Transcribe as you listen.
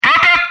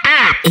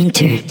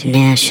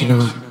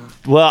International.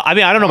 Well, I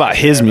mean, I don't know about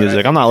his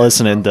music. I'm not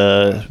listening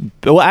to.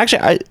 Well,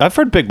 actually, I've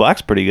heard Big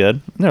Black's pretty good.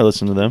 I've never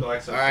listened to them. All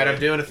right, I'm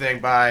doing a thing.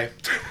 Bye.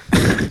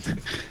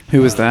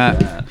 Who was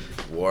that?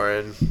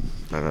 Warren.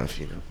 I don't know if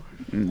you know.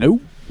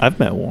 Nope. I've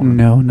met Warren.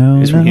 No.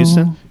 He's from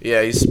Houston.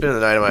 Yeah, he's spending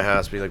the night at my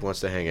house, but he like wants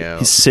to hang out.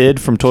 He's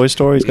Sid from Toy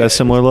Story. He's got a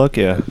similar look.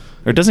 Yeah.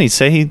 Or doesn't he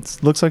say he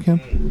looks like him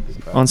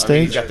on I mean,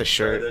 stage? he's got the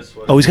shirt.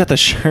 Oh, he's got the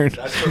shirt.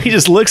 He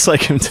just looks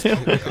like him too.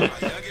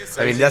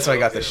 I mean, that's why I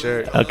got the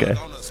shirt. Okay.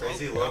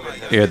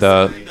 Here,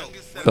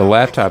 the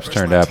laptop's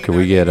turned up. Could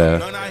we get a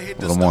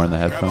little more in the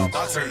headphones?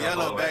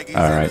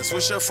 All right.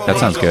 That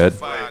sounds good.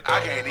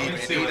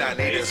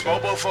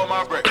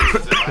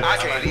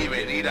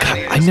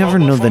 I never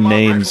know the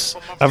names.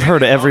 I've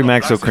heard every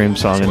Maxo Cream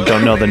song and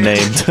don't know the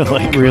name to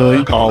like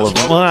really all of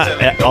them. Well,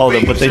 not all of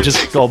them, but they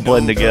just all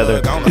blend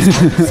together.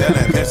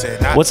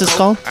 What's this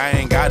called?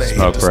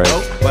 Smoke break.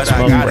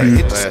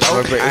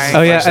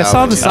 Oh yeah, I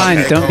saw the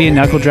sign. Don't be a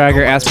knuckle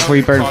dragger. Ask before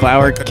you burn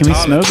flower. Can we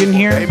smoke in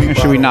here, or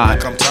should we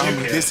not?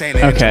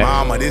 Okay.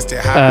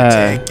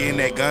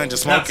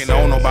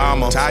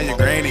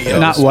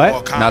 Not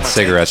what? Not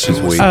cigarettes,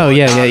 just weed. Oh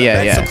yeah.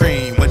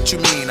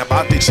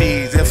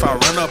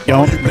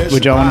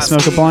 Would y'all want to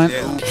smoke a blunt?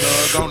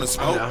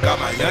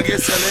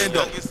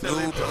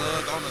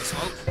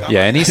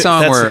 Yeah, any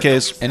song That's where the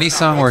case. any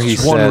song where he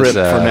One rip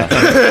says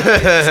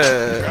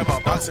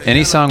for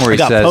any song where he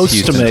got says posts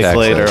to Houston, make Texas,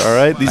 later, all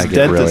right? These I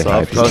get really dentists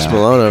off. hyped Post about.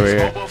 Malone over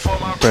here.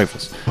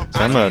 Breakfast.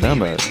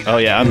 Oh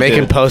yeah, I'm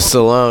Making dude. posts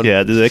alone.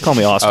 Yeah, they call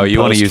me Austin. Oh, you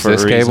want to Post use for a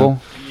this reason.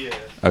 cable?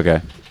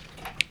 Okay.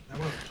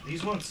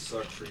 These ones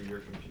suck for your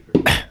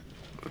computer.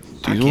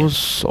 These ones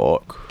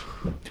suck.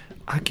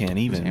 I can't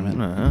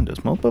even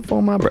just smoke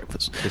before my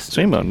breakfast.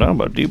 Smoke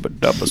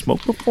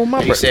before my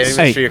Are you saving breakfast.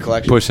 this for your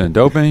collection? Pushing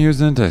dope in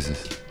Houston,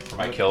 Texas.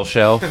 My kill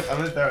shelf. I'm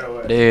gonna throw it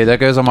away. Dude, that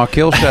goes on my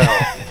kill shelf.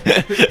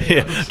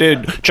 Yeah,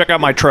 dude, check out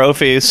my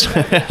trophies.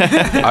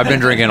 I've been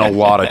drinking a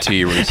lot of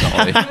tea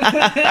recently.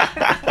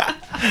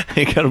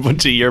 He got a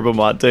bunch of yerba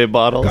mate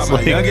bottles.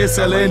 Like, Youngest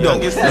selling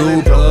dope.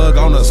 New plug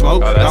on the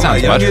smoke. Oh, that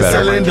sounds much better.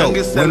 Selling dope.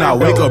 When I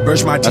wake up,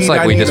 brush my teeth.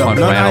 like I we need just a went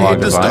from blunt, I analog hit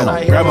the to stove.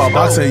 vinyl. Grab a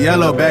box of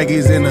yellow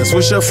baggies in the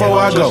swisher before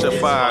I go.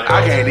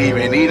 I can't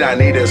even eat. I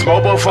need a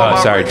smoke before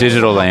my Sorry,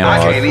 digital to I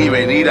analog. can't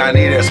even eat. I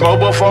need a smoke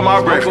before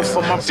my breakfast.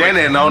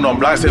 Standing on them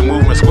blocks and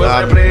moving squares.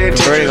 I play it.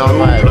 turning on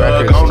my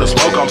Plug records. on the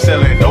smoke. I'm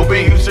selling dope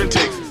in Houston,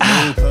 Texas.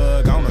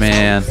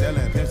 Man,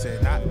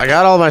 I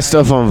got all my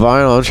stuff on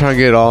vinyl. I'm trying to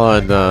get it all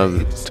on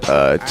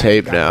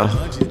tape now.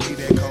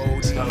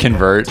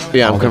 convert.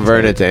 Yeah, I'm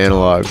converting it to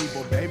analog.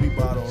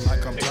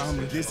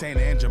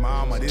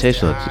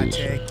 Tape's not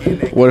too.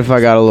 What if I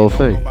got a little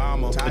thing?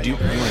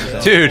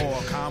 Dude.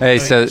 Hey,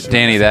 so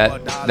Danny,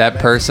 that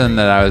person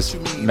that I was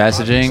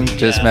messaging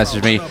just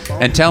messaged me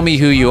and tell me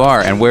who you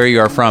are and where you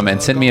are from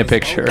and send me a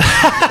picture.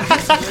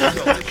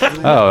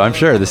 Oh, I'm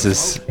sure this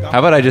is. How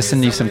about I just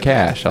send you some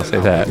cash? I'll say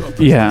that.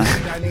 Yeah.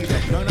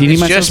 Do you need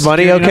my Just social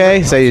money, security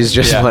okay? Say it's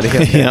just Yeah. money. you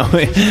Okay.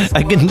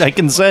 know, I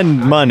can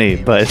send money,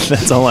 but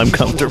that's all I'm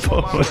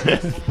comfortable with.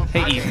 number?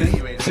 Hey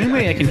Ethan, is there any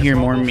way I can hear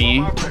more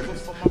me?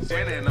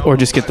 Or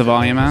just get the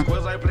volume out?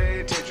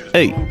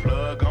 Hey,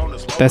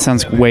 That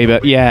sounds way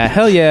better. Yeah,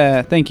 hell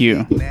yeah. Thank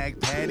you.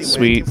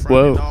 Sweet.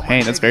 Whoa.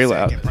 Hey, that's very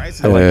loud.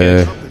 I like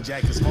it.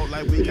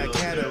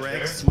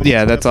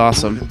 Yeah, that's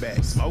awesome.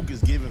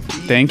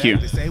 Thank you.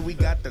 does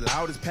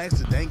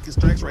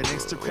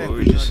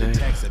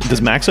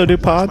Maxo do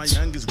pods?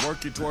 I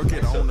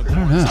don't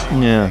know.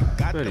 Yeah.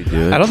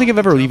 I don't think I've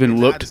ever even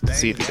looked to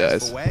see if he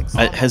does.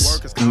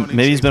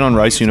 Maybe he's been on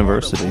Rice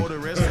University.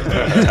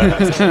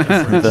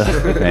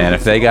 Man,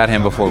 if they got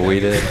him before we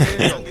did,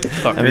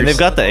 I mean, they've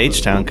got the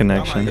H-Town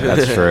connection.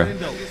 that's true.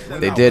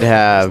 They did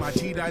have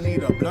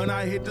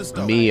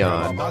me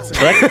on.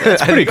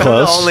 That's pretty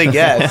close. Only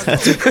guess.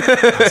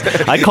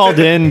 I called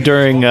in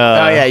during.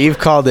 Oh yeah, you've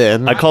called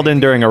in. I called in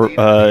during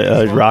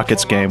a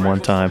Rockets game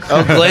one time.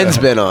 Oh, Glenn's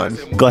been on.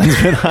 Glenn's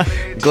been on.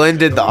 Glenn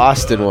did the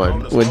Austin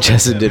one when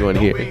Justin did one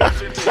here.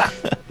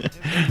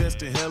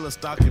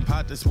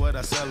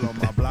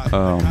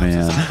 Oh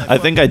man. I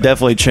think I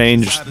definitely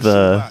changed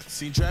the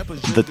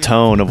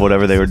tone of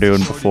whatever they were doing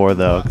before,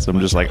 though, because I'm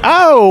just like,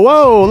 oh,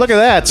 whoa, look at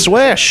that,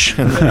 swish.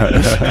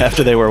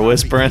 After they were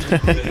whispering.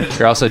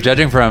 You're also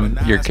judging from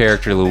your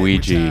character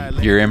Luigi.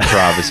 Your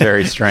improv is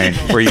very strange,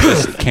 where you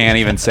just can't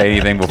even say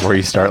anything before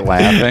you start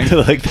laughing.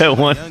 Like that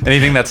one.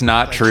 Anything that's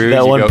not true.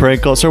 That you one go,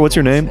 prank call. Sir, what's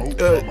your name? I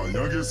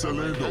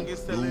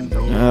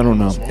don't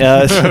know.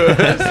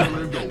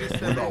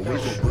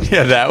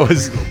 Yeah, that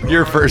was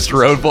your first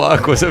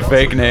roadblock. Was a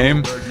fake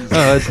name.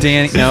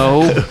 Danny.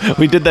 No.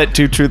 We did that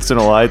Two Truths and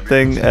a Lie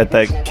thing at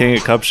that King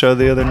of Cup show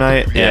the other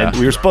night, and Yeah.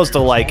 we were supposed to,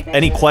 like,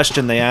 any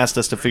question they asked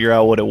us to figure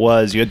out what it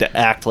was, you had to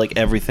act like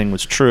everything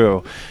was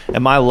true.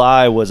 And my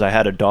lie was I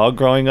had a dog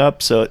growing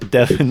up, so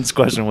Devin's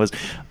question was,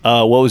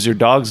 what was your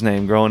dog's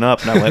name growing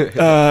up? And I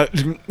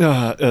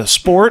went,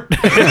 Sport.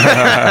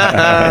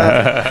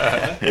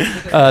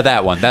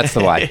 That one. That's the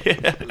lie.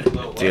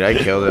 Dude, I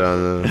killed it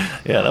on the.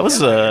 Yeah, that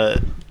was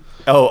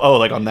Oh,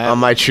 like on that. On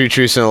my true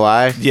truths and a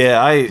lie.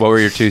 Yeah, What were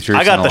your 2 truths?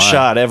 I got and a the lie?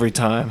 shot every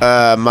time.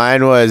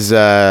 Mine was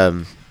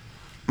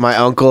my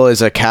uncle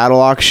is a cattle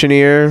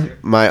auctioneer.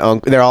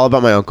 They're all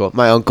about my uncle.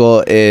 My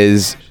uncle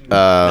is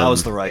that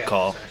was the right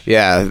call.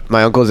 yeah.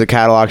 My uncle is a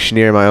cattle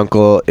auctioneer. My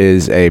uncle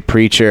is a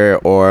preacher,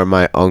 or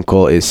my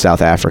uncle is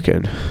South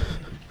African.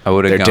 I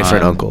would have They're gone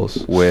different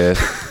uncles. with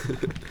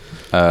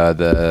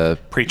the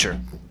Preacher.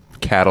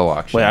 cattle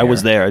auction. Wait, I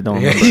was there. I don't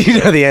remember. You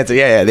know the answer.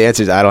 Yeah. The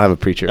answer is I don't have a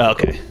preacher.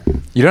 Okay.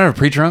 You don't have a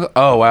preacher uncle?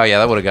 Oh wow, yeah,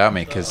 that would have got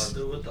me because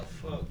I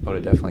would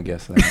have definitely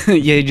guessed that.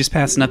 Yeah, you're just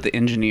passing up the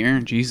engineer.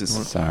 Jesus.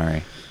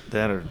 Sorry.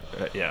 That or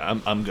yeah,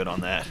 I'm good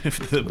on that.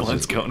 If the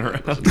blunt's going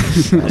around.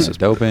 This is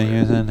dope in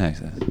Houston,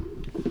 Texas.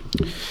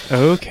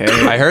 Okay.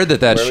 I heard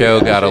that show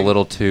got a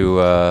little too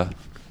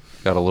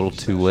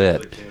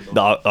lit.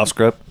 The off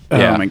script.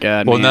 Oh my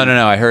God, Well, man.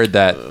 no. I heard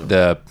that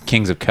the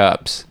Kings of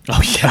Cups.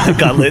 Oh yeah, it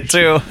got lit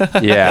too.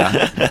 Yeah.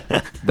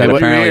 That What'd you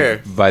apparently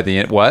hear? by the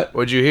end, what?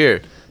 What'd you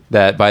hear?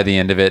 That by the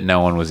end of it, no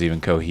one was even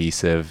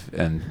cohesive,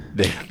 and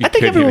I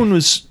think everyone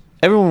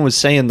was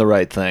saying the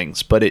right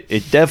things, but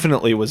it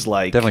definitely was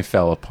like definitely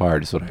fell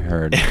apart. Is what I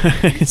heard.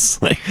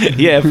 it's like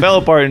yeah, it fell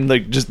apart in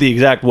like just the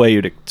exact way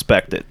you'd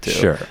expect it to.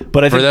 Sure.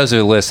 But I For think those who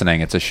are listening,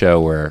 it's a show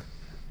where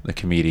the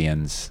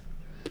comedians.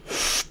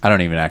 I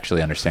don't even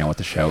actually understand what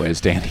the show is,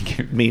 Danny.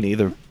 me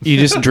neither. You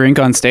just drink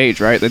on stage,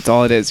 right? That's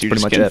all it is. You're Pretty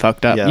just much getting it.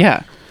 fucked up. Yeah.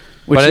 Yeah.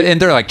 But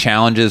and there are like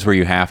challenges where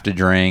you have to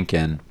drink,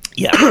 and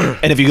Yeah.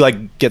 And if you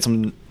like get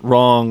something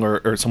wrong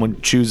or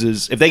someone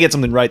chooses, if they get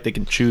something right, they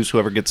can choose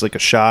whoever gets like a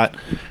shot.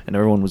 And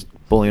everyone was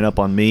bullying up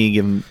on me,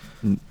 giving.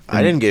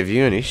 I didn't give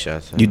you any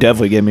shots. You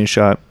definitely gave me a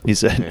shot. He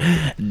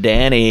said,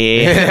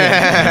 "Danny,"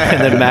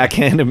 and then Mac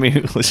handed me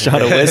a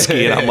shot of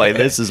whiskey, and I'm like,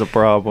 "This is a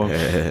problem."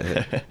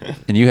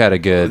 and you had a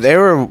good.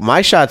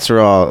 My shots were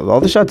all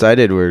the shots I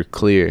did were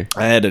clear.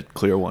 I had a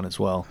clear one as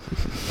well,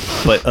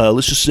 but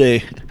let's just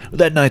say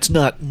that night's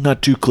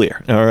not too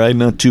clear. All right,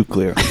 not too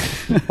clear.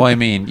 Well, I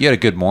mean, you had a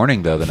good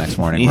morning though the next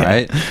morning, Yeah.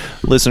 right?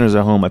 Listeners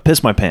at home, I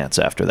pissed my pants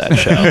after that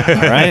show.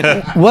 All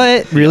right.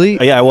 What? Really?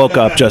 Yeah, I woke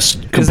up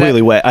just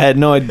completely wet. I had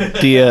no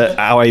idea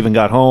how I even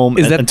got home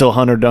until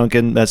Hunter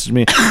Duncan messaged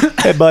me,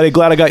 "Hey, buddy,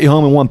 glad I got you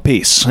home in one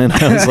piece." And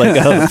I was like,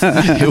 "Oh,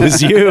 it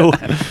was you."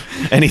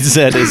 And he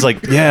said, "It's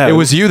like, yeah, It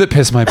was you that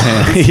pissed my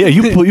pants. yeah,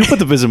 you put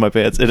the piss in my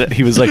pants." And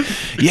he was like,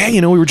 "Yeah,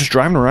 we were just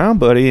driving around,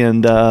 buddy,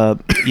 and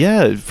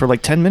yeah, for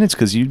like 10 minutes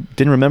because you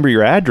didn't remember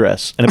your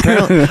address." And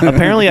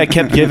apparently, I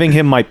kept giving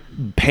him my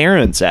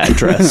parents'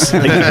 address.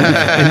 Like,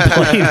 in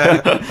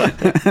Plano.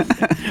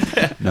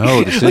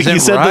 No, this Like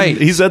isn't right.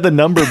 he said the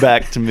number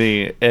back to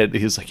me, and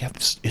he was like, "Yeah,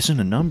 this isn't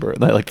a number."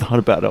 And I like thought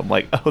about it. I'm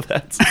like, "Oh,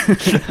 that's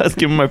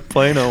giving my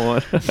Plano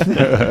one."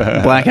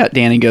 Blackout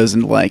Danny goes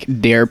into like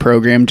Dare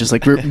program, just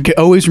like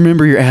always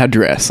remember your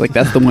address. Like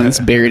that's the one that's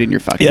buried in your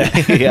fucking.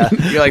 Yeah.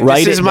 You're like,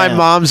 Write this is it my down.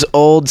 mom's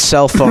old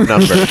cell phone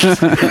number.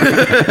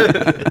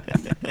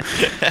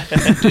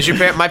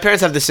 My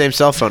parents have the same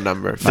cell phone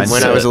number from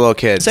when I was a little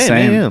kid.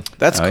 Same. Yeah.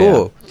 That's Oh,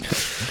 cool.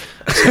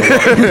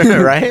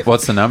 Right?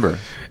 What's the number?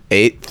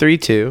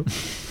 832.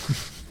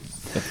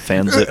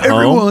 Fans at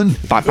home.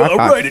 555.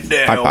 write it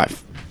down.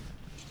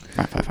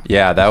 555.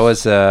 Yeah, that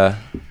was. I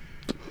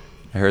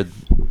heard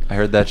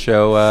that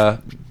show.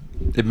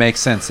 It makes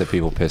sense that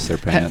people piss their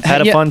pants.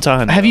 Had a Yeah. fun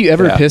time. Have you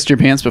ever Yeah. pissed your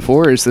pants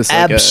before? Or is this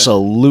like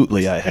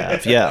Absolutely, I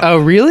have. Yeah. Oh,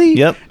 really?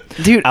 Yep.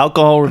 Dude,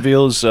 Alcohol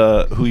reveals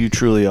who you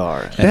truly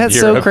are. that's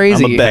You're so a-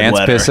 crazy. I'm a Pants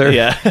bedwetter. pisser?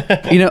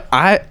 Yeah. You know,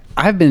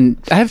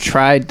 I've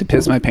tried to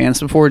piss my pants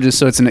before just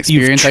so it's an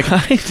experience.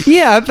 tried?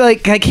 Yeah, I feel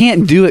like I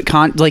can't do it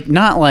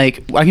not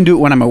like I can do it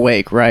when I'm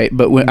awake, right?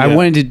 But when I Yeah.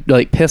 wanted to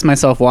like piss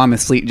myself while I'm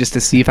asleep just to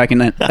see if I can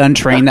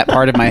untrain that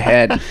part of my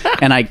head,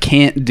 and I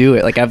can't do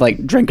it. Like I've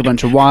like drank a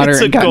bunch of water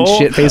It's a and gotten goal.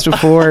 shit faced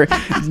before.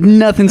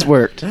 Nothing's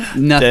worked.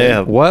 Nothing.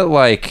 Damn. What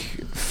like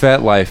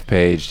FetLife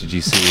page did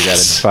you see that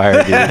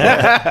inspired you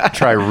to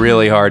try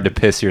really hard to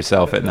piss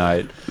yourself at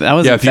night? That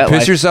was Yeah, if you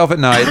piss yourself at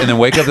night and then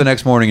wake up the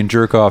next morning and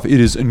jerk off, it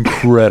is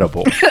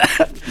incredible.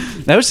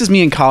 That was just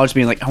me in college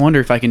being like, I wonder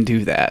if I can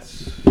do that.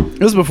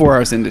 It was before I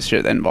was into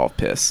shit that involved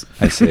piss.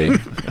 I see.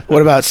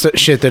 What about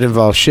shit that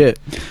involves shit?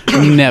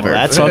 Never.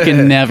 That's-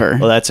 Fucking never.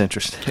 Well, that's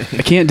interesting.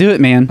 I can't do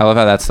it, man. I love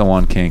how that's the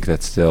one kink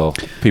that still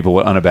people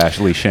would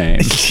unabashedly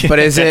shame. But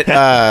is it?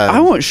 I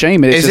won't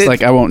shame it. It's Is just it-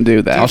 like I won't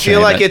do that. Do you feel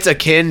shame like it. it's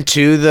akin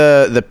to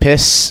the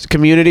piss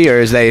community, or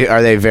are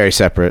they very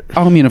separate?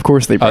 Oh, I mean, of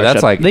course they brush that's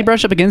up. like- they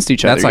brush up against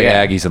each other. That's like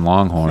yeah. Aggies and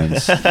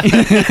Longhorns.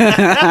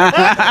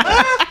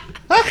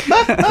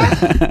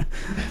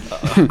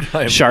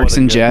 Sharks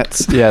and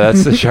Jets. Yeah,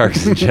 that's the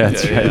Sharks and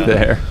Jets right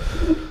there.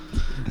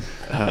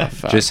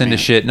 Just into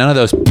shit. None of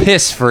those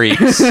piss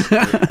freaks.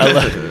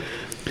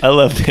 I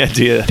love the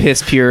idea.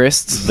 Piss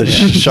purists. The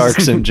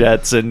Sharks and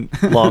Jets and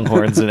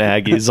Longhorns and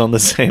Aggies on the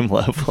same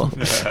level.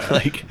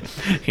 Like,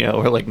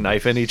 we're like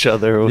knifing each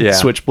other with Yeah.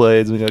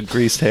 switchblades. We got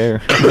greased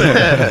hair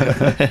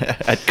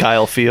at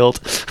Kyle Field.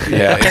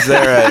 Yeah.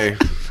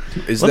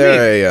 Is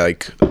there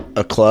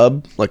a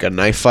club, like a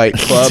knife fight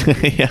club?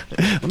 Yeah.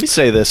 Let me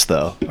say this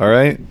though. All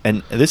right,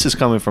 and this is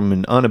coming from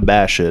an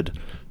unabashed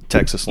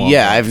Texas Longhorn.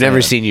 Yeah, I've never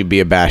fan. seen you be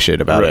abashed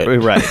about it.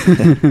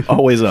 Right.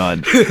 Always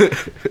on.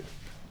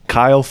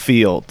 Kyle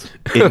Field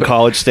in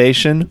College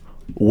Station,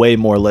 way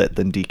more lit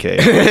than DK.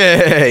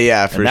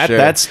 Yeah, for And sure.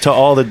 That's to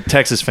all the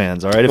Texas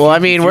fans, all right? Well, I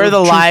mean, we're the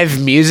live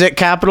music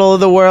capital of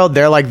the world.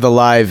 They're like the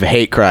live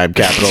hate crime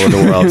capital of the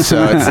world.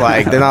 So it's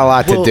like they're not a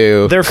lot to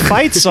do. Their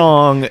fight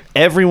song,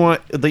 everyone,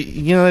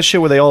 you know that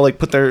shit where they all like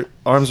put their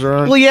arms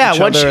around. Well, yeah. each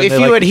Once other and if they,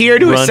 you like, adhere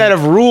to a run- set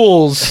of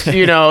rules,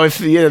 you know, if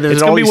there's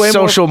It's all gonna be way these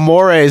more- social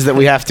mores that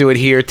we have to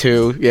adhere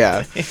to.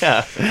 Yeah,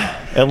 yeah,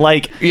 and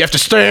like you have to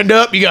stand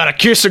up. You got to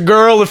kiss a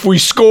girl if we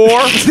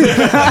score.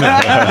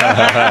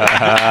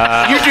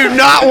 You do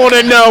not want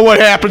to know what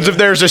happens if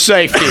there's a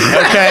safety.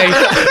 Okay,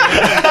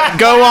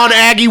 go on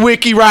Aggie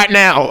Wiki right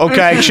now.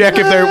 Okay, check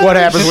if what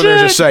happens when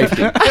there's a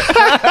safety.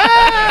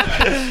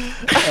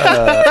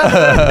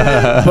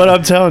 but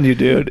I'm telling you,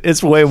 dude,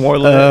 it's way more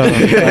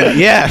lit.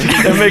 Yeah,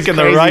 They're making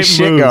the Crazy right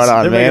shit moves. going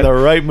on, They're man. making the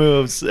right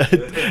moves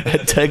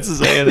at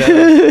Texas A&M.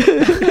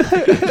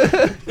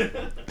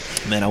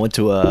 Man, I went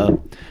to I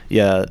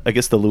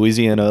guess the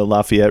Louisiana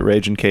Lafayette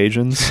Raging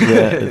Cajuns.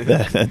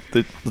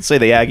 Let's say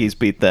the Aggies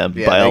beat them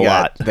by a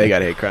lot. They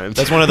got hate crimes.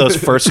 That's one of those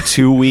first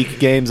 2-week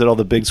games that all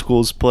the big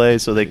schools play,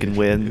 so they can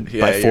win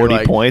Yeah, by you're 40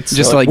 like- points.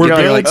 Just So, like we're get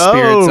their good. like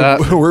spirits Oh,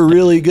 up. we're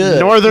really good.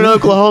 Northern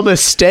Oklahoma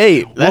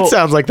State. That Well-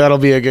 sounds like that'll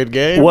be a good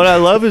game. What I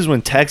love is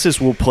when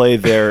Texas will play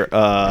their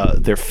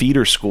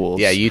feeder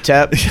schools. Yeah,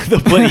 UTEP. They'll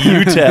play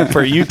UTEP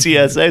for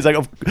UTSA. It's like,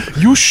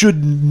 you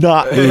should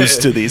not lose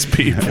to these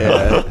people.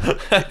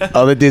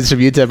 All the dudes from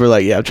UTEP are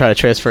like, yeah, I'm trying to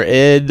transfer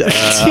in.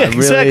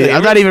 exactly.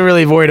 I'm not even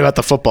really worried about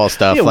the football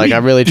stuff. Yeah,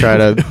 I'm really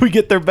trying to we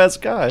get their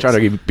best guys.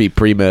 be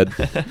pre-med.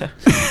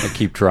 I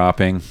keep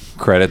dropping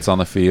credits on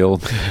the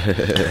field.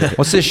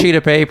 What's this sheet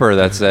of paper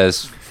that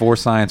says 4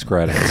 science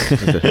credits?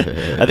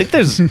 I think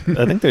there's a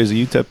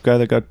UTEP guy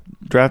that got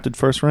drafted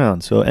first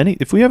round. So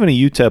if we have any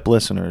UTEP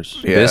listeners,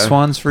 Yeah. This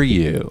one's for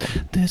you.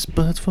 this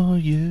but's for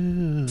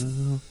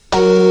you.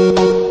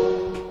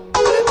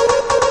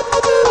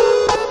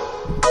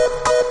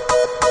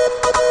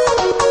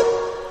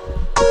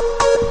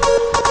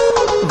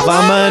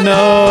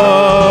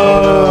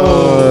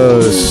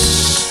 Vámonos.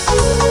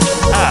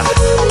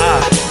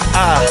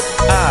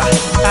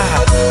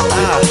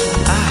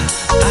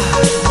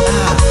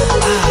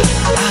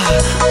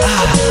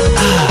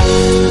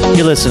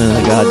 You're listening to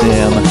the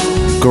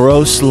goddamn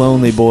Gross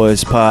Lonely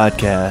Boys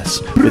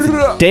podcast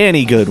with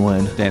Danny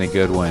Goodwin. Danny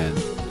Goodwin.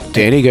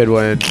 Danny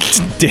Goodwin.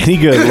 Danny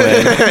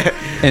Goodwin.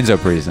 Enzo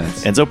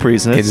Presents. Enzo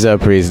Priesnitz. Enzo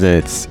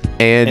Priesnitz.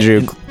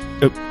 Andrew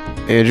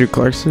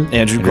Clarkson.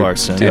 Andrew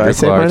Clarkson. Did I Andrew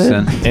say my name?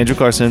 Clarkson. Andrew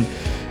Clarkson.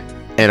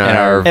 And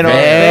our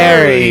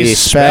very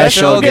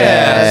special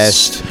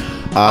guest,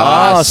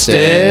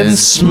 Austin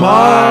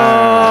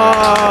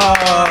Smart.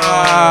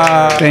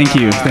 Thank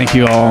you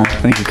all.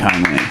 Thank you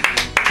kindly.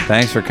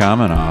 Thanks for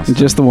coming, Austin.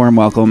 Just the warm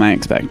welcome I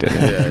expected.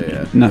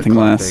 Yeah. Nothing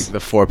less. The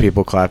 4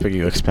 people clapping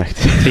you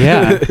expected.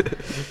 Yeah.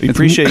 We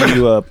appreciate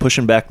you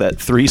pushing back that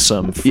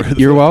threesome. For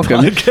You're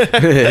welcome. You know,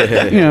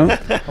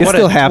 it's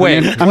still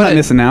happening. I'm not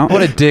missing out.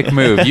 What a dick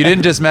move. You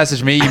didn't just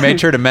message me. You made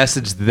sure to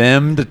message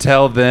them to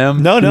tell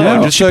them. No,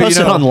 just so you post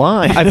it know.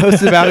 online. I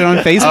posted about it on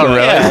Facebook. Oh,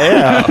 really?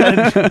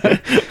 Yeah.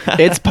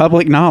 It's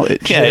public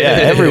knowledge. Yeah,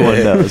 everyone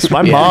knows.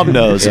 My mom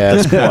knows at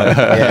this point.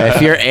 Yeah,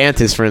 if your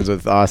aunt is friends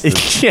with Austin,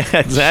 Yeah, she would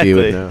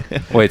exactly. know.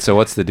 Wait, so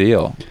what's the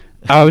deal?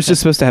 I was just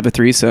supposed to have a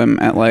threesome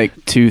at like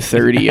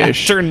 2:30ish.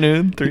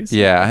 Afternoon threesome.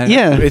 Yeah.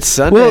 Yeah, It's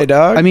Sunday,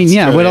 dog. I mean, It's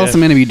yeah. What Sunday. else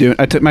am I gonna be doing?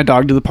 I took my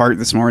dog to the park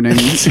this morning,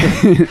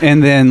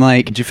 and then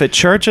like, Did you fit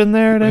church in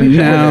there? At any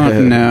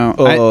no.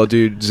 Oh,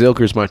 dude,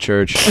 Zilker's my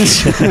church.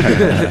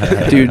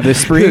 Dude, the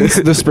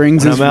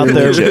springs When is I'm out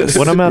there, religious.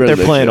 when I'm out there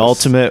playing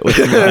Religious. Ultimate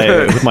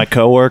with my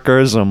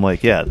coworkers, I'm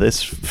like, yeah,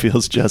 this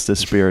feels just as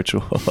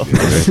spiritual.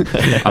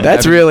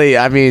 That's really,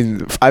 I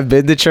mean, I've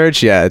been to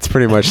church. Yeah, it's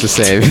pretty much the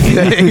same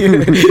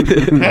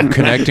thing. I'm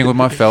connecting with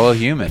my fellow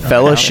human.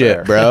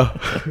 Fellowship, bro.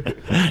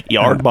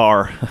 Yard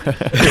bar.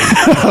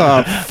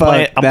 Oh,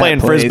 fuck I'm that playing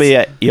place. frisbee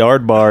at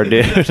Yard bar,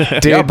 dude.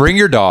 Yeah, bring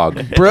your dog.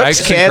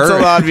 Brooks I concur.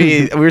 canceled on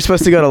me. We were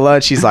supposed to go to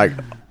lunch. He's like,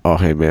 oh,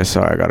 hey, man,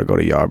 sorry, I got to go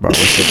to Yard Bar with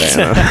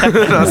Savannah.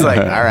 And I was like,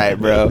 all right,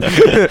 bro.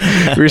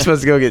 We were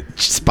supposed to go get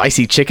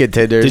spicy chicken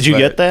tenders. Did you but-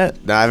 get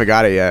that? No, I haven't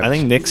got it yet. I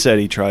think Nick said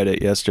he tried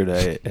it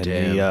yesterday,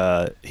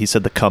 and he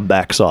said the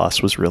comeback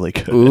sauce was really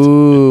good.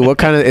 Ooh, what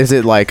kind of, is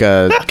it like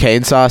a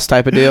cane sauce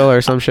type of deal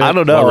or some shit? I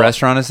don't know. What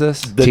restaurant is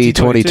this? The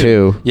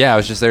T22. Yeah, I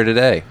was just there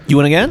today. You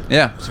went again?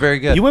 Yeah, it's very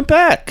good. You went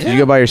back. Did you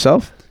go by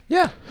yourself?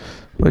 Yeah,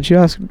 Why'd you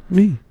ask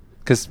me?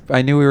 because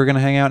I knew we were going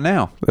to hang out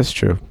now. That's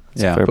true.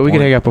 Yeah. fair But we can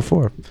point. hang out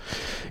before.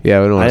 Yeah,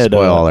 we don't want I to had,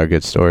 spoil all our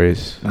good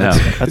stories. No.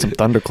 That's some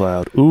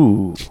Thundercloud.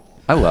 Ooh.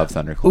 I love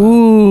Thundercloud.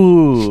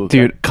 Ooh.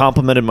 Dude.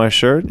 Complimented my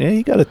shirt. Yeah,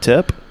 you got a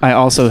tip. I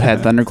also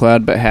had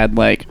Thundercloud, but had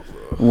like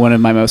one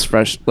of my most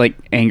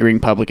angering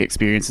public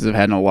experiences I've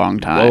had in a long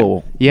time.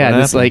 Whoa. Yeah, What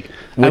this happened?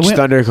 Which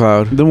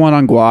Thundercloud? the one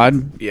on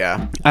Guad.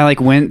 Yeah. I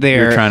went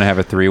there. You're trying to have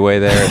a three-way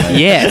there.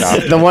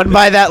 Yes. The one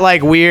by that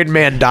weird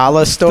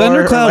mandala store.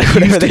 Thundercloud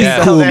or, used to be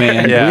sell cool, there.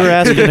 man. Yeah. We were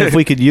asking if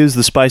we could use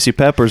the spicy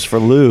peppers for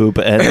lube,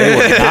 and they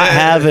were not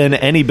having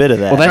any bit of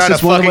that. Well, that's Trying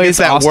just to one of the fucking ways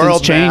get that Austin's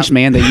world changed, map.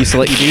 man. They used to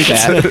let you do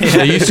that.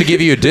 They used to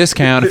give you a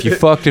discount if you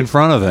fucked in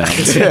front of them.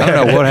 I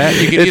don't know what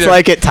happened. You could It's either,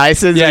 like at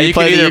Tyson's. yeah, when you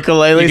play the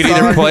ukulele. You could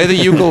either song. play the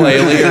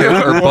ukulele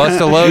or bust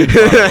a load.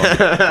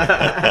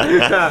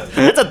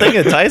 That's a thing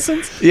at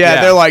Tyson's. Yeah,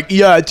 Yeah. they're like,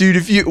 yeah,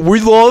 dude. We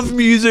love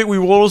music, we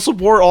want to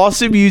support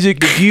awesome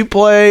music. If you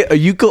play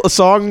a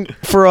song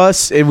for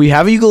us, and we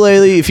have a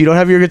ukulele, if you don't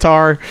have your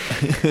guitar,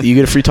 you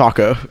get a free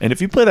taco. And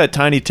if you play that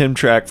Tiny Tim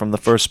track from the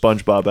first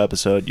SpongeBob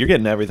episode, you're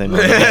getting everything.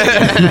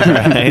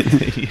 Right?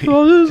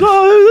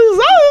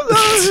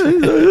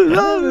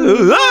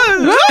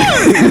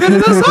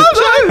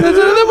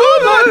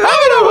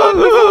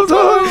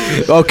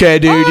 Okay,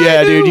 dude.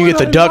 Yeah, dude. You get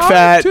the duck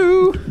fat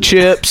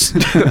chips.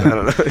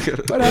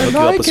 But I Hook you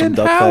up with some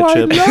duck how fat I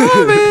chips.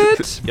 love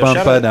it. Yo,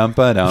 shout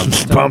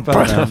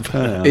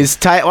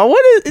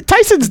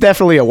Tyson's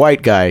definitely a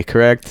white guy,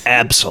 correct?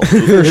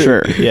 Absolutely. For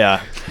sure.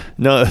 Yeah.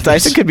 No,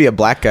 Tyson could be a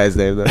black guy's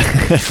name though.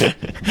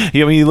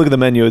 Yeah, I mean, you look at the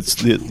menu.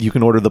 You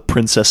can order the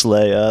Princess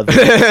Leia,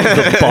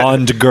 the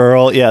Bond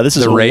girl. Yeah, this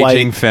is The a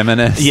raging white.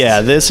 feminist.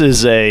 Yeah, this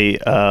is a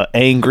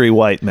angry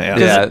white man.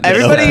 Yeah,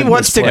 Everybody Yeah.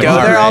 wants to go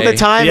MRA. there all the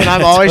time, and Yeah.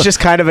 I'm always just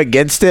kind of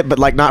against it, but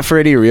not for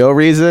any real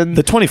reason.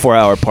 The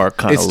 24-hour park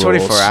kind of It's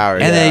 24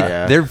 hours. And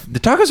yeah. the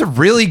tacos are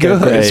really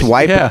good. great. It's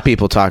white Yeah.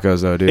 people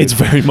tacos though, dude. It's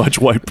very much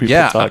white people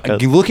Yeah, tacos.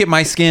 you look at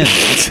my skin.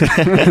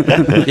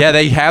 Yeah,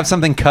 they have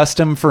something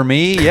custom for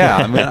me.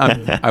 Yeah,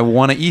 I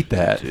want to eat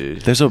that.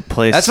 There's a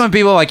place. That's when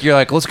people you're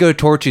like, let's go to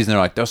Torchy's, and they're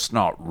like, that's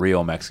not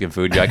real Mexican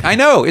food. You're like, I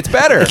know, it's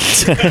better.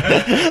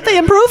 They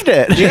improved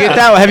it. Did you get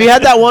that? Have you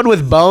had that one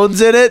with bones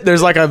in it?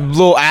 There's a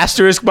little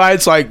asterisk by it.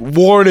 It's like,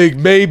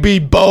 warning, maybe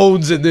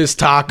bones in this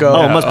taco.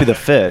 Oh, it must be the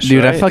fish,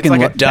 Dude, right? I fucking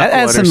like a love duck that.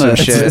 Adds one or some,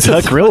 some shit. It's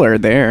a thriller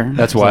there.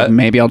 That's It's what? like,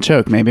 maybe I'll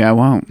choke, maybe I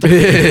won't.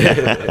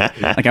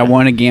 I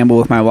want to gamble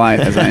with my life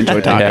as I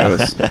enjoy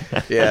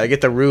tacos. Yeah, I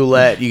get the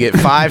roulette. You get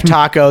 5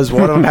 tacos.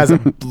 One of them has a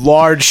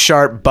large,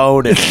 sharp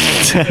bone in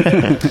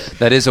it.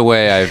 That is a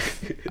way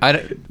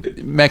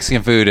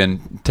Mexican food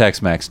and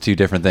Tex-Mex, two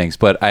different things.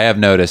 But I have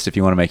noticed if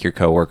you want to make your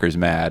coworkers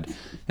mad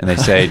and they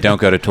say,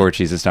 don't go to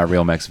Torchy's, it's not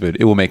real Mexican food,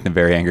 it will make them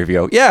very angry if you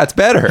go, yeah, it's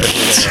better.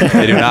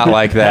 They do not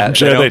like that.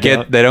 Sure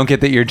they They don't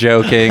get that you're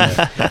joking.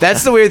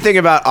 That's the weird thing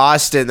about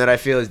Austin that I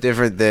feel is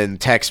different than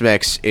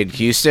Tex-Mex in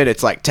Houston.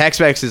 It's like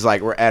Tex-Mex is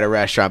like we're at a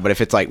restaurant, but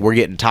if it's like we're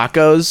getting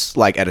tacos,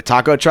 like at a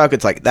taco truck,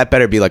 it's like that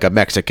better be like a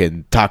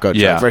Mexican taco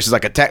truck Yeah. versus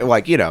like a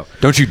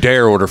Don't you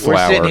dare order We're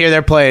flour. sitting here,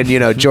 they're playing,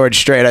 George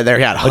Strait. They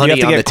got Oh, do you have honey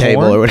to on get the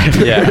table corn? or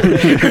whatever. Yeah.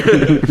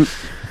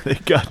 They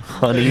got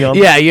honey on.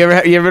 Yeah, you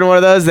ever been one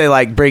of those? They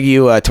bring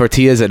you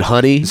tortillas and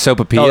honey.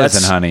 Sopapillas that's-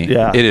 and honey.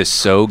 yeah. It is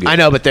so good. I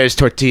know, but there's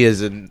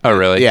tortillas and Oh,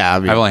 really? Yeah, I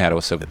mean, I've only had it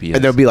with sopapillas.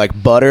 and there'll be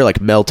butter,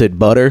 melted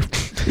butter.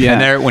 Yeah.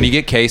 And there, when you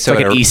get queso, It's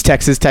like at an a- East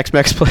Texas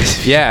Tex-Mex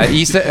place. yeah,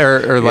 East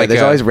or Yeah, like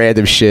there's always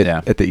random shit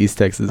yeah. at the East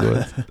Texas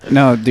ones.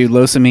 No, dude,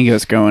 Los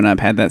Amigos growing up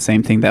had that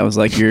same thing. That was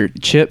like your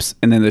chips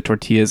and then the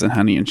tortillas and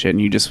honey and shit. And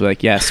you just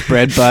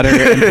spread butter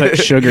and put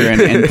sugar and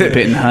dip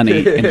it in honey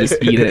and just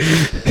eat it.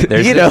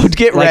 There's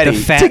Get Like ready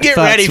the fat to get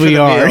ready fucks for we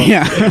the are. meal.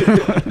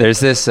 Yeah.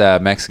 There's this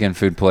Mexican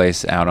food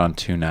place out on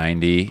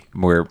 290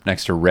 where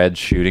next to Red's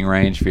shooting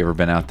range. Have you ever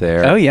been out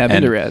there? Oh, yeah, I've been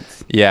And- to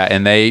Red's. Yeah,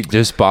 and they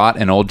just bought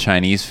an old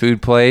Chinese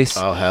food place.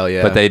 Oh, hell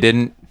yeah. But they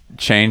didn't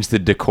change the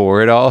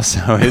decor at all.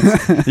 So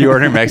it's you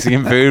order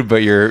Mexican food,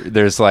 but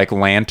there's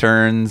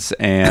lanterns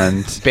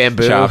and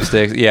Bamboo.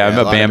 chopsticks. Yeah, Yeah,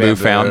 a a lot of bamboo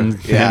bamboo. fountain.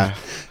 Yeah.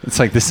 It's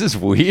like, this is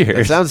weird.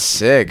 That sounds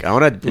sick. We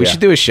Yeah.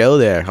 should do a show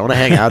there. I want to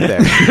hang out there.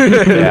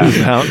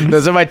 Yeah.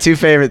 Those are my two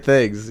favorite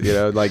things.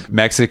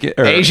 Mexican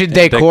or Asian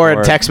decor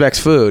and Tex-Mex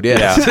food.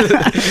 Yeah.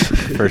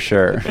 for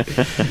sure.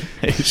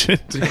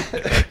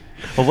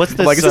 Well, what's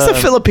this? Is this a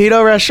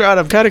Filipino restaurant?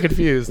 I'm kind of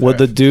confused. Well,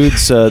 there. the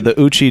dudes, the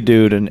Uchi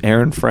dude and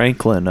Aaron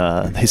Franklin,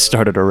 they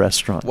started a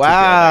restaurant.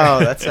 Wow,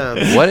 that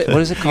sounds. What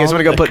is it You called? guys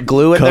want to go put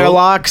glue in their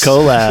locks?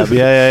 Collab.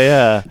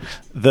 Yeah.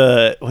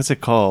 What's it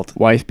called?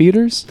 Wife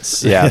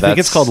beaters? Yeah, I think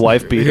it's that's- called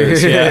Wife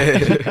Beaters. Yeah.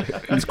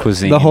 It's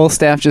cuisine. The whole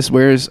staff just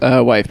wears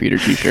wife beater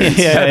t-shirts.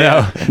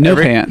 Yeah. No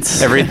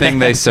pants. Everything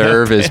they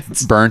serve is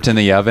burnt in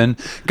the oven.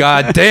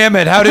 God damn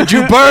it! How did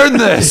you burn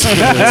this?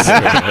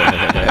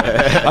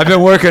 I've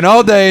been working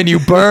all day, and you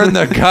burned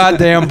the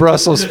goddamn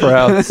Brussels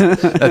sprouts.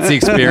 That's the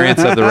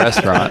experience of the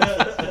restaurant.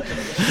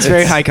 It's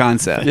very high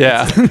concept.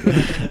 Yeah,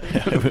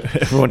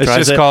 Everyone it's tries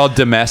just it. called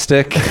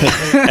domestic.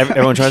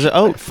 Everyone tries it.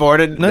 Oh,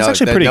 Foreign? No, it's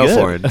actually pretty good.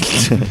 Foreign.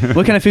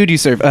 What kind of food do you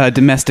serve?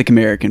 Domestic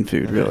American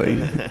food, really.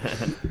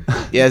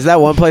 Yeah, is that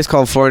one place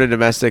called Foreign and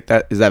Domestic?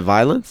 Is that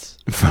violence?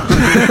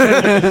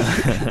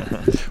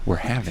 we're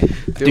having.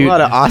 Do a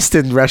lot of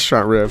Austin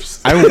restaurant riffs.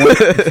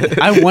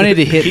 I wanted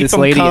to hit Keep this 'em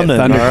lady coming, at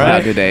Thundercloud all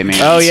right? today, man.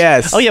 Oh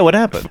yes. Oh yeah, what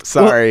happened?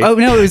 Sorry. Well,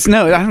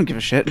 no, I don't give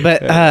a shit.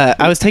 But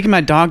I was taking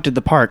my dog to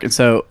the park, and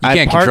so You I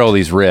can't parked, control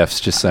these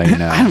riffs, just so you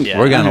know. Yeah.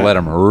 We're gonna let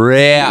them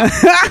rip.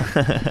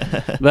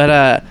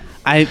 But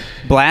I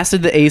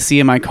blasted the AC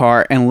in my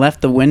car and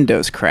left the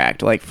windows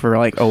cracked like for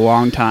like a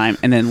long time,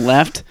 and then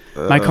left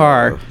my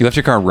car. You left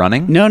your car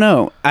running?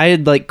 No, I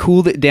had like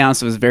cooled it down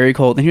so it was very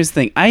cold. And here's the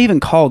thing: I even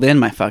called in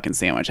my fucking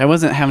sandwich. I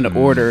wasn't having to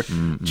order.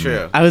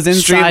 True. I was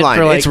inside Streamlined.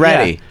 for like It's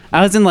ready. yeah,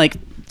 I was in like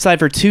inside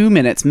for 2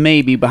 minutes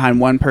maybe behind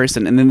one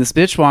person, and then this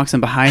bitch walks in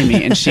behind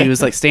me and she was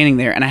like standing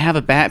there, and I have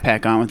a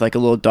backpack on with like a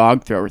little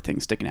dog thrower thing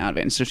sticking out of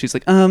it, and so she's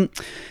like,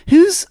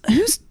 whose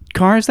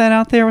car is that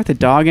out there with a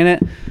dog in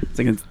it? It's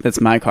like, that's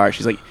my car.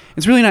 She's like,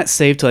 it's really not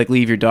safe to like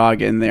leave your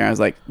dog in there. I was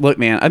like, look,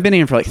 man, I've been in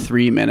here for like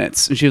 3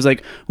 minutes. And she was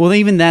like, well,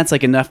 even that's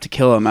like enough to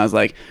kill him. I was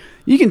like,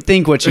 you can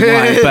think what you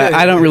want, but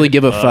I don't really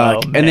give a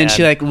fuck. And then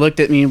she man. like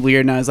looked at me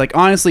weird, and I was like,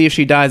 honestly, if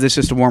she dies, it's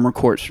just a warmer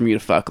corpse for me to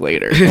fuck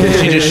later. And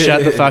she just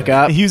shut the fuck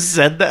up. You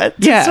said that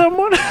to Yeah.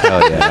 someone?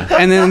 Oh yeah.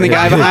 And then the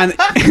guy behind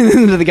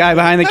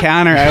the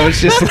counter, I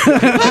was just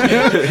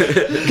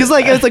because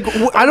like I was like,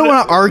 I don't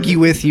want to argue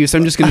with you, so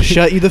I'm just gonna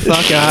shut you the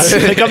fuck up.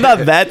 Like, I'm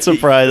not that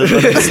surprised.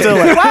 I'm still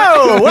like,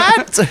 whoa,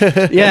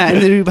 what? Yeah,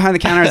 and then behind the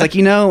counter, I was like,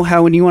 you know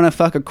how when you want to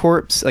fuck a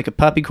corpse, like a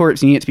puppy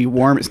corpse, you need it to be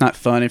warm. It's not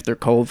fun if they're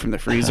cold from the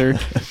freezer.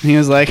 And he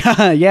was like,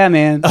 yeah,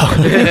 man.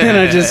 And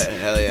I just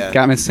Hell yeah.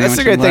 got my sandwich. That's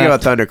the great and thing about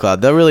left.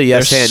 Thundercloud. They'll really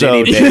yes They're hand so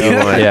any bit you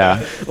want.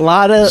 Yeah. A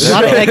lot of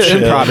extra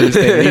improv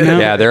there, you know?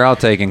 Yeah, they're all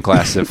taking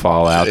classes at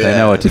Fallout. They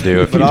know what to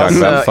do if you But talk also,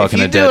 about fucking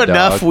if a you dead do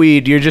enough dog.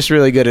 weed, you're just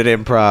really good at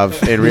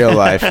improv in real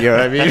life. You know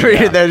what I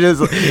mean? They're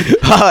just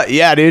like,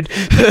 yeah, dude.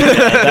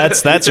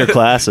 That's your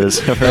classes.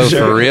 Oh,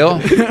 for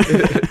real?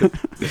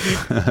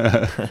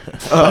 I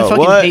Oh, fucking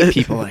what? hate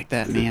people like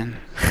that, man.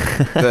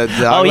 The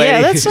Oh, dog yeah,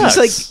 lady. that It's sucks.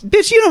 like,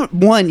 bitch,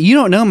 you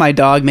don't know my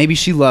dog. Maybe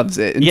she loves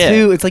it. And Yeah.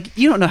 two, it's like,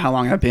 you don't know how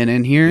long I've been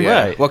in here.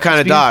 Yeah. Right. What kind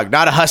of dog?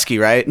 Not a husky,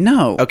 right?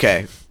 No.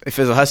 Okay. If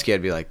it was a husky,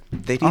 I'd be like,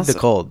 they need Also- the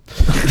cold.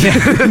 They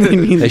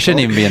shouldn't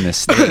even be in this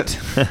state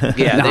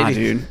Yeah, Nah, they need,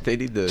 dude. They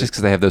need the. just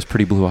because they have those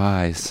pretty blue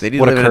eyes. they need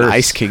what to live a in an curse.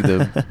 ice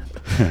kingdom.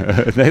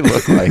 They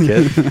look like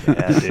it.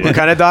 Yeah, dude. What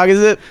kind of dog is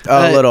it?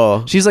 Oh,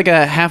 little. She's like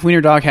a half wiener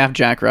dog, half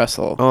Jack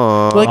Russell.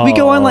 Aw. Like we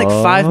go on like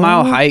 5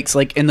 mile hikes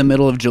like in the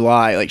middle of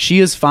July. Like she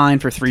is fine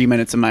for 3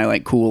 minutes in my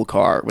like cool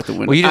car with the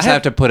window. Well, you just I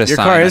have to put a your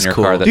sign car on is your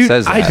cool. car that Dude,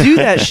 says that. I do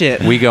that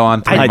shit. We go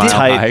on 3 I mile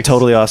tight, hikes.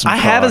 totally awesome. I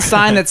have car. a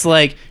sign that's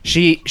like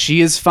she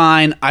is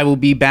fine. I will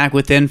be back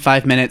within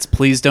 5 minutes.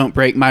 Please don't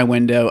break my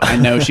window. I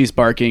know she's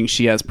barking.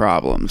 She has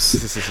problems.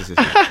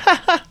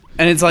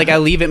 And it's like I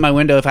leave it in my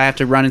window if I have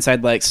to run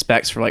inside like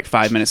Specs for like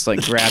 5 minutes to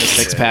like grab a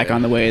 6-pack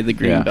on the way to the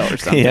Greenbelt or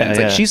something. Yeah, It's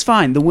like yeah. she's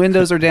fine. The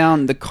windows are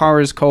down. The car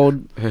is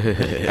cold.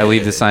 I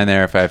leave the sign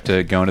there if I have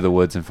to go into the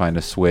woods and find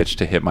a switch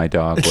to hit my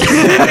dog with.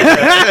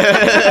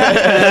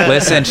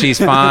 Listen, she's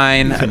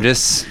fine. I'm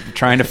just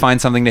trying to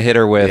find something to hit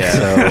her with.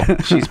 So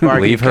She's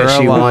barking leave her because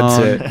she wants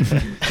alone.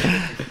 it.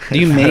 Do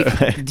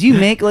you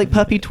make like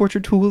puppy torture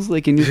tools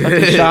like in your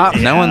fucking shop?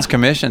 No one's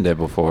commissioned it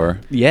before.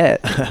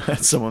 Yet.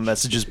 Someone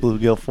messages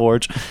Bluegill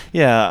Forge.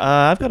 Yeah,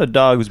 I've got a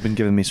dog who's been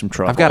giving me some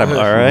trouble. I've got a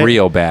all right?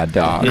 real bad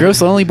dog.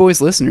 Gross Lonely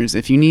Boys listeners,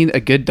 if you need a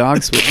good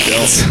dog switch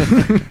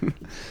built,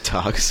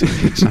 Dogs.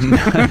 Just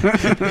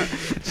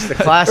the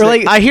classic. Or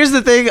like- Here's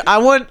the thing.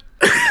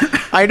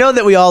 I know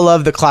that we all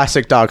love the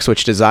classic dog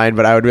switch design,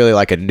 but I would really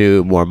like a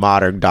new, more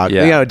modern dog.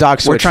 Yeah. You know, dog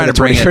switch. We're trying for to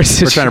the bring it.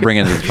 21st We're trying to bring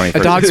it into the 21st.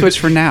 a dog switch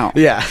for now.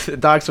 Yeah, a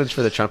dog switch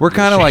for the Trump. We're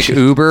kind of like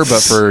Uber,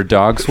 but for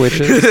dog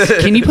switches.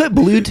 Can you put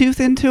Bluetooth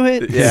into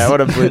it? Yeah, what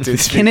a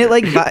Bluetooth. Can it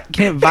like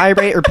can it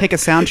vibrate or pick a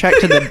soundtrack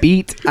to the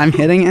beat I'm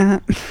hitting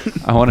at?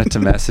 I want it to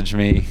message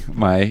me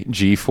my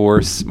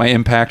G-force, my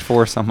impact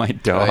force on my Oh,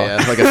 dog. yeah,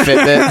 like a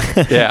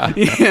Fitbit. Yeah. A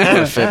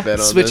Fitbit on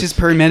Switches this.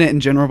 per minute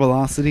and general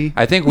velocity.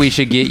 I think we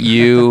should get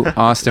you,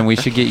 Austin. We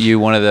should get you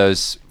one of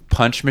those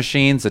punch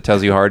machines that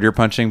tells you how hard you're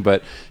punching,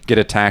 but get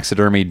a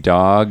taxidermy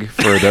dog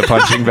for the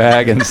punching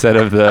bag instead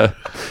of the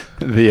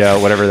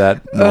whatever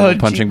that normal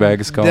punching bag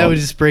is called. That would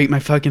just break my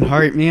fucking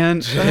heart,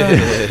 man.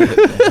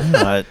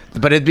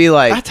 But it'd be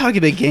like I talk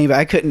a big game, but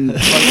I couldn't. Like,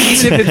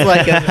 even if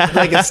it's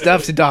like a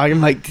stuffed dog,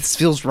 I'm like, this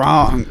feels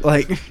wrong.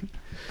 Like,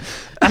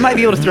 I might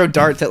be able to throw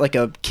darts at like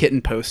a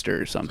kitten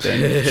poster or something,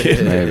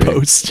 Maybe.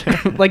 Post.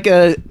 like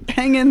a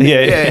hanging.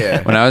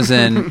 yeah. When I was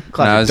in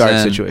dart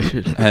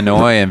situation.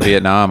 Hanoi in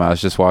Vietnam, I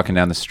was just walking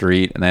down the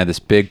street and they had this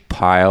big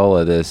pile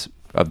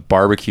of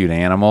barbecued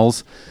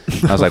animals.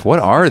 And I was like, "What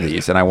are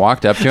these?" And I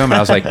walked up to him and I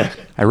was like,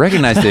 "I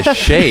recognize this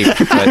shape,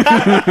 but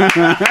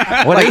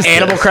what Like is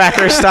animal this?"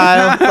 cracker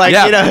style. Like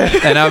Yeah, you know.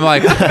 and I'm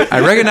like, I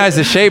recognize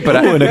the shape, but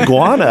Ooh, an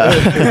iguana.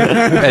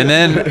 and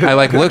then I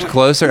like looked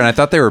closer and I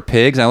thought they were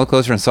pigs. And I looked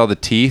closer and saw the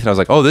teeth. And I was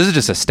like, oh, this is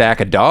just a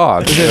stack of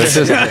dogs. It's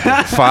just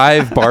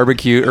 5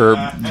 barbecue or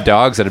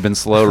dogs that had been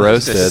slow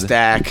Just a roasted.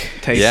 stack.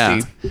 Tasty. Yeah,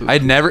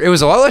 I'd never. It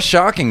was a lot less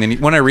shocking than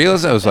when I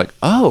realized. I was like,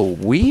 oh,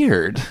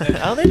 weird.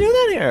 How they do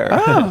that here?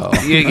 Oh,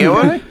 You didn't get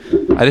one?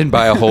 I didn't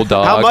buy a whole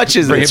dog. How much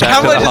is Bring it? back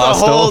How to much the is a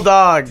hostel. whole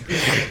dog?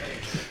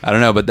 I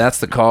don't know, but that's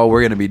the call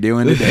we're going to be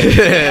doing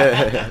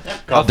today.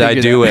 I'll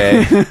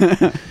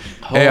Daidue.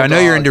 Hey, I know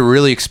you're into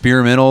really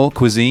experimental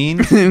cuisine.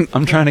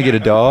 I'm trying to get a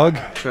dog.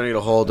 trying to get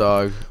a whole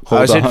dog. Whole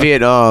I was in dog.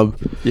 Vietnam.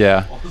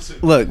 Yeah.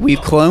 Look, we've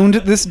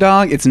cloned this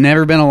dog. It's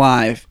never been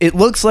alive. It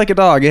looks like a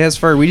dog. It has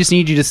fur. We just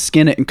need you to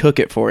skin it and cook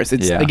it for us.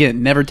 It's, Yeah.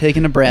 again, never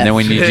taken a breath. And then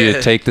we need you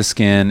to take the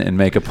skin and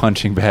make a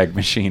punching bag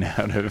machine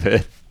out of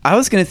it. I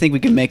was going to think we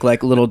could make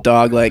like a little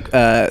dog, like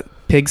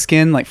pig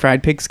skin, like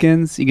fried pig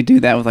skins. You could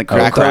do that with like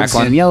crackles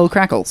crackling. and yellow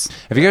crackles.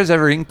 Have you guys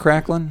ever eaten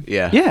cracklin?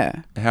 Yeah.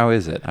 Yeah. How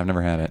is it? I've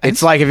never had it.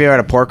 It's like if you ever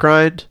had a pork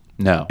rind.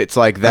 No. It's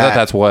like I that. thought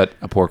that's what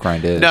a pork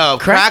rind is. No,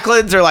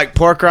 cracklins are like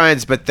pork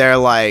rinds, but they're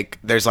like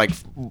there's like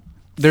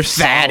They're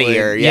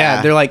fattier. solid.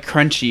 Yeah, they're like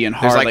crunchy and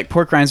hard. like- Like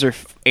pork rinds are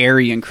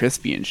airy and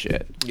crispy and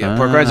shit. yeah.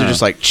 Pork rinds are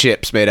just like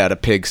chips made out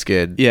of pig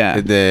skin. Yeah.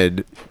 and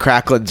then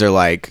cracklins are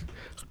like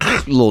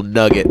little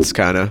nuggets,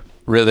 kind of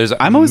Really, there's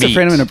I'm always meat.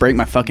 afraid I'm going to break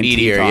my fucking teeth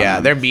meatier. on Yeah,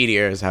 them. they're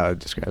meatier is how I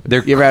describe it.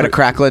 They're You ever had a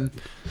cracklin?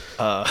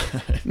 No.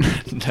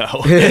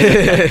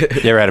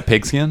 You ever had a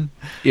pig skin?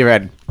 You ever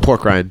had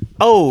pork rind?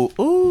 Oh,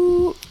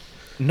 ooh,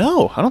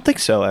 no, I don't think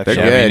so. Actually,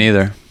 They're Yeah, good. me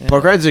neither.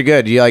 Pork rinds are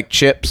good. You like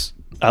chips?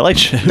 I like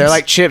chips. They're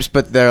like chips,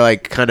 but they're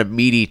like kind of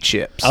meaty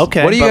chips.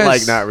 Okay. What do you But, guys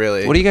like, not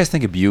really. What do you guys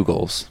think of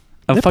bugles?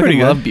 I They're fucking pretty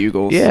good. love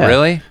bugles. Yeah.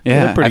 Really?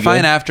 Yeah. They're pretty I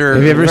find good. after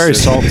Have you ever very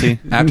seen- salty.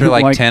 after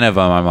like Like- 10 of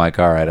them, I'm like,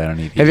 all right, I don't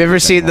need. Have you ever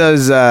these seen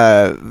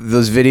anymore.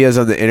 those videos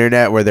on the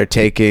internet where they're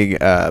taking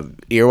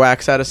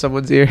earwax out of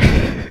someone's ear?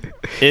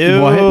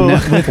 Ew. What? No,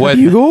 with What?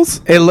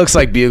 bugles? It looks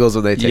like bugles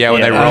when they take Yeah,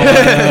 when it. they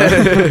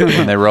roll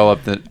when they roll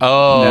up the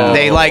No.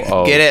 They like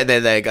oh. get it and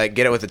then they like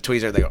get it with a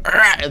tweezer and they go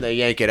 "Argh," and they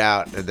yank it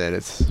out and then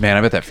it's Man,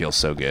 I bet that feels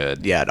so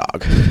good. yeah,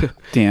 dog.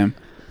 Damn.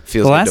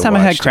 Feels The good last to time I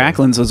had watch, too.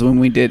 cracklins was when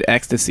we did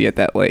ecstasy at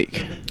that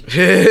lake.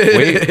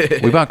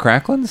 Wait, we bought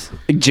cracklins?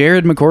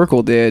 Jared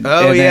McCorkle did.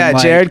 Oh and then, yeah,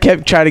 like, Jared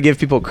kept trying to give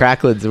people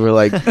cracklins and we're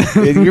like,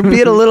 you're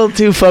being a little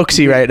too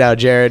folksy right now,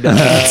 Jared.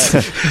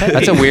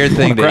 That's a weird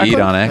thing to eat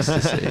on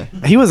ecstasy.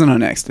 He wasn't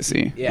on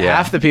ecstasy. Yeah, Yeah.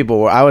 half the people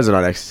were. I wasn't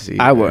on ecstasy.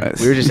 I was.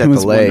 We were just It at the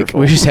was lake. wonderful.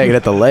 We were just hanging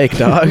at the lake,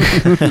 dog.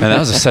 Man, that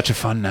was such a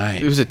fun It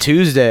night. was a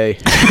Tuesday.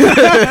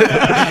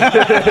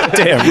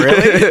 Damn,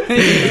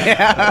 really?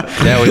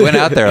 Yeah, we went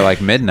out there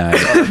like midnight.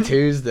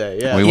 Tuesday,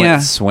 yeah. We Yeah.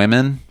 went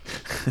swimming.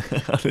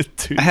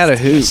 I had a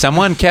hoot.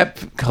 Someone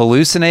kept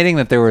hallucinating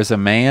that there was a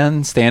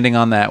man standing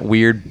on that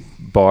weird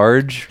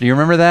barge. Do you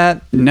remember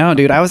that? No,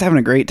 dude, I was having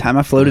a great time.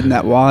 I floated in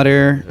that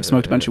water,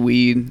 smoked a bunch of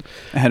weed.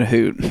 I had a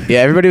hoot. Yeah,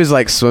 everybody was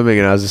like swimming,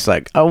 and I was just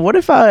like, "Oh, what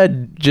if I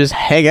just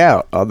hang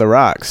out on the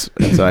rocks?"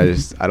 And so I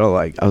was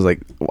like,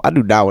 I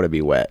do not want to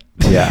be wet.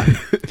 Yeah.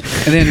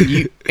 And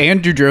then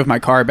Andrew drove my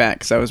car back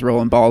because I was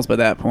rolling balls by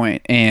that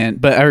point.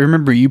 But I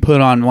remember you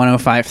put on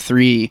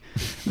 105.3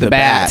 the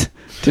bat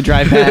to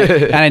drive back,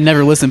 and I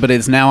never listened, but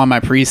it's now on my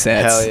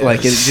presets. Hell yeah.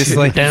 Like it's just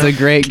like it's a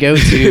great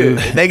go-to.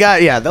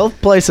 They'll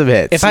play some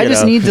hits. If I you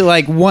just know? need to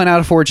like 1 out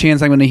of 4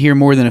 chance I'm going to hear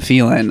more than a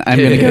feeling, I'm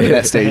going to go to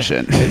that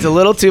station. It's a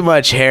little too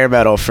much hair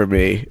metal for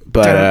me,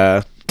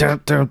 but Do they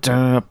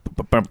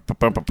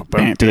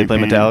play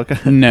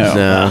Metallica? No,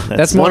 no,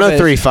 that's more of a-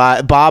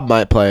 103.5. Bob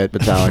might play it,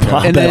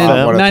 Metallica. And then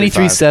Bob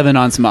 93.7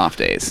 on some off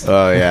days.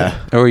 Oh yeah.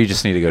 Or you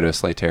just need to go to a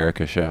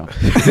Slaterica show.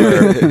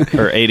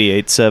 Or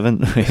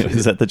 88.7?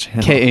 Is that the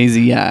channel?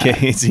 KAZI.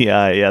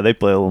 KZI. Yeah, they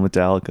play a little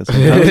Metallica.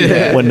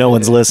 Yeah. When no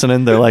one's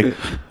listening, they're like,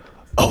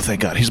 "Oh,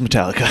 thank God, he's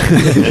Metallica."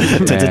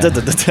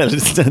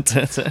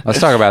 Let's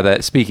talk about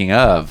that. Speaking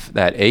of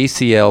that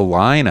ACL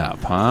lineup,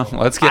 huh?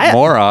 Let's get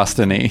more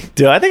Austin-y.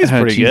 Dude, I think it's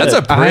pretty good. That's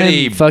a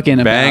pretty I'm fucking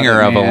about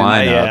banger it, of a man.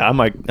 lineup. Yeah, I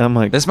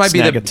might. This might be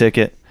snag the- a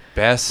ticket.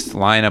 Best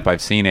lineup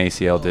I've seen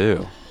ACL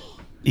do.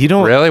 You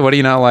don't Really? What do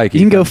you not like? You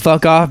can go Ethan?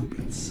 fuck off.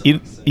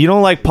 You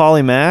don't like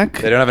Polly Mac?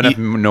 They don't have enough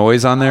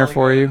noise on there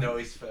for you.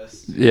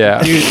 Yeah.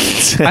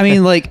 I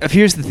mean, like,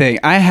 here's the thing.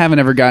 I haven't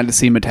ever gotten to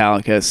see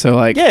Metallica, so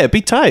like, Yeah, it'd be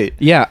tight.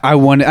 yeah, I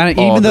want.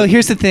 Even though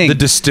here's the thing. The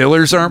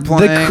Distillers aren't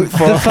playing. the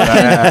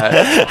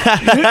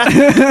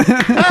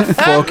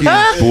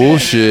Fucking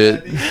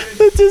bullshit.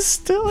 The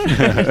Distiller.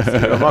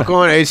 I'm not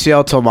going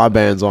ACL till my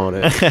band's on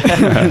it.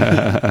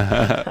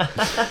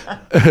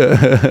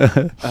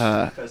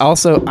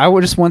 Also, I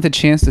would just want the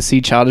chance to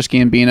see Childish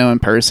Gambino in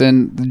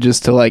person,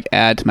 just to like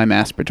add to my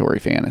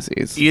masturbatory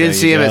fantasies. You didn't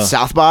There see you him go. at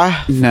South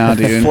by No,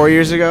 dude. 4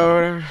 years ago or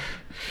whatever.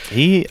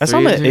 I saw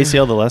him at 3 years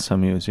ACL the last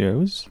time he was here.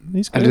 He's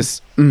I good.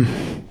 just.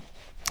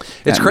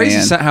 It's That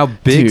crazy man. how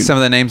big Dude. some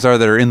of the names are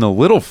that are in the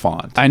little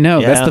font. I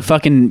know that's Yeah. the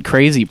fucking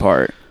crazy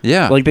part.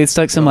 Yeah. Like they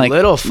stuck some A like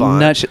little fun.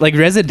 nut shit. Like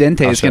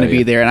Residente I'll is going to show be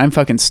you. there, and I'm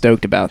fucking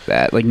stoked about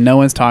that. Like no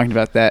one's talking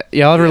about that.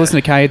 Y'all ever listen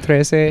to Calle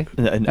 13?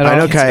 I I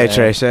know Calle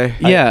Trece.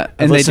 Yeah, I've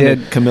and they listened to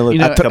did Camila you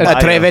know, Cabello.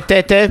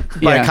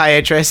 Atrévete by Yeah.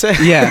 Calle Trece.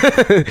 Yeah,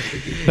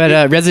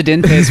 but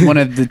Residente is one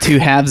of the two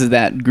halves of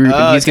that group,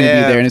 and he's going to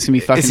be there, and it's going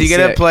to be fucking. Is he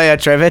gonna sick. play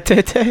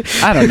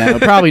Atrévete? I don't know.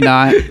 Probably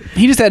not.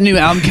 He just had a new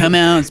album come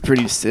out. It's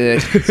pretty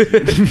sick.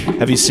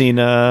 Have you seen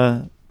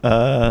the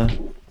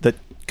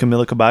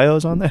Camila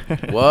Cabello's on there.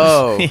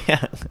 Whoa.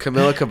 Yeah.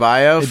 Camila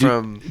Cabello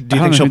from. Do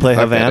you think she'll play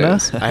Havana?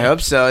 I hope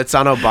so. It's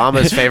on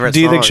Obama's favorite.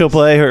 Do you think she'll songs.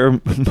 play her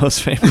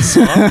most famous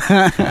song?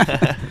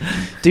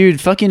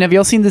 Dude, fucking, have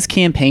y'all seen this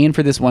campaign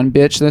for this one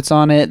bitch that's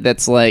on it?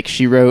 That's like,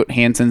 she wrote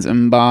Hanson's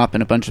Mbop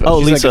and a bunch of...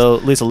 Oh, she's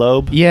like Lisa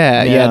Loeb.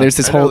 yeah, there's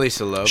this I know whole...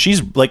 Lisa Loeb.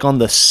 She's like on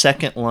the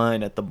second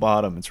line at the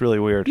bottom. It's really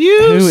weird.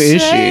 Who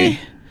is she?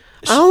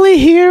 I only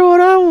hear what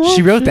I want.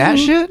 She wrote that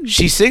shit?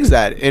 She sings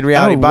that in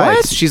Reality Oh, Bites.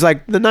 what? She's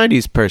like the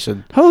 '90s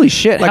person, Holy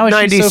shit. like how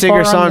is she '90s so far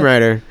on the-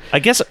 singer-songwriter. I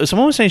guess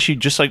someone was saying she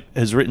just like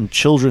has written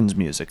children's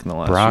music in the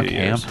last Brock few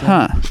years.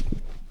 Hampton.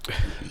 Huh.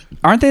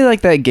 Aren't they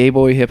like that gay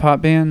boy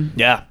hip-hop band?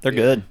 Yeah, they're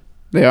good.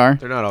 They are?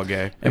 They're not all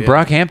gay. And Yeah.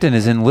 Brockhampton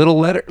is in Little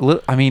Letter.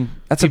 I mean,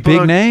 that's a People big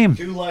don't- name.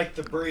 Do like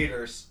the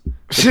Breeders.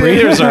 The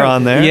Breeders are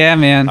on there. Yeah,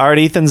 man. All right,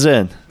 Ethan's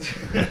in.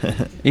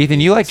 Ethan,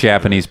 you like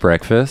Japanese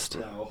breakfast?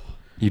 No,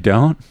 You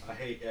don't? I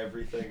hate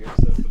everything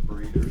except the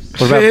Breeders.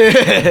 What about?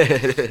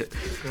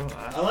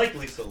 I like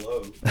Lisa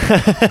Loeb.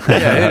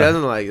 Yeah, who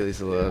doesn't like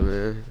Lisa Loeb,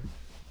 man?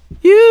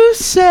 You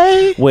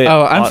say. Wait.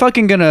 Oh, I'm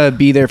fucking gonna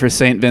be there for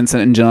St.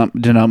 Vincent and Janelle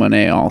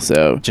Monáe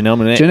also. Janelle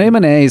Monáe. Janelle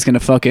Monáe is gonna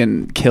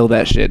fucking kill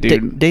that shit,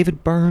 dude.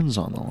 David Byrne's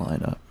on the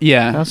lineup.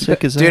 Yeah. How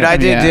sick is that? Dude, I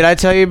did. Yeah. Did I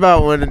tell you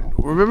about when?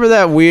 Remember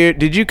that weird?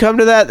 Did you come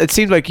to that? It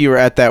seemed like you were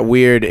at that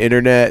weird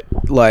internet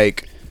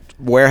like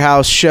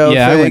warehouse show.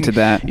 Yeah, I thing. went to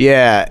that.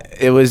 Yeah,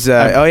 it was.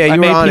 Oh yeah, you I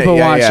were made on people it.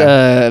 Yeah, watch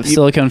yeah.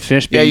 silicone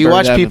fish being Yeah, you burned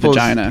watch out of a people's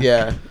vagina.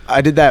 Yeah,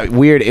 I did that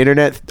weird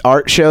internet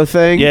art show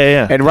thing. Yeah,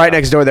 yeah. And right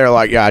next door, they're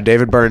like, "Yeah,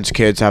 David Byrne's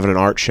kids having an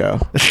art show."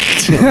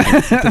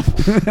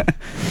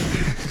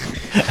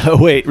 Oh,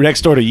 wait,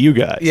 next door to you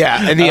guys.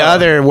 Yeah, and the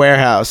other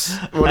warehouse,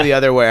 one of the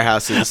other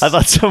warehouses. I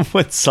thought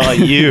someone saw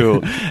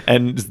you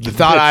and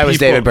Thought I was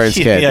David Byrne's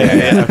kid. Yeah,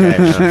 yeah,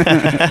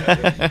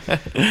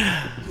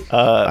 Okay.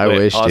 I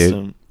wish, dude.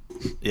 dude.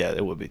 Yeah,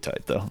 it would be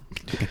tight though.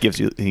 He gives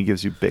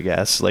you big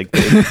ass like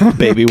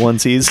baby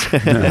onesies.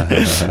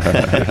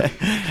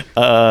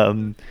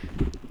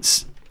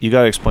 You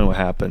gotta explain what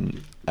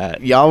happened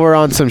at. Y'all were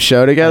on some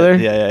show together.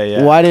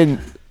 Yeah. Why didn't?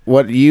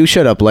 What you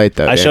showed up late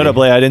though? I showed Danny. up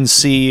late. I didn't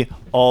see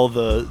all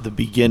the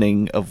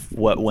beginning of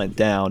what went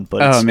down,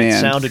 but Oh, it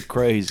man. sounded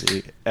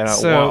crazy, and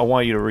So- I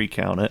want you to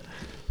recount it.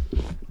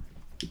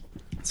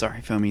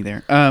 Sorry, Foamy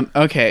there.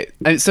 Okay,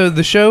 so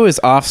the show is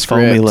off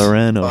script. Foamy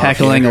Loreno.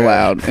 Heckling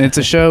allowed, and it's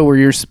a show where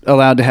you're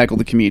allowed to heckle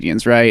the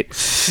comedians, right?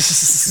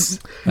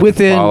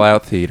 within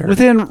Fallout Theater.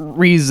 within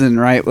reason,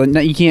 right?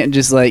 Like, you can't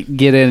just like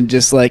get in and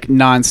just like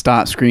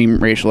nonstop scream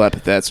racial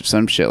epithets or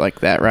some shit like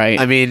that, right?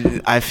 I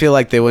mean, I feel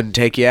like they wouldn't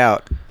take you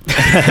out.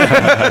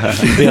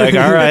 Be like,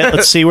 all right,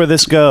 let's see where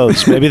this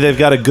goes. Maybe they've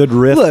got a good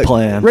riff Look,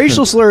 plan.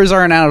 racial slurs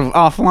aren't out of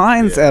off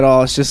lines at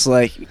all. It's just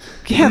like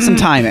have some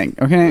timing,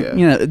 okay? Yeah.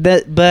 You know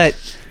that, but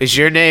Is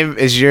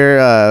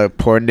your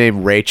porn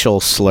name Rachel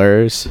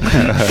Slurs?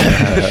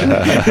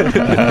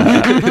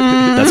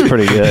 That's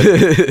pretty good.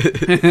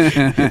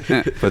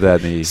 Put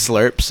that in the.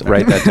 Slurps.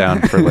 Write that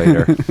down for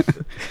later.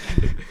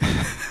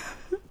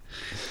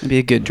 it'd be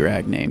a good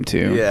drag name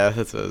too. Yeah,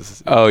 that's what I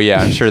was. Oh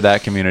yeah, I'm sure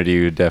that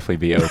community would definitely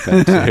be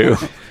open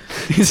to.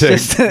 It's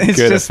good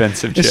just,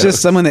 offensive It's jokes.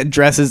 just someone that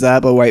dresses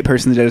up a white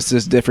person that does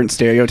just different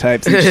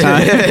stereotypes each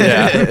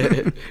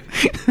time.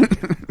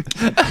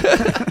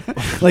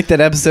 Like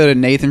that episode of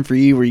Nathan For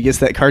You where he gets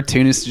that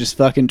cartoonist to just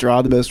fucking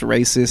draw the most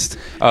racist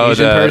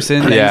Asian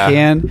person that yeah. he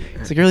can.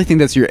 It's like, I really think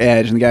that's your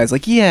edge. And the guy's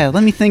like, yeah,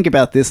 let me think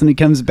about this. And he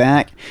comes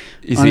back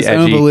He's on the his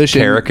own edgy volition.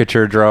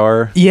 caricature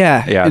drawer.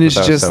 Yeah. Yeah, I and it's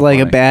thought that was just so like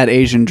a funny. bad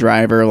Asian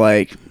driver.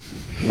 Like,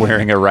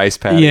 Wearing a rice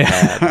patty yeah.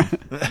 hat.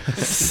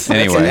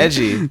 Anyway. That's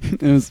edgy.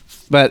 It was,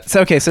 but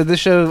so, okay, so this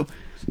show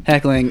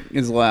heckling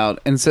is allowed,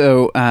 and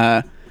so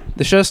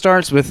the show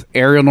starts with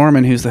Ariel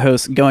Norman, who's the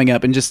host, going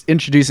up and just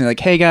introducing,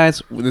 like, "Hey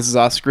guys, this is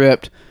off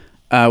script.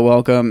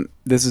 Welcome.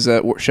 This is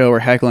a show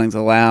where heckling's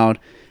allowed."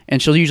 And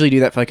she'll usually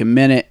do that for like a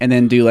minute, and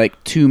then do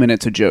like 2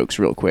 minutes of jokes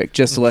real quick,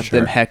 just to let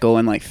them heckle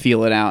and like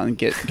feel it out and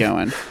get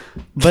going.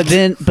 But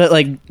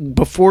like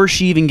before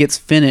she even gets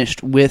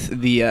finished with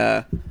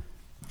the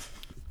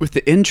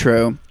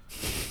intro.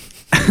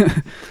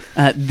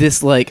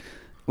 This like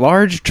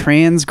large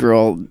trans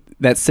girl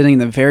that's sitting in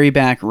the very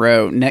back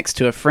row next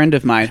to a friend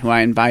of mine who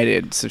I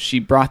invited. So she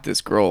brought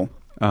this girl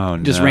Oh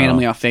no. just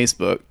randomly off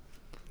Facebook.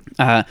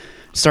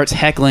 Starts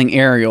heckling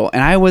Ariel,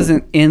 and I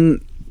wasn't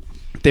in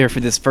there for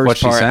this first What's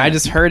she part. saying? I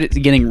just heard it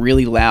getting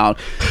really loud.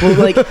 Well,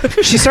 like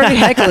she started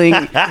heckling,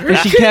 and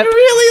she kept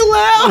really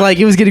loud. like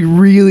it was getting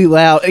really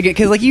loud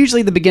because like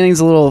usually the beginning's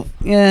a little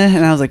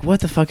and I was like,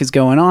 what the fuck is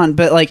going on?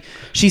 But like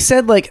she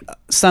said like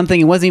something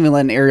and wasn't even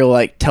letting Ariel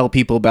like tell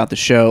people about the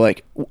show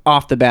like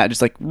off the bat,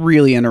 just like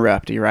really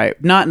interrupt you,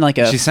 right? Not in like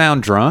a She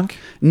sound drunk?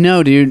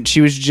 no, dude.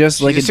 She was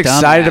just like Just a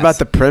excited dumbass. about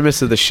the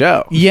premise of the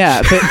show.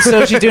 Yeah, but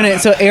so she's doing it.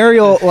 So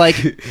Ariel, like,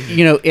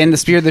 you know, in the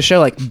spirit of the show,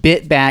 like,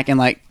 bit back and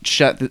like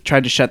tried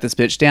to shut this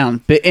bitch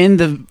down. But in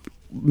the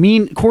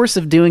course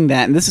of doing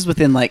that, and this is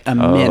within like a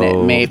minute and a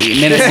half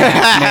maybe.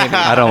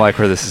 I don't like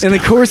where this is In the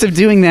going. course of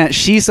doing that,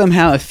 she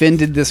somehow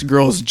offended this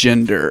girl's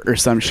gender or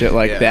some shit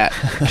like that.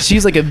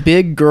 She's like a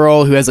big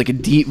girl who has like a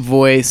deep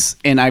voice,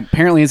 and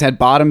apparently has had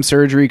bottom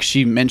surgery. 'Cause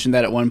she mentioned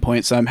that at one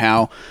point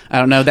somehow. I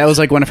don't know. That was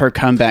like one of her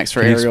comebacks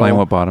for Can you Ariel. explain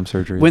what bottom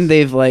surgery is? When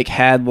they've like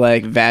had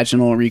like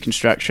vaginal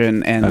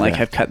reconstruction and like Okay.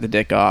 have cut the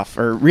dick off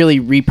or really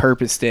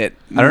repurposed it.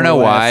 I don't know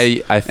more or why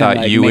less, I thought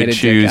and, like, you made would a dick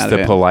choose out of the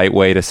it. polite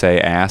way to say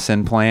ass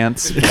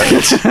implants.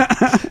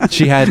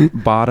 She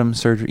had bottom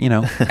surgery,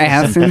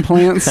 Ass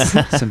implants.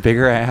 some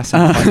bigger ass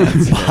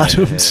implants.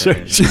 Bottom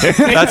surgery.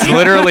 That's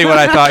literally what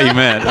I thought you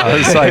meant. I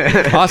was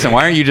like, Austin,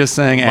 why aren't you just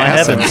saying My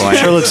ass heavens, implants?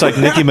 sure looks like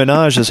Nicki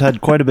Minaj has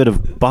had quite a bit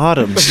of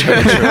bottom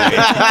surgery.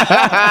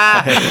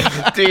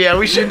 Dude, yeah,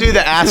 we should do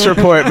the ass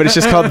report, but it's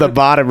just called the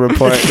bottom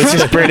report. It's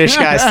just British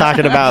guys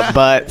talking about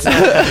butts.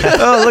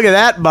 Oh, look at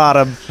that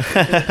bottom.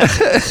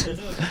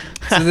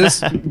 So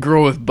this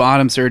girl with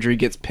bottom surgery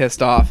gets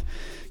pissed off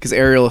because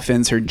Ariel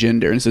offends her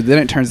gender, and so then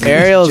it turns.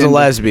 Ariel's a gender.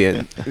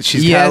 lesbian.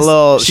 She's got Yes, a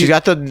little. she- She's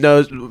got the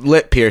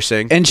lip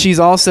piercing. And she's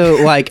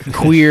also like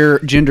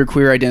gender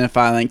queer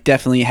identifying, like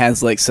definitely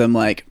has like some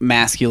like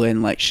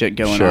masculine like shit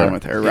going Sure. on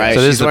with her, right?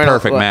 So this is the wearing a-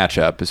 perfect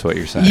matchup, is what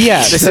you're saying. yeah,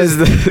 This so- is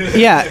the.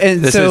 yeah,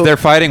 and This so is they're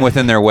fighting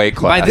within their weight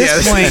class. by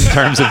this point, in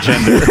terms of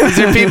gender. These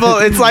are people.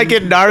 It's like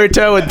in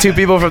Naruto when two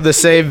people from the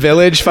same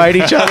village fight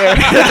each other.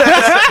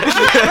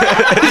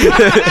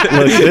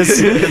 Look, this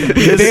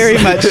very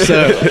much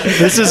so.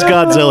 this is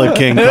Godzilla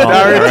King Kong. all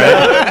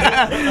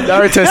right?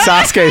 Naruto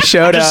Sasuke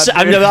showdown.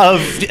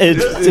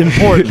 It's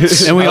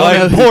important. And we all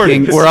know who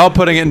important. King, We're all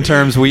putting it in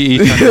terms we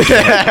each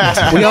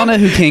understand. we all know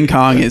who King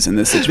Kong is in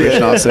this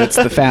situation. Also, it's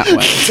the fat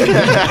one.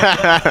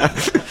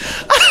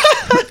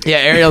 Yeah,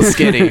 Ariel's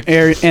skinny.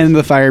 And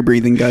the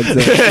fire-breathing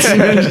Godzilla.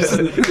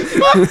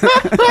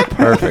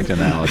 Perfect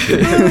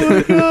analogy.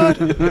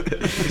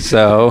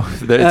 So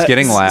it's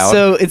getting loud.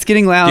 So it's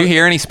getting loud. Do you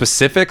hear any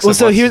specifics? Well, of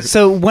so what's- here,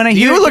 so when I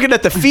hear You were looking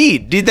at the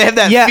feed. Did they have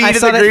that yeah, feed I in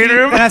saw the that green feed,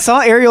 room? and I saw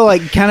Ariel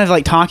like kind of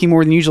like talking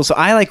more than usual. So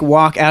I like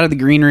walk out of the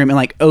green room and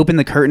like open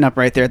the curtain up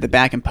right there at the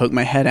back and poke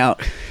my head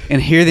out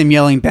and hear them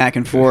yelling back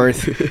and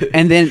forth.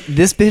 And then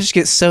this bitch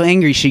gets so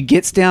angry, she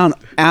gets down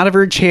out of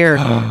her chair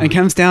and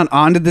comes down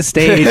onto the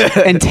stage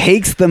and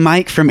takes the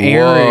mic from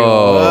Ariel.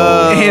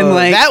 Whoa. And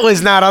like That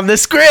was not on the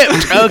script.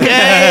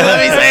 Okay, let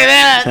me say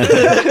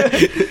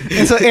that.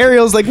 And so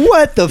Ariel's like,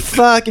 "What the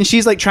fuck?" And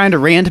she's like trying to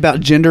rant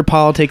about gender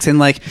politics and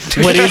like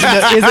what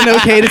isn't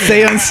okay to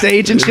say on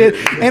stage and shit.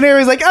 And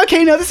Ariel's like,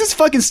 "Okay, no, this is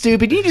fucking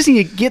stupid. You just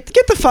need to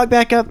get the fuck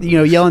back up."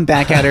 Yelling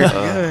back at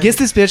her. Gets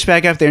this bitch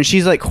back up there, and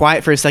she's like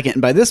quiet for a second.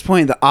 And by this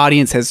point, the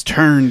audience has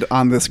turned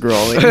on this girl.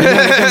 Like, none of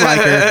them like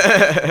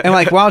her. And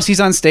like while she's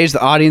on stage,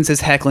 the audience is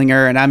heckling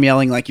her, and I'm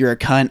yelling like, "You're a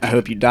cunt. I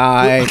hope you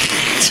die."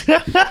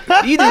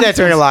 You do that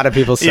during a lot of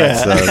people's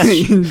sets, though.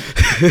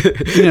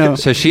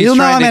 So she's you'll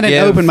know trying I'm to at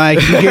give- an open mic.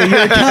 You hear,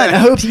 "You're a cunt. I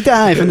hope you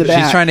die" from the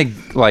back. She's trying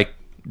to like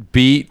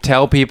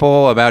tell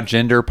people about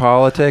gender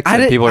politics,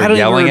 and people I are don't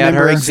yelling even at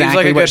her. remember Seems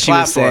like exactly a what good she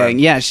was platform. saying.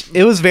 Yeah,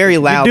 it was very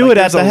loud. You do Like, it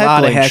at there's the a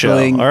lot of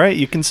heckling show. All right,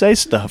 you can say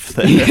stuff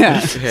there. Yeah.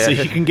 So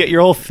you can get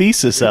your whole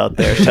thesis out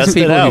there. Just Test it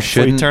people who out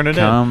before you shouldn't turn it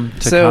come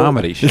to So-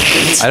 comedy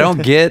shows. I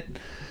don't get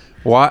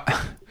why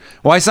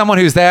someone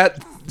who's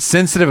that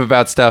sensitive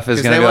about stuff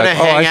is Because going they to be want like,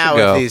 to oh, I hang should out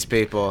go. with these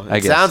people. I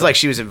It guess sounds so. like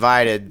she was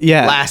invited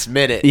Yeah. last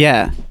minute.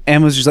 Yeah,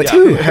 and was just like, Yeah.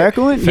 "Ooh,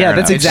 heckling." Fair Yeah,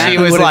 that's enough. exactly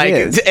She was what like,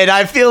 it is. and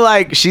I feel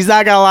like she's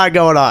not got a lot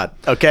going on.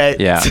 Okay.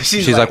 Yeah, So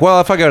she's like,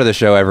 well, if I go to the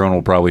show, everyone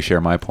will probably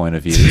share my point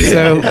of view.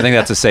 So- I think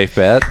that's a safe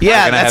bet.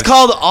 yeah, They're gonna that's have-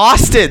 called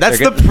Austin. That's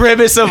They're the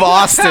premise of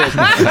Austin.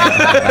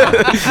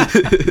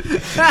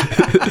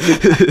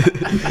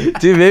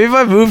 Dude, maybe if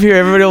I move here,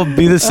 everybody will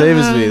be the same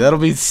as me. That'll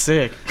be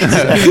sick.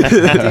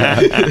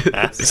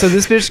 So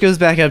this bitch goes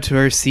back up to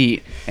her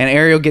seat, and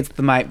Ariel gets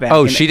the mic back.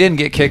 Oh, and- she didn't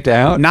get kicked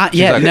out? Not She's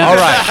yet, like, no. All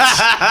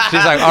right.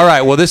 She's like, all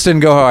right, well, this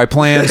didn't go how I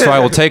planned, so I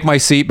will take my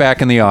seat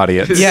back in the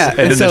audience. Yeah, And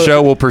and then the so-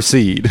 show will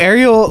proceed.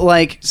 Ariel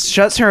like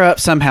shuts her up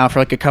somehow for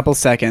like a couple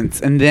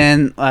seconds, and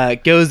then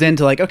goes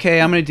into like,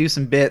 "Okay, I'm gonna do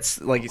some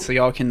bits, like so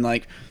y'all can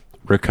like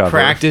Recover.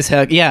 practice."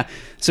 Heck, yeah.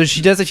 So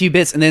she does a few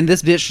bits, and then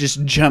this bitch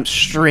just jumps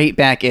straight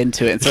back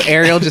into it. And so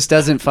Ariel just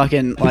doesn't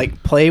fucking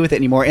like play with it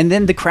anymore. And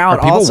then the crowd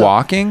Are people also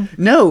walking?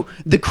 No,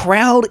 the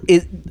crowd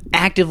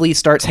actively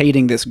starts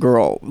hating this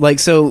girl. Like,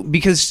 so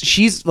because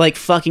she's like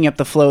fucking up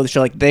the flow of the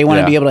show. Like, they want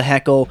to Yeah. be able to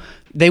heckle.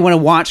 They want to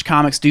watch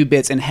comics do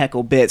bits and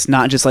heckle bits,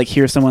 not just like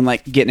hear someone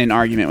like get in an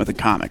argument with a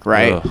comic,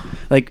 right? Ugh.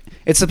 Like,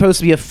 it's supposed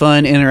to be a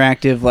fun,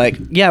 interactive, like,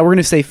 yeah, we're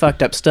gonna say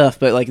fucked up stuff,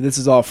 but like this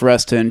is all for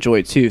us to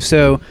enjoy too.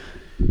 So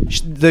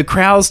the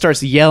crowd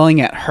starts yelling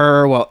at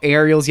her while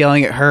Ariel's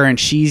yelling at her, and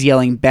she's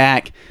yelling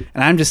back,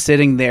 and I'm just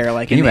sitting there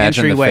like Can in you the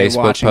imagine the entryway Facebook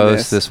watching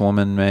post this.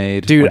 woman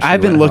made? Dude, when she I've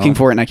been went looking home?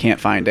 for it and I can't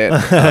find it.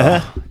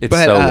 It's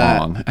But, so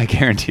long. I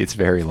guarantee it's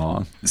very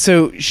long.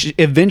 So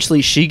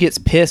eventually she gets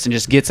pissed and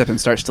just gets up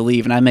and starts to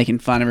leave, and I'm making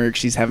fun of her 'cause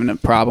she's having a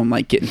problem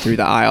like getting through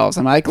the aisles.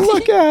 I'm like,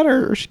 look at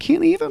her, she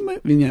can't even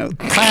move.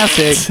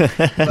 Classic,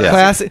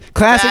 classic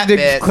Fat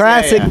bits.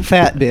 classic Yeah.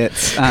 fat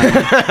bits.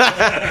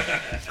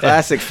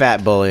 Classic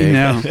fat bullying.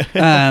 No.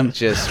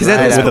 Just 'cause at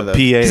right this- out With of a the-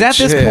 PH. Because at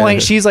this Yeah.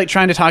 point, she's like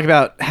trying to talk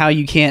about how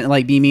you can't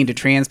like be mean to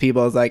trans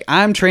people. It's like,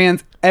 I'm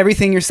trans.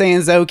 Everything you're saying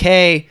is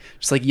okay.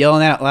 Just like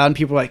yelling out loud, and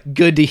people are like,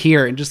 good to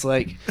hear. And just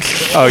like,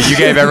 Oh, you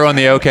gave everyone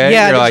the okay?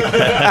 Yeah, You're like,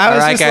 I all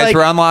was right, just guys, like-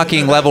 we're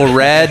unlocking level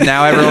red.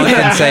 Now everyone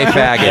can say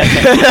faggot.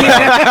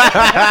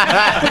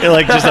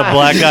 Like just a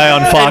black guy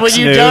on And Fox when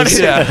you News.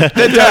 donate,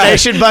 the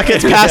donation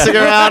bucket's passing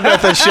around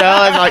at the show,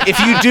 and like, if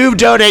you do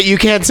donate, you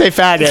can't say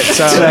faggot.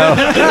 So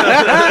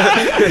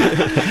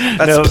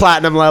that's No.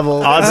 platinum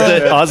level.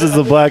 Oz is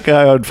the black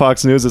guy on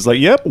Fox News. It's like,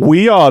 yep,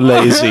 we are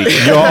lazy.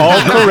 You're all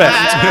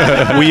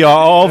correct. We are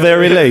all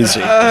very lazy.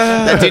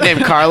 That dude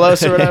named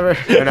Carlos or whatever.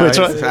 Or no, Which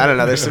one? I don't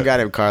know. There's some guy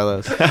named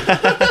Carlos.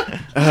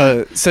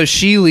 so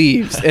she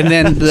leaves, and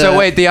then the, So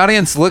wait, the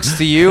audience looks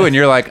to you and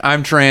you're like,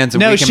 I'm trans and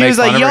No, we can she make was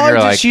fun like, of her. y'all And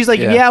are you're just, she's like,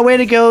 yeah, way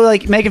to go,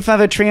 like making fun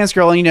of a trans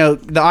girl. And you know,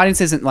 the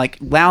audience isn't like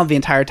loud the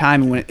entire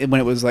time. And when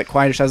it was like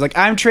quietish, I was like,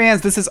 I'm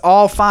trans. This is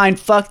all fine.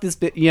 Fuck this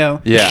bit, you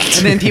know. Yeah.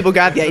 And then people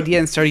got the idea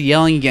and started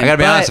yelling again. I gotta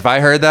be But honest, if I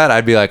heard that,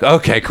 I'd be like,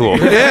 okay, cool.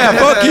 Yeah,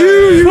 fuck you,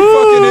 you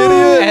fucking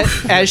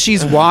idiot. as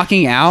she's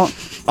walking out,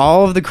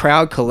 all of the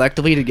crowd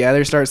collectively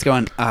together starts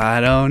going,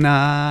 I don't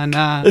know,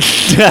 nah.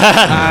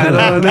 I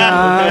don't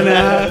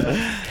know,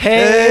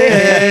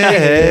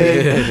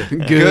 hey,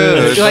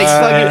 good. Like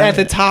fucking at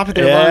the top of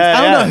their lungs.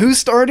 I don't know who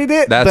started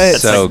it, That's but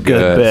so a good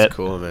good. bit.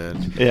 Cool,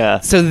 man. Yeah.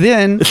 so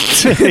then Yeah,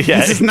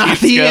 this is not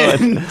keeps the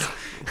going. end.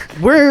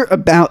 We're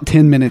about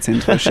 10 minutes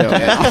into the show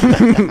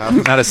now.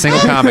 Not a single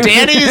comic.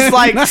 Danny's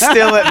like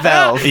still at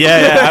Valve.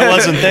 Yeah, I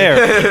wasn't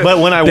there. But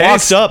when I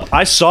walked up,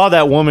 I saw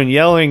that woman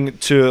yelling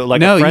to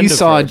like a No, friend you of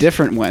saw a hers.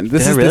 different one.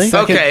 This Yeah, is really? the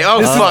second, Okay. Oh,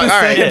 this is fuck. the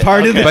All right. second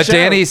part of the But show.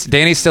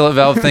 Danny's still at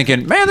Valve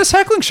thinking, man, this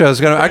heckling show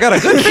is I got a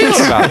good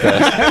feeling about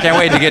this. Can't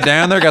wait to get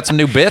down there. Got some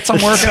new bits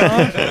I'm working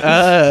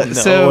on. No,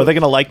 so are they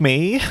gonna like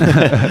me?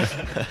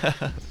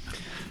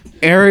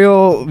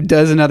 Ariel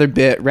does another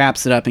bit,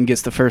 wraps it up, and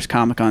gets the first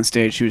comic on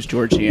stage, who's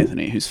George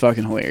Anthony, who's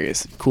fucking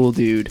hilarious. Cool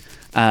dude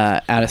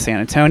out of San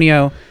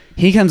Antonio.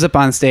 He comes up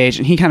on stage,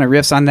 and he kind of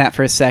riffs on that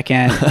for a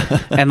second.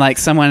 And, like,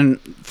 someone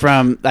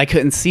from, I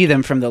couldn't see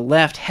them, from the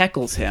left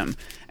heckles him.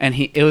 And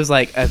it was,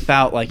 like,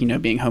 about, like, you know,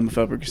 being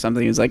homophobic or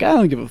something. He was like, I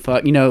don't give a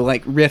fuck. You know,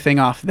 like, riffing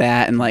off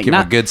that and, like, Give him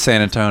not a good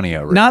San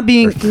Antonio. riff. not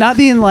being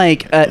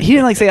like he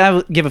didn't like say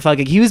I give a fuck.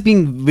 Like, he was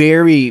being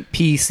very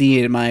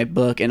PC in my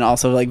book, and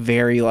also like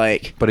very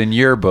like But in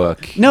your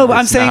book, no. But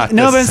I'm it's saying not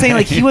no. the But I'm saying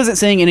like he same. wasn't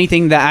saying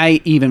anything that I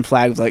even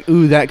flagged was like,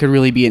 ooh, that could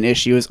really be an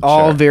issue. It was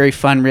all Sure. very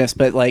fun riffs,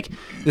 but like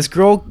this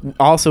girl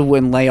also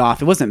wouldn't lay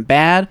off. It wasn't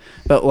bad,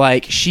 but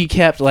like she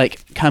kept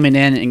like coming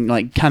in and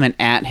like coming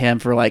at him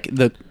for like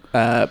the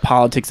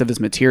politics of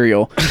his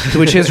material, to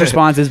which his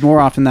response is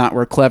more often than not,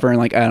 we're clever and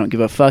like I don't give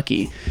a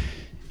fucky.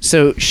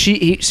 So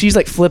she's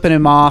like flipping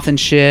him off and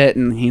shit,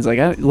 and he's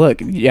like, look,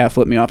 yeah,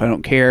 flip me off, I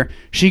don't care.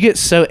 She gets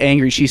so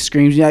angry, she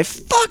screams, like,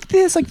 fuck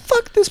this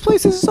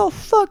place, this is all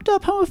fucked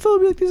up,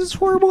 homophobia, like, this is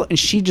horrible. And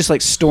she just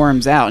like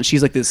storms out, and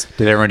she's like this.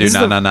 Did everyone do this is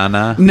na the- na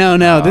na na?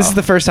 No, this is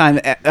the first time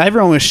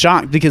everyone was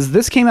shocked because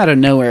this came out of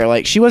nowhere.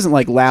 Like, she wasn't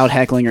like loud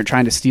heckling or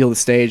trying to steal the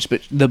stage,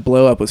 but the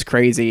blow up was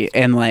crazy.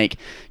 And like,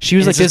 she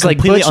was Is like this this like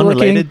completely butch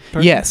looking. unrelated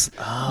person? Yes,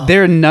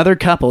 they're another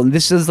couple, and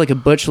this is like a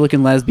butch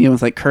looking lesbian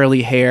with like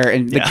curly hair,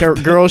 and the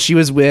girl she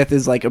was with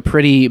is like a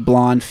pretty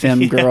blonde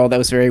femme girl that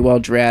was very well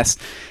dressed.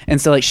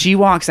 And so like she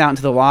walks out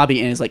into the lobby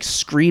and is like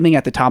screaming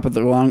at the top of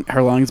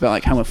her lungs about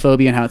like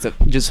homophobia and how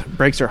just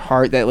breaks her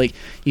heart that like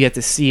you have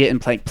to see it in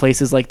like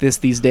places like this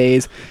these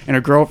days. And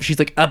her she's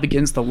like up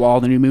against the wall,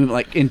 the new movement,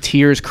 like in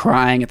tears,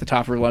 crying at the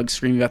top of her lungs,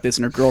 screaming about this.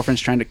 And her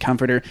girlfriend's trying to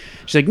comfort her.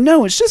 She's like,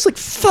 no, it's just like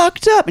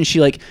fucked up. And she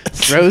like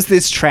throws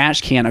this trash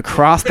can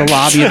across the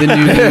lobby of the new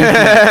movement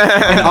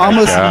and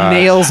almost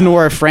nails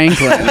Nora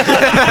Franklin.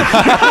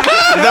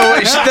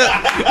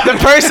 The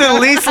person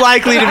least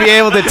likely to be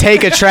able to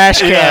take a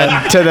trash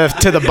can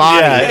to the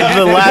body. Yeah,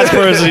 the last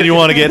person you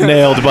want to get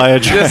nailed by a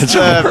trash.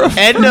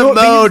 Edna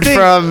Mode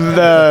from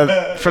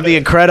the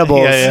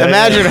Incredibles. Yeah,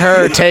 Imagine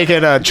her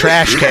taking a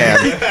trash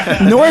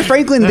can. Nora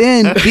Franklin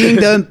then, being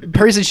the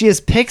person she is,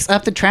 picks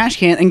up the trash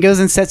can and goes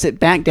and sets it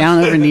back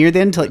down over near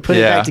them to like put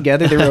it Yeah. back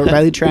together. They were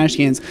O'Reilly trash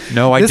cans.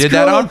 No, I This did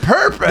that girl- on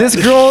purpose.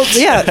 This girl,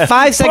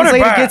 5 seconds it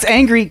later, back. gets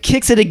angry,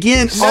 kicks it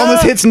again,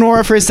 almost hits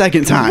Nora for a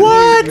second time.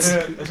 What?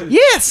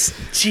 Yes.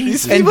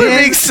 Jesus. And People are then,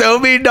 being so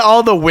mean to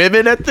all the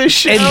women at this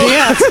show.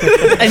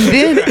 and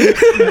then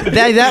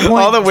at that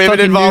point, all the women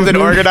fucking involved in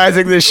new-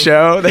 organizing this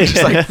show, they're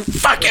just like,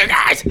 fuck you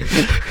guys.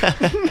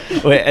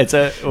 Wait,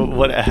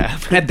 what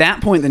happened? At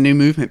that point, the New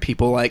Movement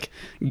people like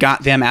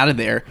got them out of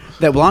there.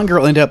 That blonde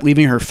girl ended up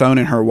leaving her phone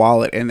and her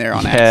wallet in there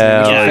on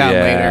accident, which we Hell found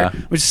yeah. later,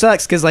 which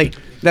sucks because like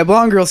that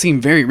blonde girl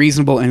seemed very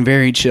reasonable and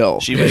very chill.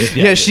 She was,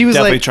 yeah, she was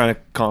definitely like, trying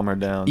to calm her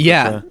down.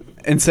 yeah.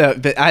 And so,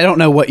 but I don't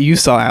know what you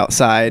saw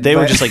outside. They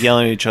were but- just like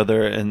yelling at each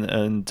other,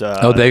 and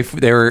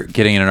they were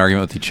getting in an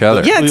argument with each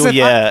other. Yeah, except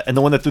and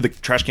the one that threw the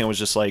trash can was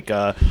just like,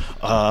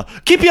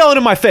 keep yelling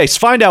in my face.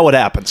 Find out what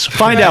happens.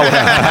 Find out what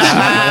happens.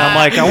 And I'm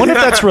like, I wonder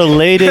if that's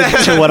related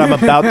to what I'm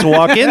about to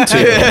walk into.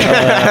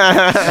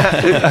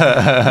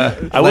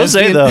 I will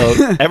say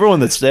though, everyone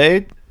that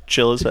stayed,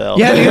 chill as hell.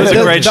 Yeah, it was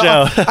a great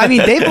show. I mean,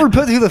 they were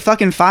put through the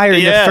fucking fire in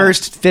the Yeah.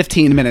 first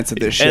 15 minutes of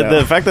this show. And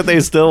the fact that they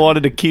still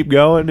wanted to keep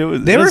going,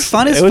 They were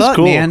fun as fuck,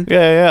 cool. man.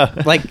 Yeah.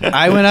 Like,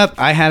 I went up,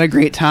 I had a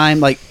great time.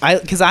 Like,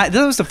 because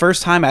this was the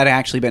first time I'd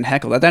actually been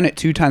heckled. I'd done it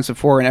 2 times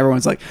before, and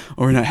everyone's like,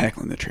 "Oh, we're not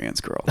heckling the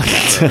trans girl." No,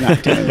 we're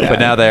not doing that. But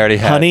now they already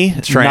had Honey,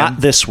 trans. not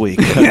this week.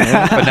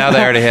 But now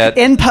they already had.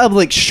 in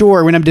public,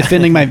 sure, when I'm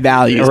defending my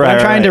values. But I'm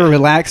Right, trying to right.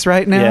 relax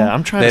right now. Yeah,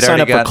 I'm trying They'd to sign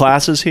already up for got-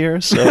 classes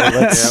here, so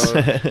let's.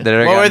 they'd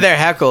already What got- were their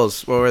heckles?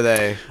 What were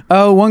they?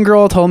 Oh, one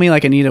girl told me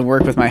like I need to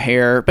work with my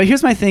hair. But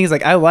here's my thing: is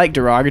like I like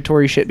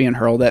derogatory shit being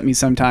hurled at me.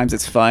 Sometimes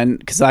it's fun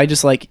because I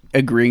just like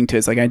agreeing to it.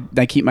 It's like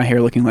I keep my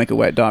hair looking like a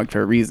wet dog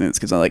for a reason. It's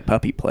because I like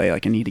puppy play.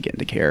 Like I need to get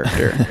into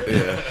character.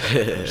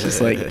 It's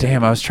just like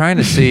Damn, I was trying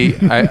to see.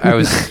 I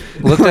was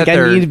looked like at I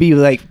their. need to be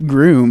like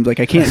groomed. Like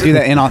I can't do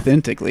that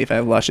inauthentically if I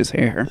have luscious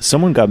hair.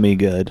 Someone got me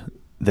good.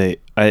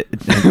 I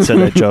said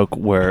that joke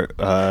where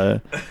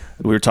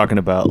we were talking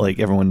about like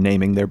everyone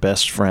naming their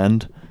best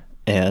friend.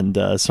 And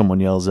someone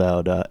yells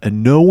out,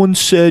 and no one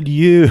said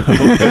you.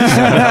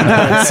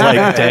 It's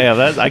like, damn,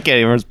 I can't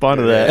even respond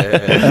to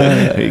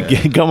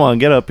that. Come on,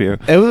 get up here.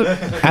 It was,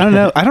 I don't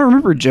know. I don't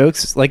remember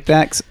jokes like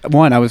that. 'Cause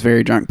one, I was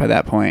very drunk by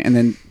that point, and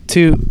then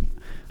two,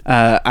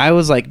 I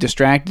was like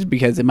distracted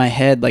because in my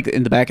head, like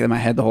in the back of my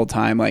head, the whole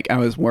time, like I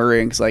was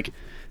worrying because like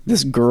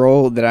this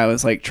girl that I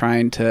was like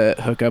trying to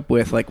hook up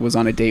with, like was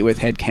on a date with,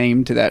 had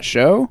came to that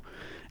show.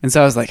 And so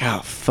I was like,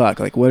 oh, fuck.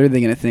 Like, what are they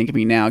going to think of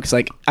me now? Because,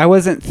 like, I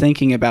wasn't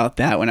thinking about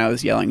that when I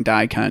was yelling,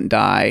 die, cunt,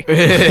 die.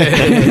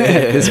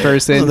 This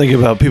person. I'm thinking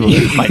about people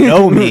that might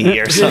know me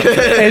or something.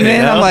 And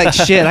then I'm like,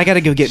 shit, I got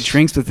to go get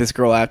drinks with this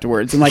girl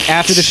afterwards. And, like,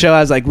 after the show,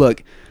 I was like,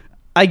 look,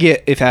 I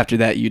get if after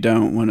that you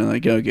don't want to,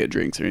 like, go get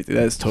drinks or anything.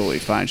 That's totally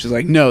fine. She's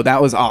like, no,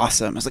 that was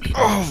awesome. I was like,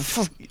 oh,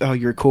 fuck. Oh,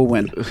 you're a cool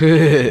one.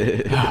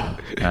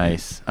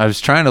 Nice. I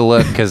was trying to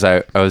look because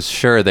I was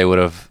sure they would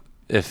have.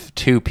 If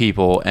 2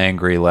 people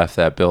angry left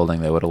that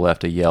building, they would have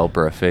left a Yelp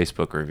or a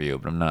Facebook review.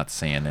 But I'm not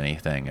seeing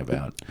anything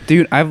about.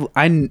 Dude,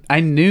 I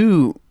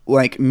knew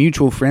like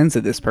mutual friends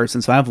of this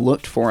person, so I've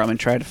looked for them and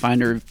tried to find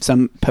her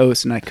some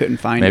post, and I couldn't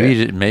find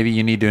it. Maybe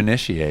you need to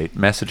initiate.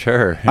 Message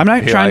her. I'm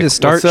not Be trying like, to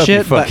start "What's up, you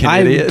shit, but fucking I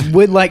idiot?"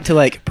 would like to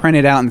like print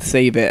it out and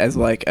save it as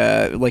like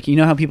you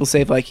know how people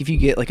save like if you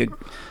get like a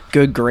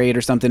good grade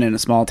or something in a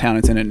small town,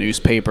 it's in a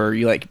newspaper.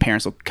 You like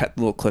parents will cut a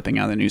little clipping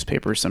out of the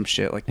newspaper or some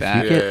shit like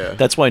that.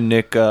 That's why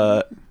Nick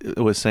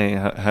was saying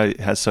how he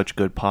has such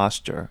good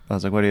posture. I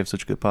was like, why do you have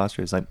such good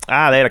posture? He's like, they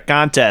had a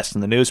contest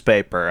in the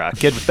newspaper.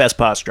 Kid with best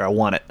posture, I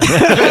won it.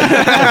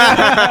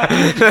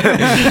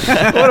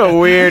 What a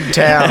weird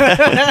town.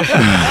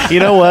 You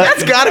know what?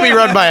 That's got to be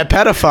run by a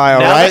pedophile,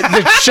 right?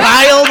 The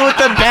child with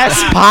the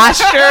best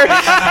posture.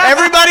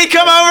 Everybody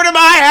come over to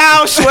my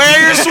house.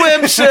 Wear your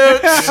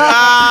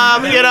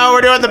swimsuits.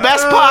 We're doing the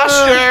best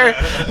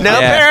posture. No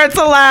Yeah. parents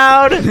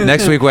allowed.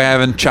 Next week we're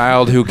having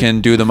child who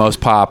can do the most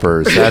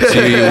poppers. That's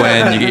who you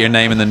win. You get your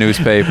name in the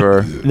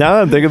newspaper. Now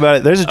that I'm thinking about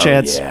it, there's a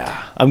chance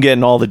I'm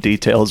getting all the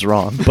details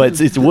wrong,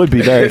 but it would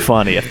be very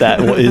funny if that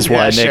is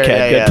why Yeah, Nick sure,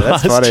 had yeah, good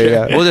that's posture. funny,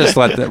 yeah. We'll just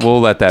let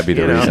that be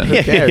the reason.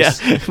 Who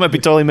cares? Yeah, it might be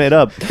totally made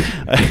up.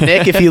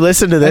 Nick, if you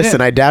listen to this,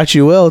 and I doubt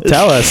you will,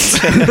 tell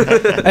us. I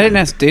didn't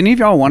ask. Did any of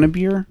y'all want a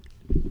beer?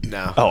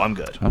 No. Oh, I'm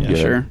good. I'm yeah, good.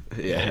 Sure.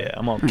 Yeah,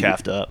 I'm all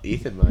caffed up.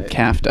 Ethan might.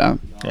 Caffed up.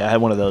 Yeah, I had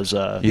one of those.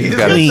 Ethan's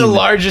That's the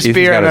largest Ethan's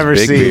beer got I've his ever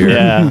big seen. beer.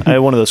 Yeah, I had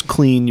one of those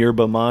clean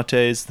yerba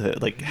mates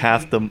that like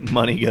half the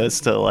money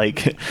goes to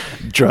like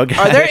drug.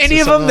 Are there addicts any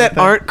or of them something that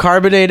like aren't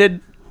carbonated?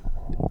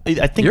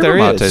 I think Yerba there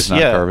mate's is. not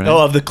Yeah. carbonated.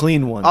 Oh, of the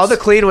clean ones. All the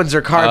clean ones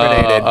are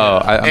carbonated. I'm And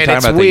talking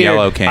it's about weird. the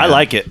yellow can. I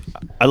like it.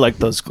 I like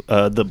those.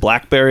 The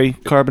blackberry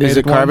carbonated. Is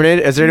it one.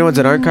 carbonated? Is there any ones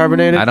that aren't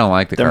carbonated? I don't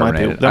like the There might be-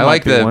 carbonated. there I might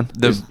like be one.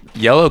 the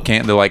yellow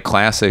can, the like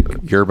classic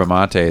yerba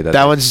mate.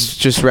 That one's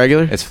just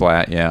regular? It's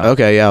flat, yeah.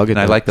 Okay, yeah, I'll get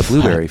And I that. like the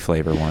blueberry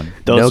flavor one.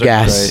 Those no are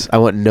gas. I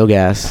want no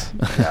gas.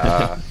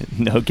 great.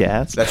 No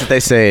gas. That's what they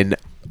say in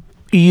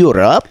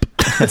Europe.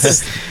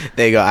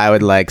 They go, I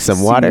would like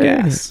some water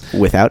gas.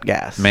 without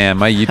gas. Man,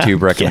 my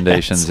YouTube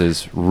recommendations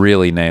is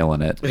really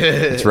nailing it.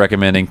 It's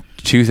recommending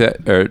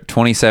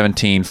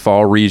 2017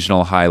 Fall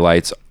Regional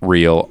Highlights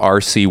Reel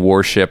RC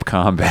Warship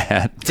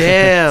Combat.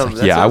 Damn.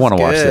 that Yeah, I sounds want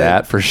to watch good.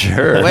 that for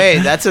sure. Wait,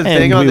 that's a And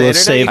thing on we the will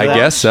internet? save I that.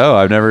 guess so.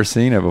 I've never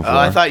seen it before. Oh,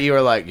 I thought you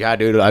were like, yeah,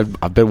 dude,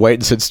 I've been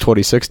waiting since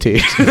 2016.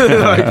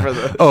 Like for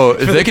the- Oh,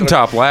 if they can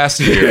top last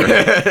year.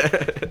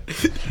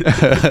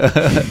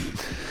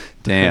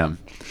 Damn.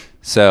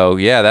 So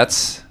yeah,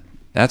 that's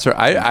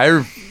right.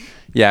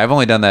 I've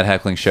only done that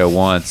heckling show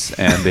once,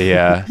 and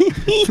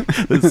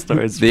This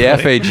story's the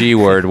funny. FAG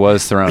word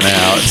was thrown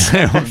out.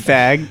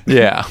 Fag.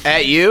 Yeah.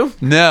 At you?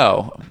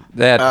 No.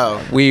 That Oh.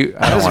 I don't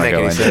doesn't want to make go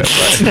any into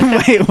sense. it.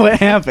 But Wait, what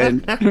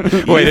happened?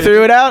 You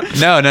threw it out?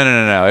 no.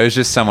 It was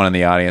just someone in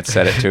the audience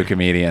said it to a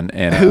comedian,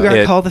 and Who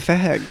got called the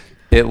fag?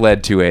 It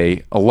led to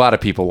a lot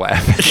of people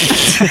laughing.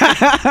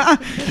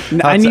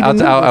 I need to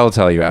know. I'll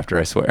tell you after.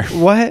 I swear.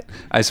 What?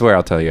 I swear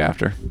I'll tell you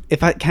after.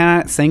 If I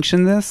cannot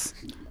sanction this,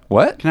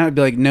 What? can I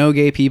be like, no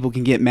gay people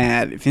can get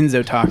mad if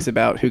Enzo talks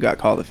about who got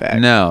called a fag?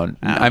 No,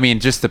 I mean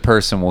just the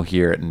person will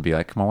hear it and be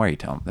like, "Come on, why are you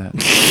telling that?"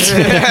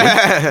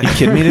 You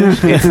kidding me, dude?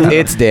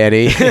 It's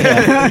Danny.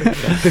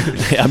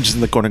 I'm just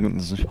in the corner going,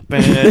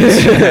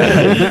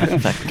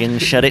 fucking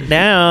shut it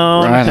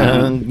down. Right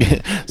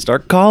on.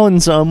 Start calling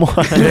someone.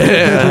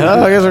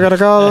 Oh, I guess we gotta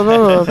call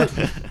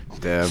them.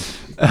 Damn.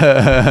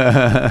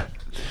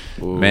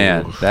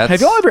 Man, that's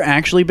Have y'all ever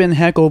actually been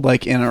heckled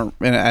like at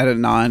a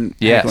non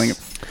heckling?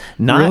 Yes.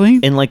 Not Really?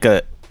 in like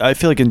a, I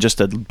feel like in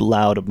just a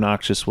loud,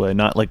 obnoxious way,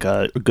 not like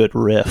a good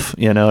riff.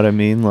 You know what I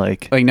mean?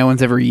 Like Like no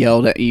one's ever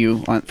yelled at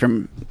you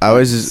from I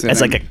was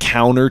as like a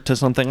counter to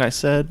something I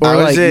said. or I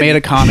was like in- made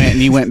a comment and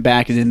you went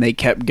back and then they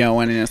kept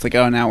going and it's like,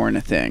 oh, now we're in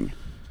a thing.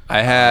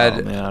 I had,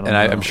 Oh, man, I don't and know.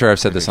 I'm sure I've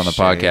said this on the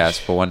Exchange.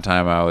 podcast, but one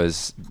time I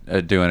was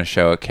doing a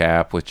show at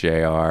Cap with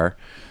JR,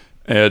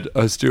 and I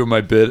was doing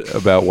my bit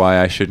about why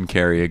I shouldn't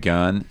carry a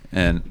gun,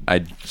 and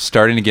I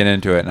starting to get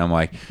into it, and I'm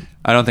like,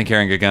 I don't think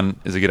carrying a gun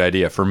is a good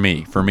idea for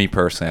me. For me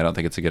personally, I don't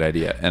think it's a good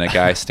idea. And a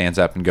guy stands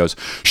up and goes,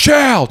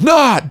 "Shall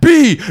not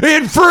be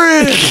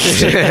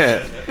infringed."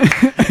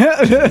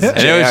 And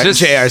it was just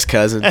JR's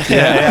cousin.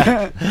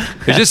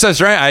 It's just so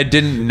strange. I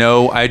didn't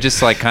know. I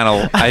just like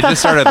I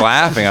just started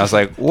laughing. I was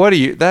like, "What are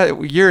you?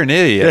 You're an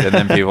idiot!" And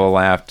then people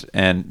laughed,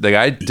 and the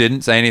guy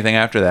didn't say anything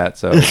after that.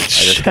 So I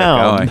just kept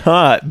Shall going.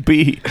 not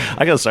be.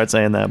 I gotta start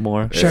saying that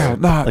more. Shall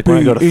not like when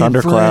I go to be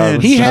Thundercloud.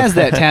 infringed. He has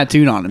that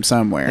tattooed on him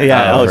somewhere.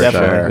 Yeah, Oh, oh, for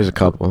definitely. sure. There's a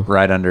couple.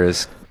 Right under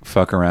his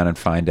 "fuck around and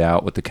find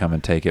out" with the "come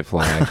and take it"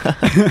 flag.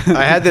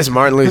 I had this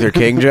Martin Luther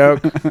King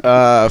joke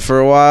for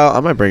a while. I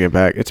might bring it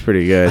back. It's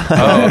pretty good.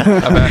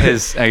 About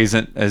his About he's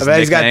got,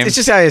 nickname. it's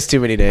just how he has too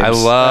many names. I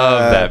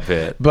love that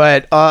bit.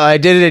 But I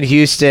did it in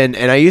Houston,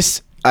 and I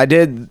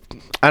don't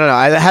know.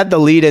 I had the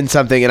lead in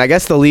something, and I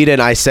guess the lead in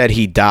I said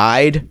he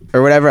died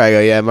or whatever. I go,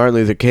 yeah, Martin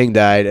Luther King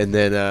died, and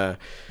then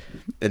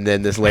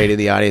this lady in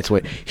the audience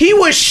went, "He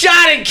was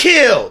shot and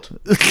killed."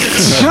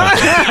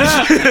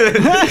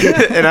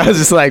 And I was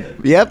just like,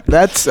 "Yep,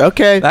 that's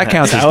okay." That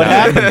counts as How it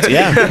dying. happens.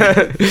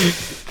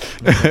 Yeah.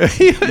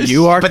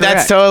 You are But that's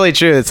correct. totally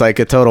true. It's like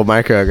a total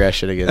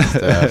microaggression against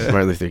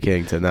Martin Luther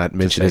King to not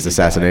mention his say he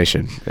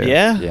assassination.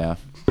 Yeah. Yeah,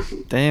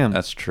 Damn.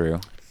 that's true.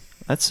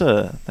 That's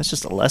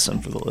just a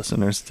lesson for the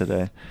listeners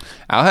today.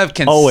 I'll have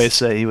Always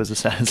say he was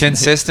assassinated.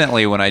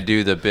 consistently when I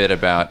do the bit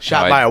about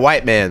Shot how by I- a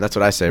white man. That's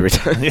what I say every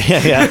time.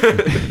 Yeah.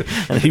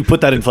 And you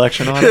put that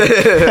inflection on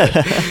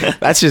it.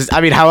 That's just. I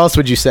mean, how else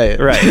would you say it?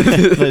 Right.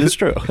 It's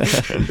true.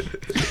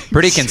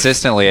 pretty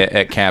consistently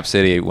at Cap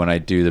City when I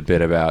do the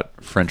bit about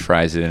French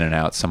fries at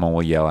In-N-Out, someone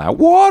will yell out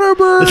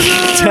 "Whataburger!"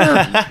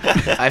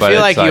 I But feel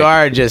it's like you like-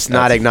 are just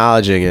not that's-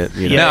 acknowledging it.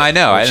 You know? No, I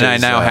know, Which and I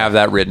is, now have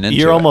that written into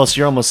You're it.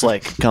 almost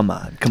like, come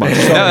on.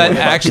 No,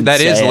 that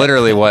is Say it.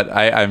 literally what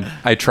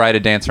I try to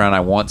dance around.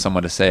 I want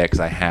someone to say it because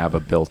I have a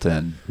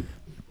built-in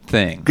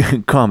thing.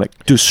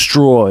 Comic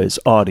destroys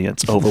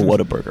audience over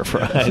Whataburger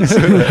fries.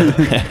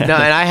 No,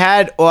 and I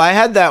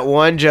had that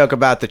one joke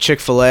about the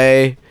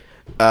Chick-fil-A,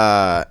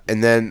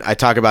 and then I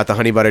talk about the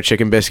honey butter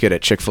chicken biscuit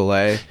at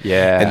Chick-fil-A.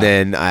 Yeah. And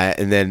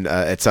then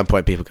at some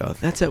point people go,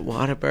 "That's at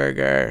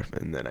Whataburger,"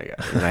 and then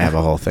I have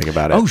a whole thing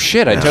about it. Oh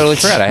shit! I totally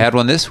forgot. I had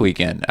one this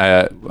weekend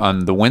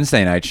on the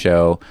Wednesday night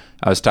show.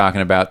 I was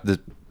talking about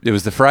it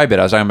was the fry bit.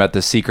 I was talking about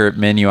the secret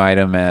menu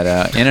item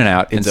at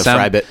In-N-Out. It's a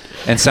fry bit.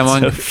 And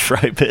someone So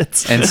fry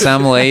bits. and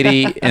some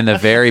lady in the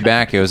very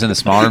back. It was in the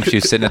small room. She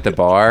was sitting at the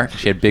bar.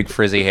 She had big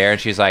frizzy hair,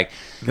 and she's like,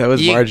 That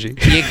was Margie.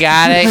 You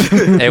got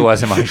it. It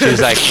wasn't Margie. She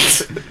was like,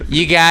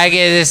 "You gotta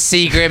get this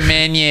secret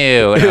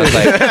menu." And I was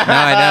like, "No,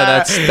 I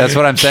know. That's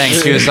what I'm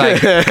saying." She was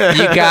like,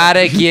 "You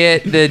gotta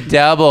get the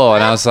double,"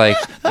 and I was like,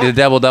 "The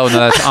double. No,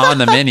 that's on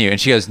the menu." And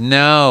she goes,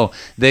 "No,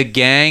 the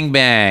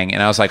gangbang."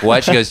 And I was like,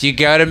 "What?" She goes, "You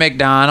go to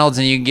McDonald's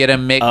and you can get a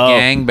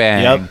McGangbang."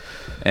 yep.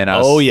 And I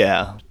was, Oh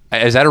yeah.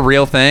 Is that a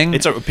real thing?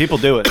 People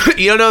do it.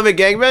 You don't know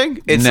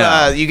McGangbang? It's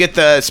No. you get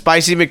the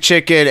spicy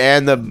McChicken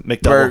and the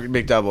McDouble.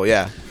 McDouble.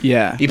 Yeah.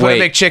 Yeah. You put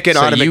Wait, a McChicken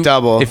so on a you-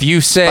 McDouble. If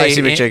you say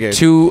Spicy McChicken.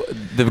 to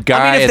the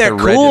guy if at they're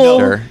the cool.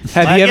 register,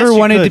 Have I you guess ever you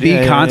wanted could. to be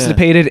Yeah, yeah.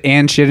 constipated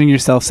and shitting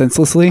yourself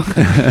senselessly?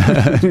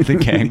 the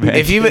gangbang.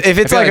 if it's feel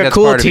like like a that's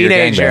cool part of your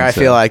teenager, gangbang I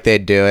stuff. feel like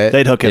they'd do it.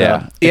 They'd hook it Yeah.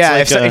 up. It's yeah,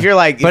 like if you're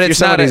like, but if you're it's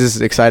not someone a-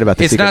 who's excited about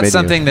the it's secret not menu.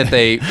 something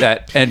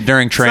that and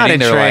during not training in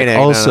they're training, like,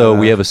 no, also no.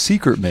 we have a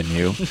secret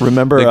menu.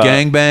 remember The uh,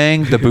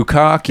 gangbang, the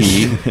bukkake,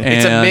 It's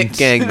and a Mick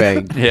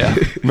gangbang. Yeah.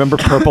 remember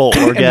purple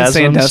And the orgasms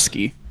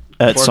Sandusky.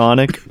 at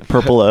Sonic?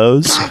 Purple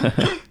O's.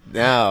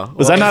 No.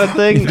 Was that not a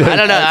thing? I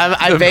don't know.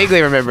 I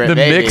vaguely remember it. The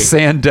maybe. Mick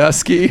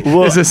Sandusky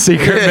is a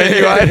secret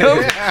menu item.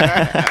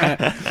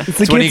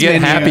 It's It's when you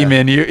get Happy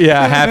Menu.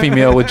 Yeah, Happy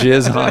Meal with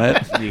jizz on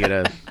it. You get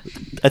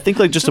a I think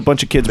like just a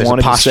bunch of kids There's a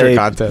wanted to posture say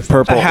contest.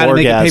 purple How to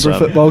make a orgasm.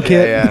 paper football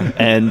kit. Yeah.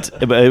 And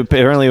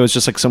apparently it was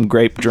just like some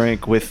grape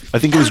drink with, I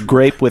think it was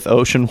grape with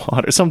ocean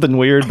water, something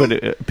weird,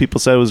 but people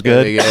said it was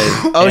good. Really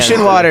good.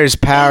 Ocean Waters,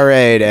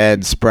 Powerade,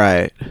 and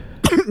Sprite.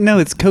 No,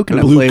 it's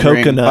coconut Blue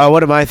flavoring. coconut. Oh,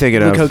 what am I thinking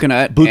Blue of?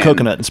 coconut. Blue and-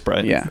 coconut and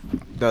Sprite. Yeah.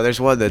 No, there's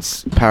one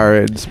that's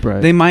Powerade and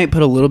Sprite. They might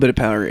put a little bit of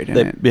Powerade in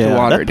it to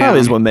water that it probably down.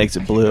 is what makes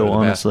it blue,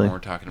 honestly. When we're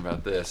talking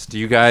about this, do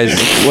you guys?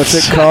 What's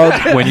it called?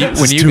 when you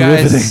too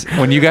guys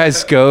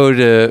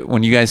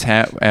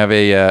have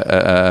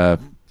a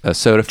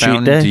soda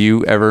fountain, day. do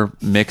you ever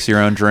mix your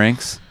own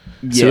drinks?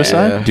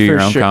 Suicide? Do your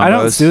for own sure. I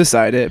don't combos?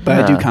 suicide it,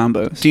 but I do Huh.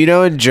 combos. Do you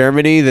know in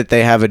Germany that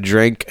they have a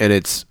drink and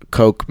it's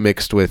Coke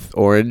mixed with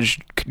orange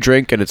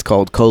drink and it's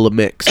called Cola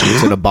Mix.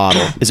 It's in a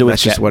bottle. Is it with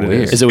That's just what it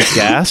weird. is. Is it with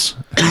gas?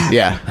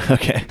 Yeah.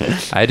 Okay.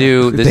 I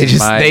do. This They is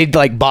just my. they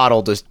like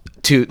bottled us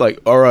to like,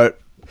 all right.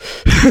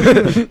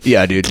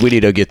 Yeah, dude, we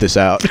need to get this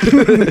out.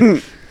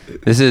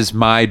 This is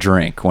my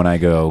drink when I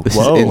go. This is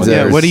Whoa. Inzer's.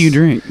 Yeah, what do you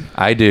drink?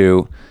 I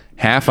do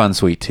half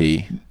unsweet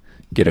tea,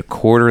 get a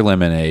quarter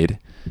lemonade,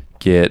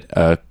 get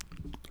a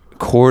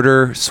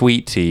quarter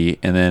sweet tea,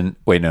 and then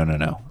wait, no.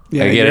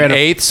 Yeah, I get you're an at a-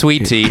 eighth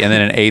sweet tea and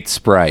then an eighth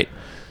Sprite.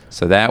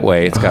 So that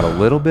way it's got a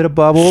little bit of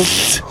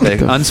bubbles.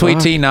 The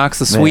unsweet tea knocks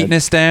the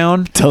sweetness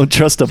down. Don't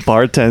trust a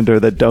bartender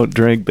that don't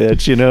drink,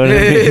 bitch. You know what I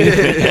mean?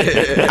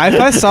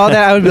 If I saw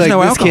that, I would be There's like,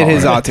 no this kid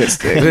is alcohol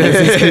autistic.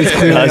 This kid's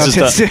clearly That's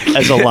just autistic.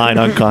 as a line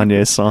on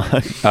Kanye's song.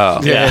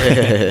 Oh, Yeah.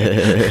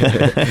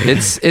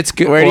 it's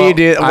good. Where do you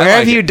do? I Where like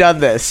have you it. done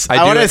this? I I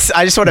do want it. to.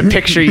 I just want to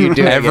picture you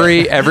doing Every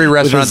it. every With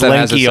restaurant his that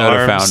has a lanky soda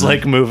arms, fountain.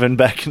 like moving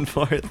back and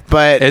forth.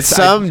 But It's-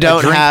 some I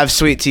don't drink- have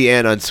sweet tea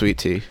and unsweet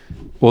tea.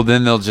 Well,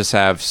 then they'll just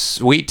have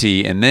sweet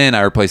tea, and then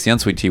I replace the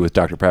unsweet tea with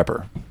Dr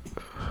Pepper.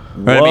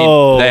 But I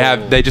Whoa.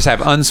 mean, they just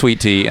have unsweet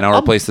tea, and I'll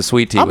replace the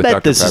sweet tea I with bet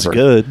Dr this Pepper. is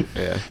good.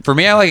 Yeah. For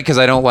me, I like it because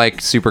I don't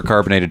like super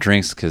carbonated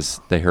drinks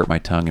because they hurt my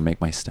tongue and make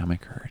my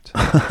stomach hurt.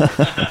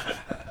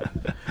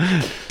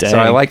 Dang. So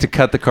I like to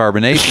cut the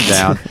carbonation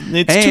down.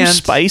 It's too And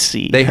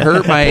spicy. They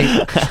hurt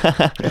my.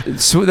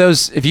 So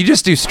those, if you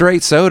just do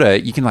straight soda,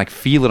 you can like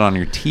feel it on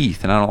your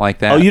teeth, and I don't like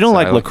that. Oh, you don't So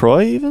like I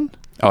LaCroix even?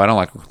 Oh, I don't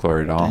like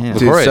LaCroix at all. Damn.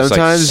 Dude, LaCroix is like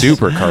sometimes-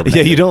 super carbonated.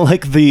 Yeah, you don't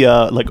like the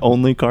like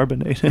only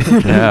carbonated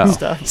No.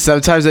 stuff.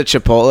 Sometimes at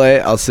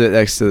Chipotle, I'll sit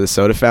next to the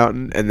soda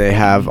fountain, and they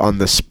have on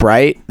the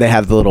Sprite, they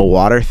have the little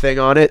water thing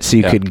on it, so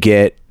you Yeah. can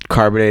get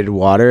carbonated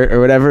water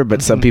or whatever.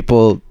 But some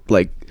people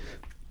like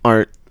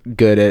aren't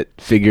good at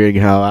figuring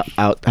how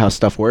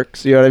stuff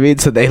works. You know what I mean?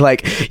 So they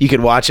like, you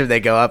can watch them. They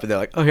go up and they're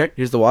like, "Okay,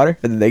 here's the water,"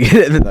 and then they get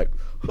it, and then like,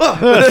 "Oh."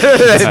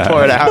 They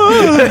pour it out.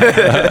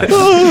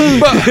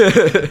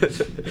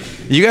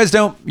 You guys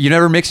don't. You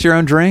never mixed your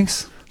own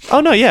drinks.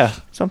 Oh no, yeah,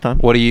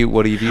 sometimes. What do you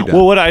done?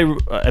 Well,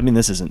 I mean,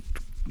 this isn't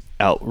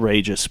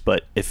outrageous,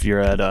 but if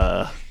you're at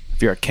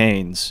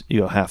Cane's,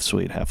 you go half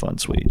sweet, half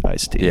unsweet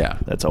iced tea. Yeah.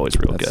 that's always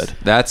real that's, good.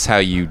 That's how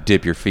you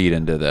dip your feet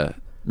into the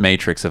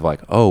matrix of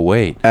like, oh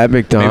wait, At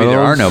McDonald's, maybe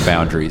there are no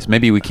boundaries.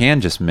 Maybe we can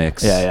just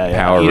mix. Yeah.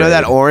 Power You know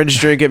that rated. orange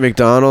drink at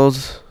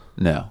McDonald's?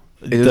 No.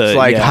 It's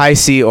like high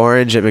C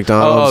orange at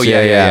McDonald's. Oh,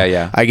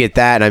 yeah. I get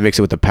that, and I mix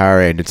it with the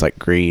Powerade, and it's like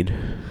green.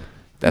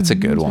 That's a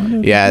good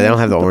one. Yeah, they don't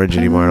have the orange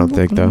anymore. I don't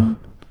think though.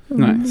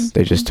 Nice.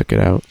 They just took it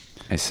out.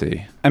 I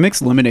see. I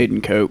mix lemonade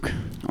and Coke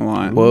a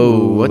lot.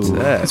 Whoa, what's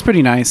that? It's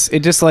pretty nice. It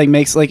just like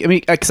makes like, I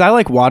mean, because I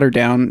like watered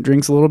down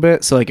drinks a little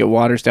bit, so like it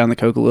waters down the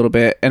Coke a little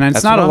bit, and it's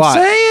That's not what a I'm lot.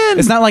 saying.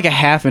 It's not like a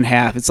half and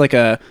half. It's like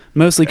a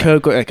mostly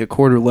Coke, like a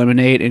quarter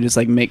lemonade, and just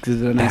like makes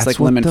it a nice That's like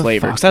what lemon the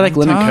flavor. fuck Because I like I'm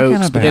lemon talking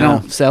Cokes, but they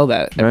about. don't sell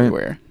that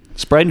everywhere.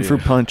 Sprite and fruit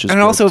punch is And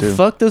good, also, too.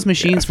 fuck those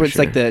machines for where it's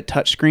like sure. the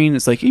touch screen.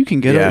 It's like you can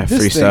get Yeah,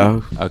 this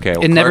freestyle. thing. Okay.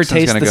 Well, It never Clarkson's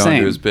tastes gonna the go into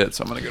same. his bit,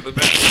 so I'm gonna go to the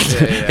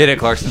bit. Hit it,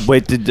 Clarkson.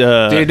 Wait, did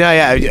Dude, no,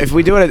 yeah. If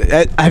we do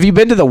it, have you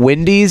been to the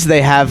Wendy's?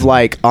 They have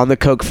like on the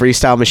Coke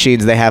freestyle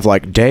machines. They have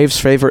like Dave's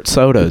favorite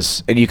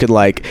sodas, and you could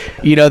like,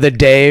 you know,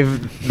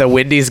 the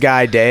Wendy's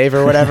guy Dave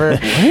or whatever.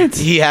 What?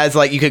 He has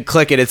like, you could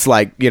click it. It's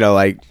like, you know,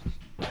 like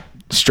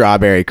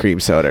strawberry cream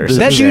soda. Or That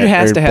some dude shit,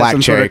 has or to have black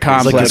some sort cherry of cream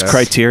like complex. his soda.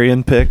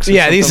 Criterion picks? or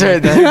Yeah, these are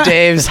something like that?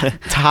 Dave's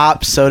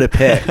top soda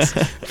picks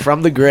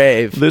from the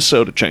grave. This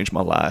soda changed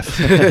my life.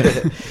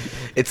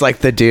 It's like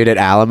the dude at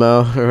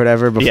Alamo or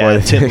whatever before Yeah,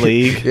 the Tim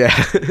League. Yeah.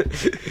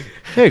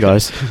 Hey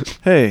guys.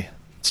 Hey,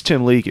 it's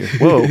Tim League here.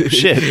 Whoa,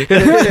 shit.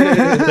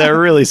 That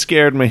really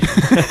scared me.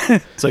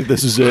 It's like,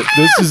 this is it.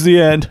 This is the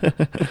end.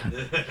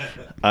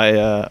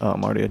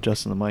 I'm already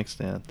adjusting the mic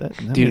stand. That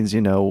Dude. means,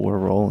 you know, we're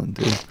rolling,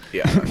 dude.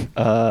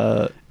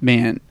 Yeah.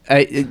 Man,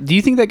 do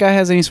you think that guy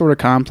has any sort of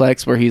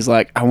complex where he's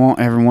like, I want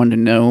everyone to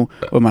know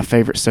what my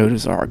favorite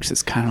sodas are because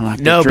it's kind of like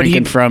No, they're but he-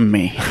 drinking from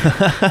me.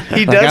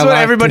 He Like, does I want like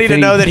everybody to to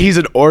know think- that he's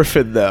an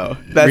orphan, though.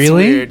 That's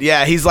Really? weird.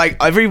 Yeah, he's like,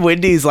 every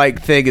Wendy's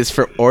like thing is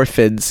for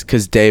orphans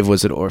because Dave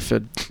was an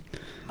orphan,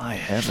 My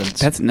heavens.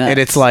 That's nuts. and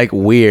it's like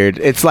weird.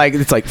 It's like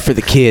for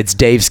the kids,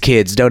 Dave's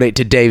kids. Donate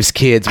to Dave's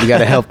kids. We got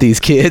to help these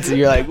kids. And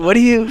you're like, what do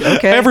you?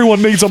 Okay,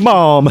 Everyone needs a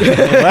mom.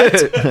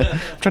 What? I'm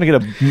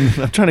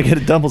trying to get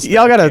a double stack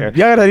y'all got here.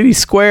 any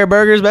square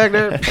burgers back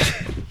there?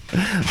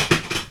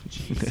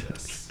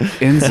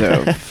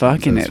 Enzo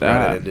fucking it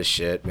Running up. into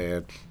shit,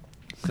 man.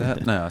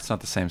 No, it's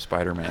not the same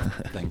Spider-Man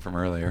thing from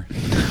earlier.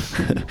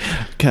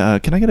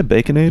 Can I get a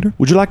Baconator?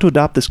 Would you like to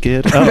adopt this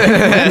kid? Oh.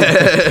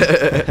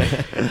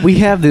 We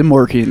have them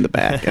working in the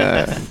back.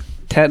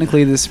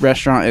 Technically, this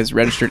restaurant is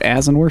registered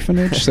as an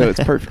orphanage, so it's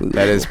perfectly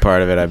That is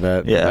part of it, I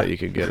bet. Yeah. I bet you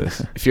could get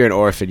us. If you're an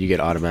orphan, you get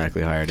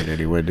automatically hired at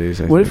any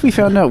Wendy's. I What think. if we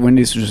found out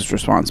Wendy's was just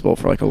responsible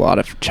for like a lot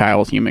of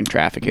child human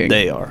trafficking?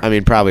 They are. I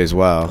mean, probably as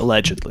well.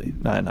 Allegedly.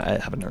 I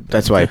haven't heard that.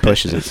 That's why he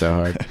pushes it so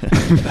hard.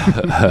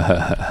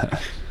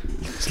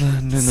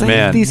 Save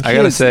Man, these I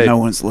gotta kids, say- no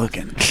one's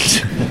looking.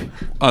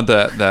 On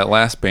that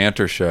last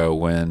banter show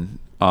when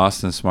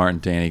Austin Smart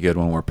and Danny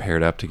Goodwin were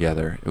paired up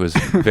together, it was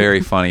very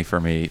funny for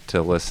me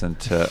to listen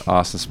to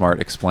Austin Smart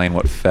explain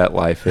what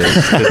FetLife is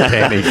to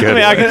Danny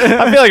Goodwin.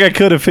 I feel like I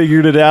could have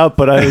figured it out,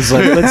 but I was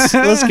like,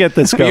 let's get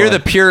this going. You're the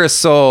purest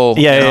soul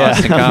Yeah, in yeah.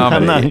 Austin I'm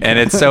comedy, not- and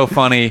it's so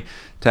funny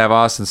to have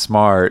Austin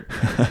Smart,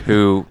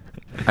 who,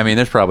 I mean,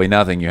 there's probably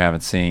nothing you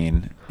haven't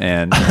seen,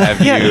 and have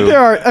Yeah, you there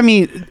are. I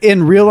mean,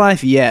 in real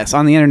life, yes.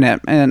 On the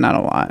internet, not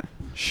a lot.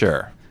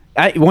 sure.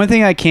 One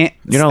thing I can't.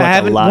 You're not like I a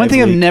haven't. live One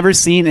thing I've leak. never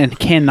seen and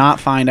cannot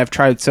find. I've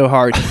tried so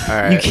hard.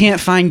 right. You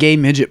can't find gay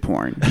midget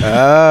porn.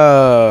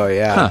 Oh,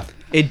 yeah. Huh.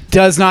 It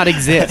does not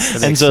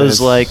exist. And so it's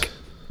like,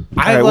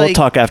 all right, we'll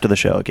talk after the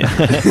show again.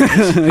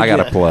 I got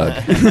a plug.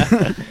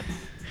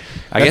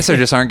 I guess there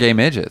just aren't gay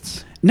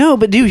midgets. No,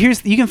 but dude,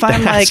 you can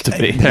find There has like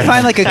to be. you can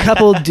find like a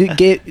couple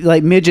gay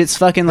like midgets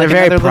fucking like They're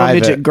very another little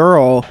private. midget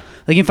girl.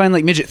 Like you can find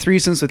like midget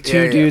threesomes with two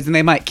Yeah, yeah. dudes, and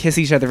they might kiss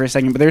each other for a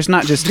second, but there's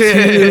not just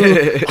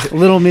two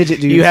little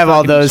midget dudes. You have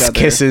all fucking each those other.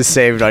 kisses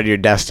saved on your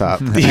desktop.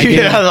 do.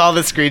 You have all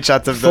the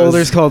screenshots of those.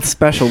 Folders called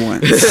special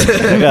ones.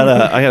 I got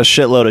a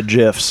shitload of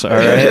GIFs. All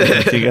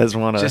right, if you guys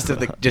want to,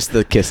 just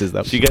the kisses, though.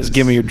 if you guys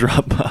give me your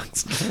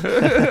Dropbox.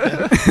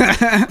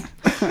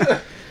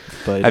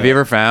 But, Have you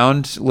ever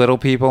found little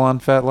people on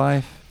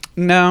FetLife?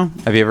 No,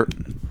 Have you ever?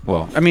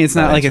 Well, I mean it's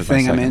not that like a answers my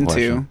thing I'm second into.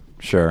 question.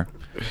 Sure,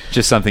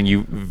 just something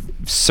you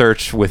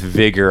search with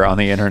vigor on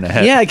the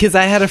internet. Yeah, because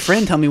I had a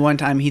friend tell me one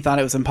time he thought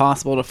it was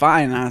impossible to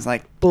find, and I was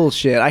like,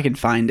 bullshit, I can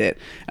find it.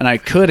 And I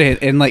couldn't,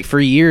 and like for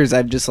years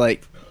I've just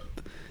like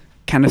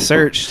kind of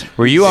searched.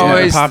 Were you See what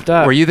always? popped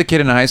up? Were you the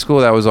kid in high school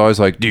that was always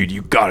like, dude,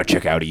 you gotta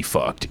check out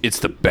eFucked. It's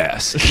the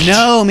best.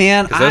 No,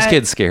 man. 'Cause those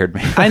kids scared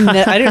me. I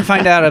didn't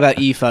find out about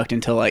eFucked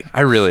until like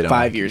I really don't.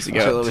 5 years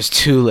ago. Until it was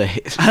too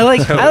late. I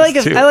like too.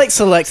 I like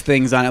select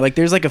things on it. Like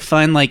there's like a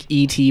fun like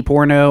ET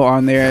porno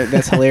on there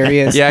that's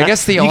hilarious. Yeah, I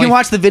guess the you only can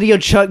watch the video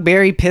Chuck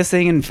Berry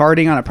pissing and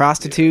farting on a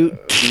prostitute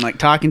and like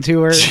talking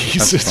to her.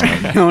 Jesus.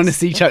 I want to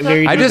see Chuck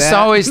Berry. I do just that.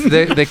 always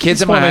the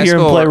kids in my want to high hear him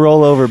school. play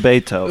roll over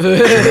Beethoven.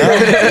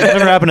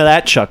 Whatever happened to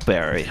that Chuck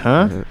Berry,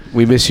 huh?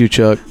 We miss you,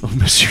 Chuck.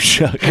 Miss you,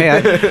 Chuck.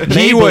 Hey,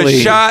 He was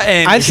Maybelline. shot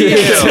and I've seen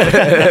killed.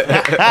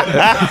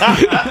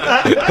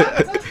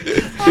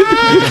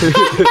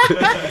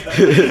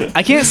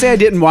 I can't say I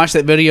didn't watch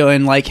that video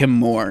and like him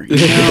more.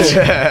 You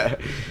know?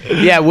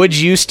 Yeah, would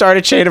you start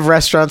a chain of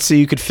restaurants so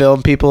you could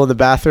film people in the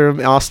bathroom,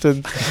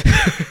 Austin?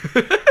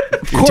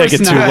 You're taking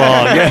too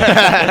long.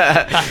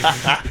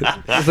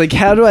 It's like,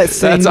 how do I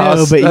say That's no?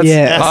 awesome. But That's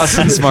yes,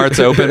 Austin Smart's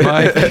open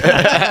mic.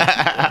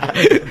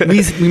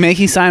 we make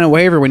you sign a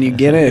waiver when you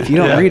get it if you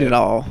don't read it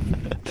all.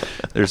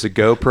 There's a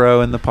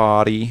GoPro in the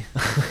potty,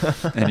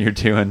 and you're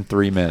doing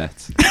 3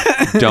 minutes.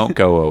 Don't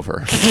go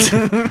over.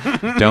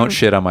 Don't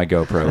shit on my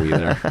GoPro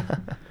either.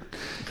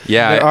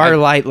 Yeah, There are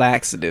light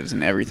laxatives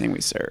in everything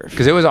we serve.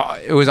 because it was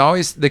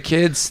always the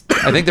kids.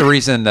 I think the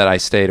reason that I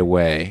stayed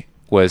away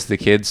was the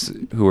kids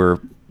who were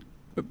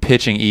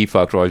pitching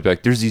eFucked would always be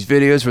like, there's these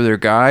videos where they're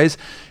guys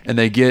and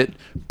they get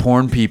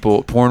porn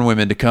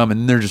women to come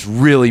and they're just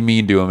really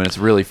mean to them and it's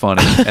really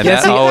funny. And Yeah,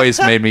 that see, always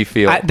made me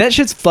feel. That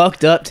shit's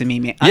fucked up to me,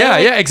 man. yeah,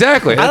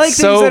 exactly. I like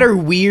That's things that are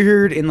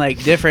weird and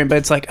like different, but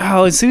it's like,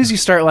 oh, as soon as you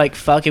start like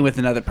fucking with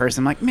another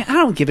person, I'm like, man, I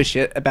don't give a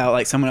shit about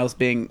like someone else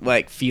being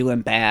like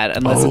feeling bad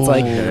unless it's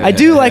like I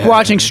do like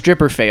watching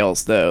stripper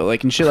fails though,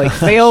 like and shit like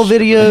fail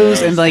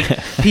videos and like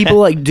people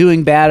like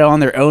doing bad on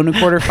their own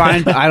accord are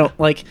fine, but I don't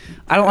like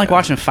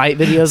watching fight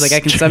videos. Like I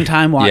can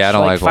sometimes watch Yeah, I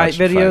don't like fight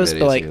watching fight videos,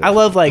 but like videos I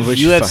love like Which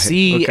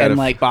UFC fight? What kind and of-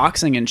 like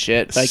boxing and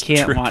shit. But I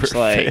can't watch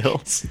like.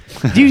 fails.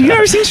 Dude, you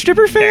ever seen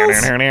stripper fails?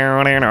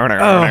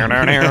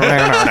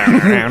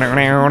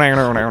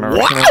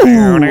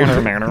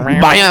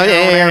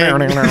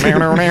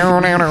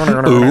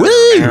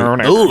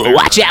 Ooh,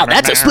 watch out,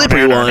 that's a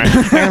slippery one.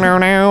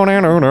 Yeah,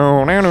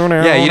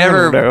 you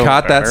never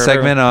caught that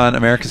segment on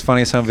America's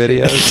Funniest Home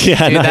Videos?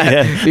 Yeah, not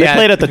yet. They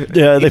played at the.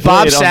 They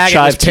Bob played it on Saget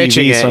Chive was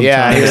pitching TV it.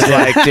 Yeah, he was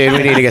sometimes. like, dude,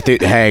 we need to get through.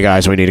 Hey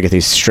guys, we need to get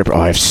these stripper.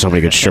 Oh, I have so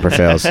many good stripper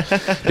fails.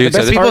 Dude,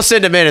 so People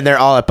send them in, and they're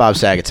all at Bob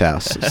Saget's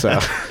house. So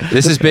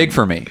this is big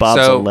for me.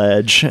 Bob's so, a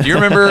ledge. Do you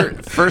remember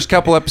first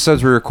couple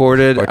episodes we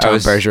recorded? Or Tom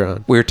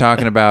Bergeron. We were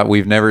talking about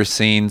we've never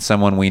seen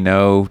someone we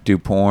know do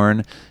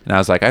porn, and I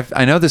was like,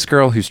 I know this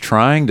girl who's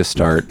trying to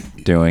start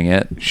doing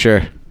it.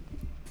 sure.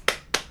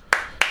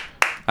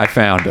 I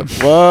found him.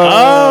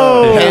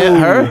 Whoa.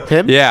 Her?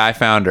 Him? Yeah, I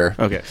found her.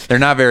 Okay. They're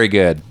not very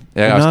good.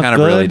 Yeah, I was Not kind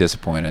of really good?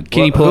 disappointed.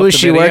 Can you pull Who up is the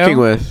she video? working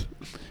with?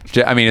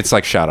 I mean, it's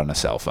like shot on a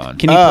cell phone.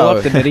 Can you pull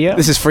up the video?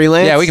 This is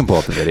freelance? Yeah, we can pull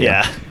up the video.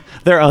 Yeah,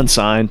 they're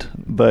unsigned,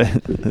 but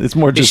it's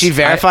more Is just. she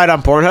verified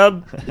on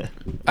Pornhub?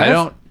 I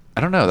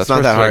don't know. That's It's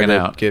not that hard figuring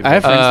to out. give. I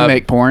have friends who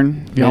make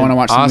porn. If you want to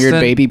watch some weird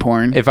Austin, baby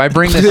porn. If I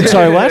bring this,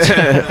 Sorry, what?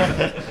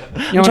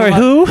 I'm sorry,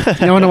 who?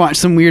 You want to watch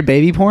some weird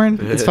baby porn?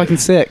 It's fucking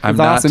sick. It's I'm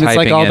not awesome. It's like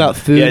typing all in- about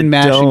food Yeah, and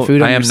mashing don't-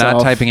 food on I am yourself.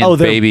 not typing in Oh,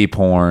 they're- baby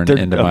porn they're-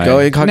 into Go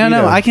my. incognito.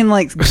 No, I can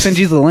like send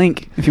you the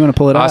link if you want to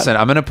pull it up. Austin,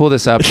 I'm going to pull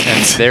this up,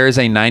 and there is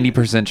a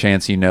 90%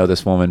 chance you know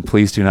this woman.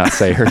 Please do not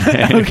say her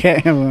name.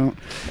 Okay, I won't.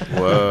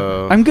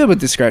 Whoa. I'm good with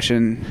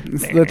discretion.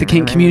 It's what the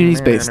kink community's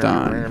based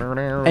on.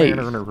 Hey, I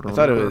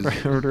thought it was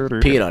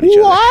peeing on each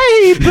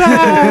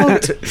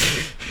other.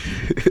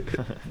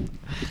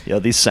 Yeah,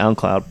 these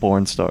SoundCloud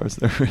porn stars,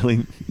 they're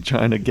really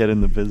trying to get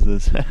in the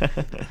business.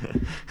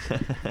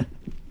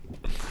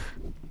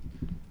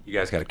 You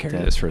guys got to carry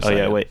this for a Oh second.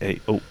 yeah, wait, hey,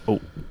 I'll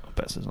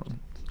pass this on.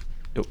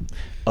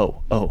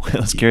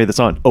 Let's carry this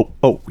on.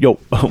 Yo.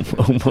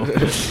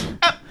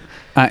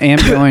 I am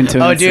going to.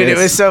 Oh, dude, it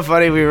insist. was so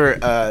funny. We were,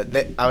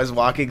 I was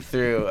walking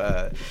through,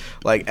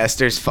 like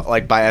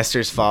by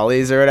Esther's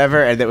Follies or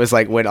whatever, and it was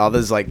like when all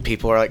those like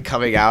people are like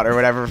coming out or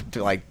whatever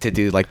to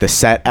do like the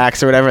set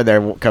acts or whatever. And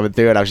they're coming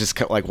through, and I was just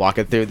like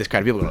walking through this crowd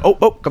of people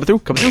going, coming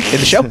through, in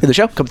the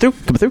show, coming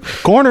through,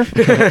 Corner.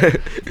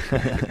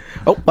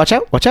 oh, watch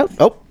out,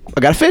 oh, I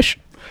got a fish.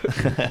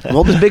 I'm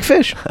holding this big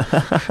fish.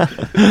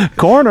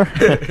 Corner.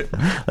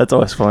 That's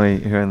always funny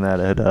hearing that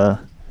at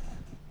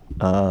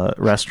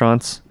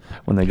restaurants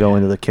when they go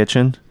into the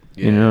kitchen.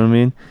 You know what I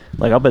mean?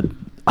 Like, I bet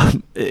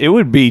it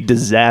would be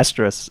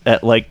disastrous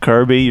at like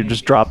Kirby. You're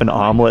just dropping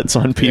omelets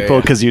on people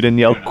yeah. because you didn't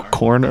yell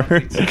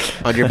corner.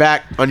 On your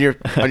back, on your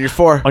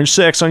 4. On your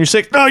 6,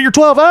 no, you're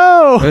 12.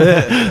 Oh.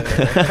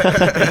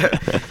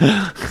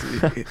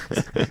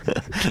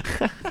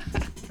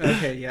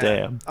 Okay, yeah.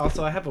 Damn.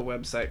 Also, I have a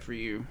website for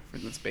you for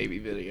this baby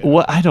video.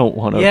 What? I don't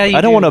want to. Yeah, you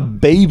I don't do. want a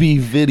baby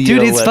video.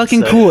 Dude, it's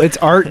fucking website. cool. It's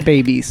art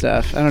baby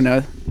stuff. I don't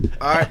know.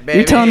 All right, baby.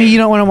 You're telling me you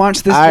don't want to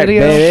watch this All right,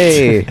 video?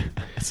 baby.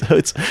 So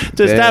it's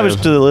to establish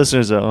to the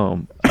listeners at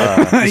home.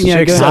 These Yeah,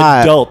 chicks go are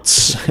ahead.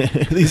 adults.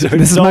 These are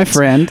This is my adults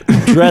friend.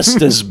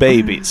 dressed as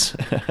babies.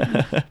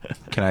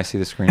 Can I see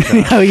the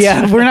screenshot? Oh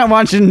yeah, we're not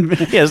watching.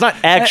 Yeah, it's not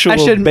actual I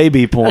should-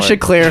 baby porn. I should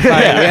clarify.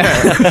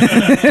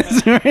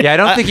 Yeah, I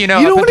don't think you know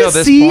You up don't want until to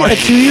this see point. a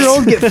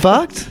 2-year-old get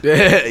fucked.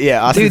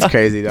 Yeah, Austin's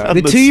crazy, dog.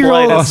 The the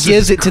 2-year-old slightest.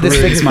 gives it to the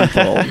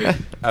 6-month-old.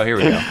 Oh, here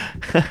we go.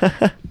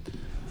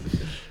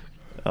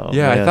 Oh,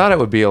 Yeah, I man. thought it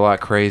would be a lot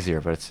crazier,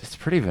 but it's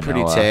pretty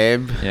vanilla. Pretty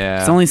tame.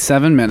 Yeah. It's only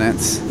 7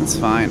 minutes. It's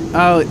fine.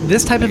 Oh,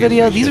 this type of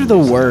video, these are the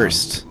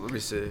worst. Let me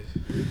see.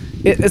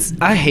 It's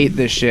I hate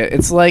this shit.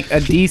 It's like a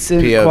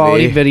decent POV.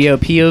 quality video,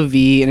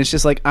 POV, and it's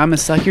just like I'm gonna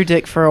suck your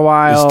dick for a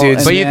while. This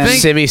dude's But you and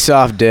think-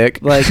 semi-soft dick.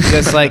 like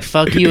just like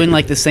fuck you in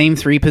like the same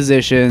 3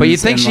 positions. But you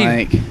think and, she-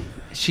 like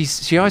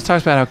She always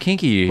talks about how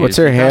kinky you What's is.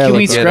 her hair Can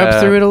we look like?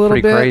 scrub through it a little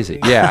pretty bit? crazy.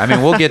 Yeah, I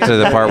mean, we'll get to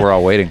the part we're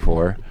all waiting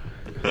for.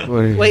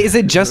 wait, is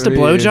it just a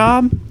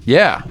blowjob?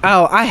 Yeah.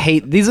 Oh, I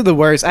hate these are the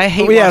worst. I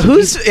hate. Yeah, watching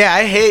who's? people- Yeah,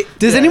 I hate.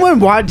 Does yeah.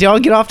 anyone watch? Do y'all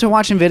get off to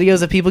watching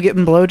videos of people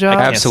getting blowjobs?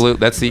 Absolute.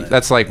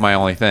 That's like my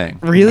only thing.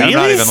 Really? I'm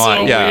not even So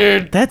lying. Yeah.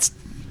 That's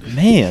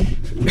man.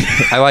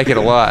 I like it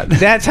a lot.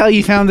 That's how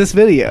you found this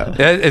video.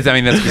 That's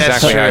exactly how I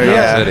true, found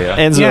yeah. this video.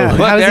 Enzo, Yeah,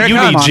 how does it you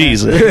come need on it?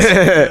 Jesus.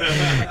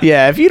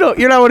 Yeah, if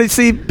you're not want to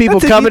see people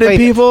That's a coming deep- at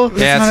people. It's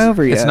not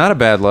over yet. It's not a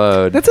bad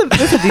load. That's a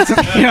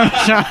decent. You know,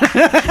 Sean.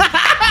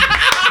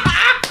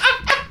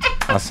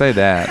 I'll say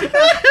that.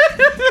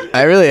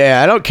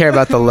 I don't care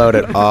about the load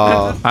at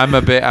all. I'm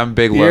a big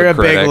load You're a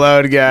critic. big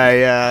load guy,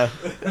 yeah.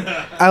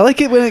 I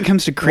like it when it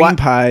comes to cream What?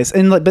 pies,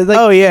 and like, but like,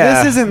 Oh,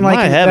 yeah. this isn't like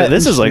My that heaven,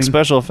 this is like interesting.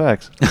 special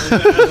effects.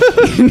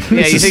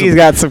 Yeah, you think he's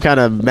got some kind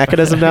of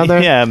mechanism down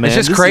there? Yeah, man.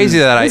 just this crazy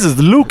is, that I- this is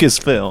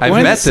Lucasfilm. I've One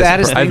of met the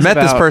saddest I've things met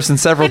this about- person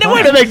several No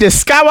way times. to make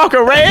this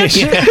Skywalker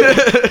Ranch.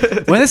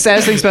 One of the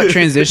saddest things about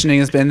transitioning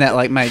has been that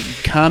like my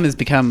cum has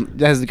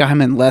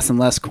come in less and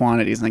less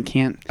quantities, and I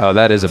can't. Oh,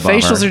 that is a bummer.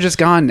 Facials are just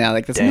gone now.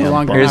 Like that's no Damn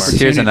longer. bummer. an Here's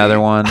opportunity. another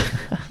one.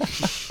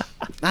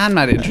 I'm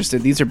not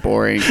interested. These are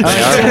boring. They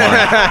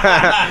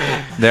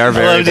are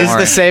very It's boring.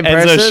 the same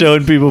Enzo person.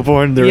 showing people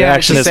porn. The Yeah,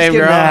 reaction it's is the same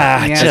girl.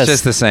 Nah, Yeah. It's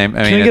just the same. I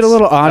mean, Can we get a it's-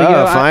 little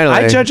audio? Oh, finally.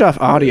 I judge off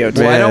audio.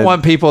 Too. Well, I don't Man.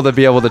 want people to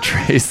be able to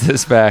trace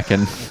this back,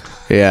 and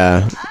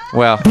Yeah.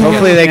 well,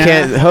 Hopefully they Yeah.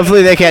 can't.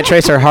 Hopefully they can't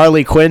trace her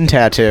Harley Quinn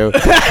tattoo.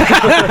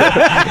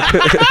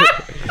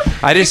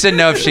 I just didn't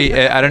know if she.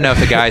 I don't know if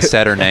the guy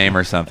said her name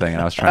or something, and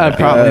I was trying to.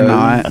 Probably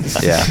not.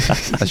 Yeah,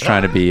 I was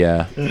trying to be.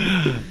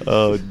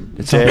 oh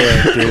It's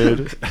damn,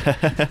 dude.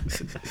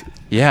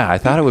 Yeah, I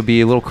thought it would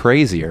be a little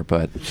crazier,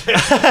 but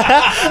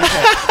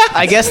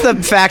I guess the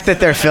fact that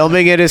they're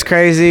filming it is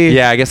crazy.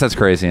 yeah, I guess that's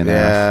crazy in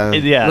there.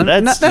 Yeah. Yeah,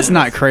 That's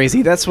not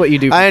crazy. That's what you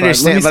do. For I fun.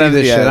 understand, Let but me see I'm-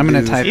 this yeah, shit. I'm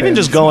gonna dude. type even in.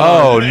 just going.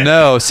 Oh on.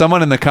 no!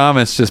 Someone in the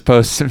comments just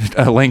posted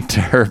a link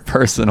to her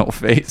personal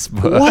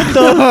Facebook. What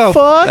the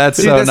fuck? That's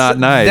Dude, so that's- not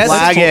nice.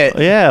 that's- Flag it.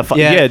 Yeah,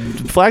 Yeah.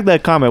 flag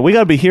that comment. We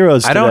gotta be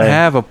heroes. I don't today.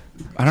 have a.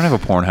 I don't have a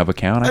Pornhub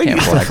account. I You can't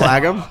can flag.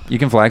 flag them. You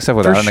can flag stuff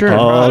without an sure.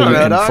 account. Oh, I don't you know,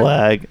 can dog.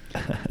 flag.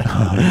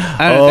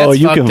 Oh, Oh,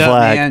 you can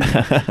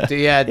flag.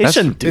 Yeah, They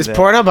shouldn't do is that.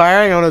 Pornhub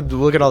hiring? I want to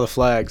look at all the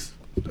flags.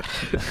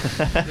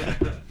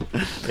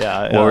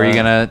 Yeah. What were you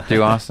gonna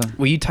do, Austin?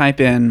 Will you type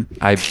in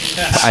I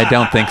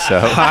don't think so.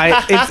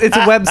 hi? It's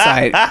a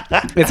website.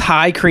 It's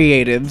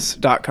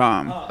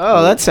highcreatives.com.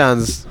 Oh, that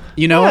sounds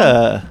You know?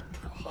 Yeah.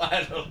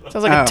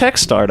 Sounds like Oh. a tech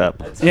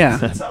startup.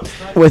 Yeah.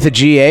 with a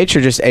GH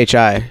or just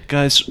HI.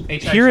 Guys,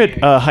 here at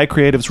High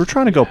Creatives, we're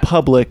trying to go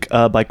public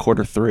by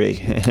quarter 3.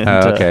 And,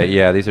 Oh, okay,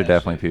 yeah, these are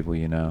definitely people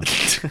you know.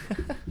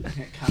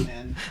 Come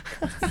in.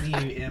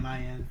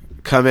 C-U-M-I-N.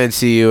 Come in,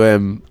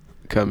 CUM.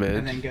 Come in.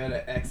 And then go to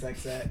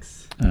XXX.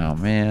 Oh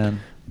man,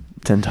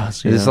 10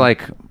 times. this is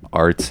like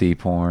artsy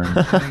porn.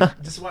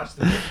 Just watch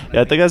the video.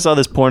 Yeah, I think I saw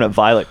this porn at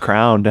Violet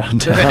Crown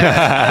downtown.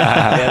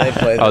 Yeah, they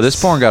play Oh, this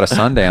porn got a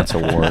Sundance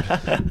award.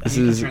 This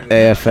is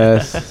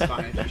AFS. It's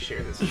fine if you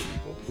share this with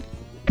people.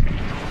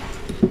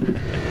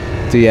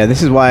 So yeah,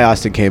 this is why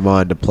Austin came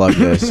on to plug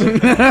this.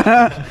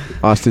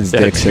 Austin's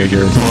dick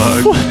surgery.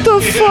 What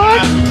the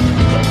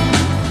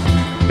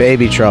fuck?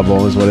 Baby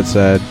trouble is what it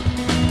said.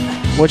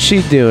 What's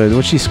she doing?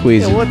 What's she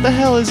squeezing? Yeah, what the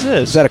hell is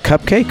this? Is that a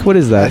cupcake? What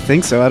is I that?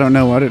 think so. I don't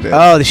know what it is.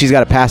 Oh, she's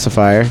got a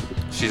pacifier.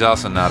 She's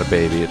also not a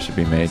baby. It should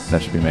be made.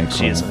 That should be made.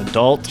 She is clean. an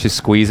adult. She's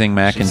squeezing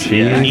mac and cheese.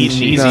 Yeah,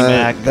 easy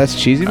Mac. That's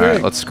cheesy All mac.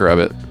 right, let's scrub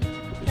it.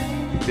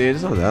 Dude,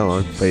 it's not that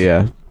long. But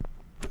yeah,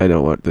 I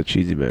don't want the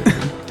cheesy mac.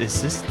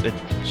 Is this?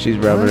 She's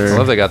rubbing I her.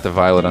 love they got the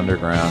Violet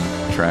Underground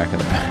track in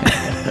the back.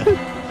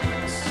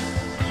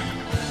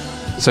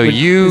 So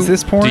is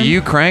this porn? Do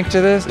you crank to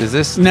this? Is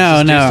this No, does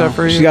this do no. stuff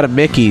for you? She's got a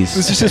Mickey's.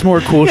 This is just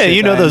more cool Yeah, shit.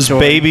 you know that I those enjoy.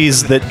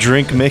 babies that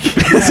drink Mickey.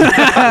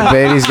 The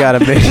baby's got a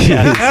Mickey's.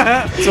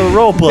 It's a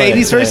role play.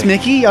 Baby's first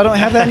Mickey? Y'all don't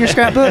have that in your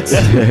scrapbooks?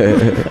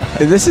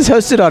 And this is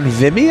hosted on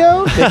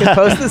Vimeo? They can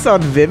post this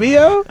on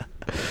Vimeo?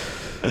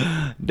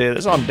 Dude,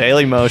 it's on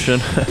Daily Motion.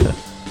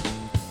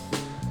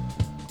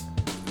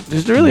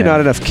 There's really Yeah.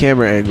 not enough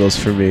camera angles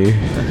for me.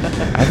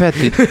 I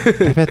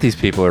bet these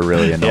people are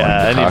really annoying.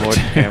 Yeah, I to need talk more to.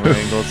 camera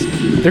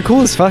angles. They're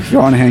cool as fuck if you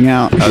want to hang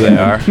out. Oh, they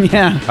are.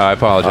 Yeah. Oh, I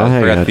apologize. I'll I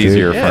hang forgot out, these are dude.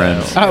 your Yeah.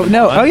 friends. Oh,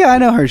 no. Oh, yeah, I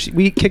know her.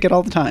 We kick it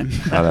all the time.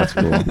 Oh, that's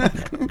cool.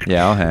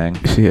 Yeah, I'll hang.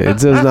 Yeah,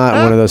 Enzo's not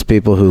one of those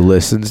people who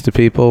listens to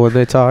people when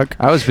they talk.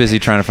 I was busy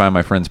trying to find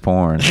my friend's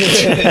porn.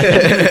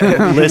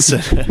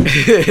 Listen.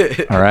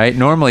 All right.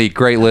 Normally,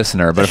 great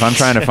listener, but if I'm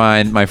trying to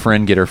find my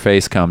friend get her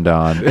face cummed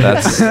on,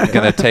 that's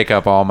gonna take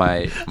up all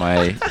my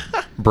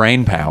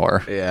brain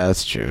power. Yeah,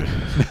 that's true.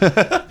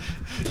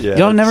 Yeah,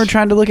 Y'all never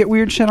tried to look at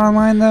weird shit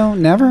online, though?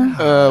 Never?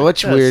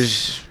 What's weird?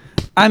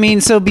 I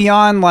mean, so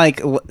beyond, like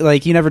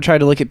you never tried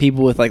to look at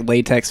people with, like,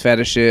 latex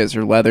fetishes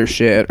or leather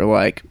shit or,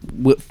 like,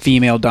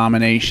 female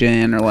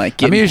domination or, like,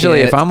 I'm getting usually,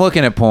 hit? if I'm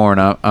looking at porn,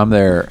 I'm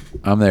there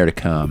to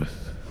come,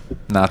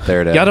 not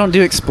there to. Y'all don't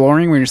do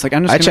exploring where you're just like,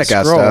 I'm just I gonna check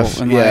out scroll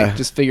stuff, and yeah. like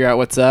just figure out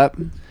what's up.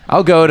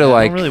 I'll go to I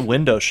like. don't really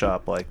window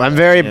shop like I'm that,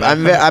 very, you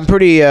know? I'm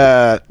pretty,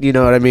 you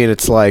know what I mean?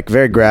 It's like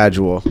very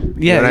gradual. Yeah,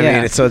 You know what yeah. I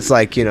mean? So it's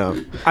like, you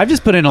know, I've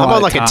just put in a I'm lot on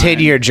of like a time.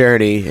 10-year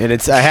journey, and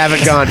I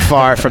haven't gone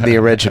far from the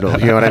original.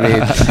 You know what I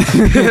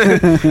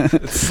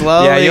mean?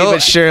 Slowly Yeah, you'll-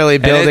 but surely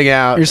and building it-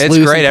 out. You're just It's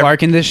Lewis great. and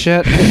Clark in this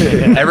shit.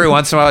 Every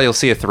once in a while, you'll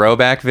see a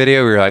throwback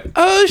video where you're like,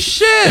 "Oh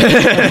shit!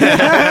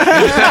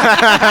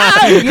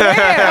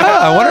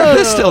 I wonder if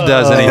this still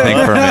does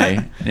anything for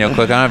me." And you'll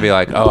click on it and be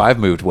like, "Oh, I've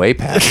moved way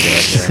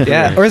past that."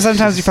 Yeah. Or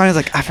sometimes you find it's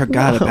like, I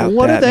forgot about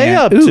What that. are they man.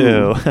 up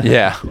Ooh. to?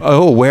 Yeah.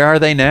 Oh, where are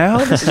they now?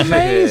 This is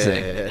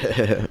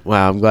amazing.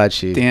 Wow, I'm glad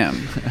she.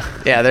 Damn.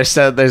 Yeah, there's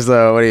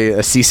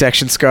a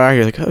C-section scar.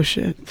 You're like, oh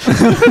shit.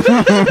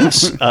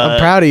 I'm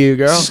proud of you,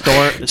 girl.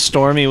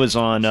 Stormy was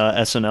on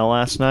SNL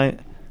last night,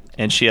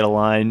 and she had a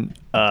line.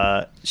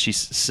 She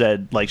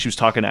said, like, she was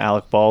talking to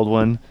Alec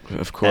Baldwin,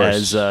 Of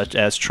course.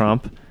 as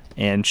Trump,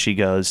 and she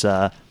goes,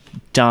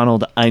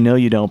 "Donald, I know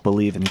you don't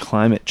believe in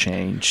climate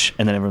change,"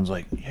 and then everyone's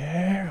like,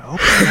 "Yeah,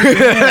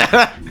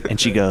 okay." And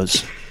she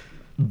goes,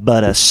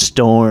 "But a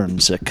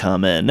storm's a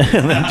coming,"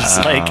 and then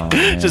just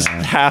just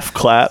half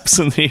claps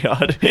in the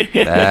audience.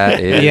 That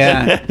is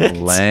Yeah.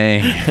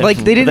 lame. Like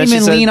they didn't Then she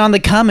even said- lean on the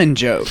coming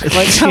joke. It's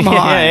like, come on.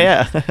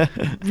 yeah.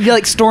 You're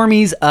like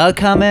Stormy's a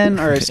coming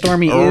or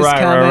Stormy is Right,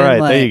 coming. right.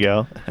 Like, There you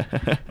go.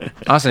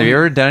 Austin, have you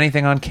ever done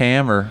anything on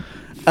cam or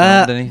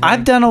filmed anything?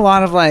 I've done a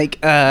lot of like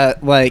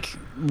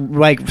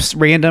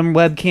random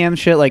webcam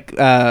shit. Like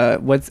I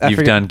You've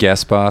forget- done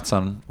guest spots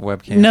on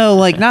webcam. No,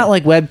 like not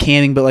like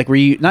webcamming, but like where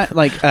you not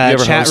like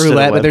ever chat hosted a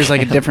roulette, but there's web-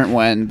 like a different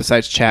one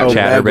besides chat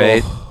roulette.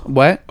 Chatterbait.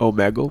 What?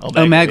 Omegle.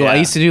 Omegle. I yeah.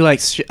 used to do like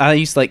I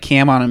used to like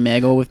cam on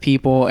Omegle with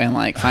people and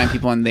like find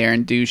people in there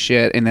and do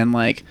shit, and then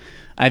like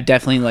I've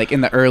definitely like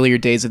in the earlier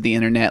days of the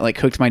internet like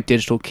hooked my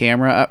digital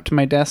camera up to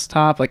my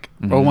desktop, like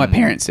or my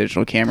parents'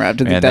 digital camera up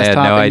to the Man, they had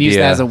desktop no and used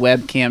that idea. as a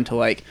webcam to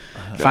like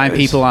find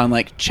people on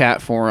like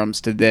chat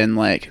forums to then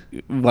like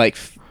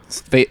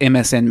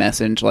MSN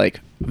message like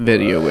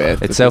video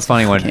with. It's so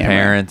funny when camera.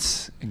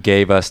 parents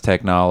gave us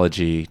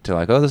technology to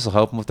like, oh, this will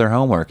help them with their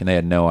homework, and they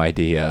had no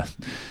idea.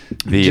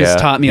 It just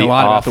taught me a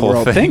lot about the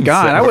world. Thank things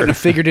God, that I wouldn't were- have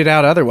figured it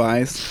out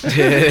otherwise.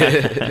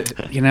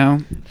 You know,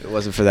 It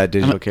wasn't for that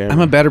digital camera.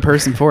 I'm a better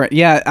person for it.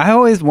 Yeah, I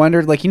always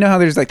wondered, like, you know how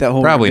there's like that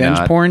whole Probably revenge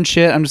not. porn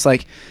shit. I'm just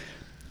like,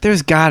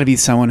 there's got to be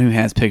someone who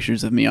has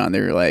pictures of me on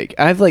there. Like,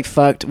 I've like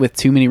fucked with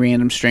too many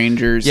random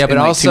strangers. Yeah, but in,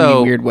 like, too also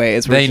many weird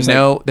ways. Where they it's just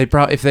know like, they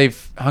probably if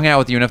they've hung out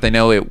with you enough, they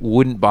know it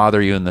wouldn't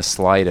bother you in the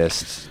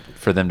slightest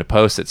for them to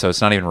post it. So it's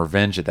not even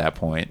revenge at that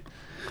point.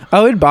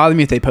 oh, it'd bother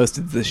me if they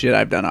posted the shit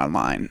I've done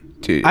online.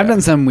 Dude, I've yeah.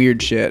 done some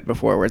weird shit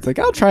before where it's like,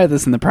 I'll try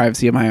this in the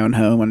privacy of my own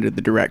home under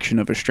the direction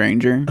of a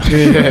stranger.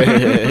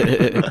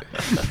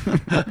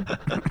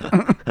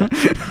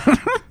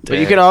 But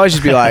you can always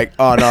just be like,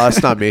 oh, no,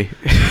 that's not me.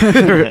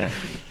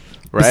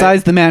 Right?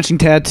 Besides the matching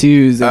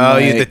tattoos. And oh,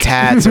 like, the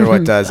tats are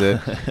what does it.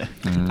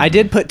 I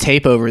did put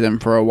tape over them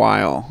for a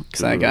while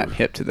because I got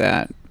hip to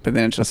that. But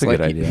then it's just That's a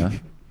like, good idea.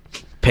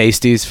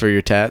 Pasties for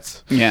your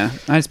tats. yeah,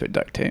 I just put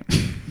duct tape.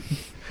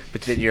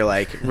 But then you're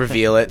like,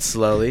 reveal it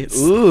slowly.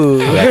 Ooh.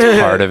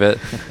 That's part of it.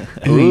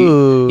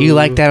 Ooh. You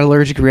like that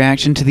allergic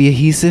reaction to the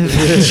adhesive?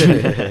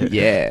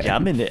 yeah. Yeah,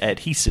 I'm into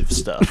adhesive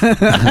stuff.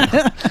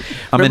 I'm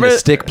Remember- into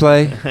stick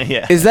play.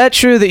 Yeah. Is that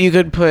true that you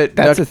could put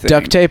That's a thing.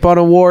 duct tape on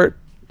a wart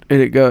and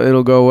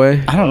it'll go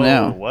away? I don't Oh,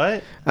 know.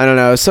 what? I don't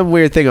know. Some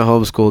weird thing a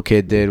homeschool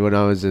kid did when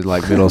I was in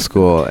like middle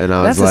school, and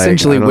I was That's like,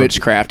 essentially I don't-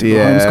 witchcraft. If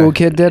Yeah. a homeschool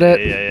kid did Yeah,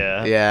 it. yeah.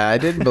 Yeah, I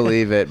didn't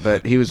believe it,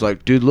 but he was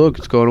like, "Dude, look,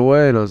 it's going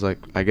away," and I was like,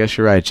 "I guess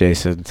you're right,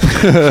 Jason."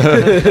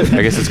 I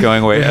guess it's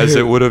going away as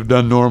it would have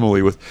done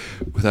normally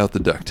without the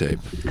duct tape.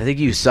 I think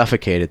you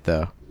suffocate it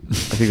though. I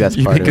think that's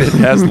You part think of it it.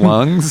 has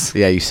lungs?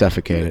 Yeah, you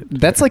suffocate it.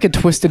 That's like a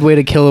twisted way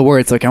to kill a word.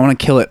 It's like, I want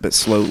to kill it, but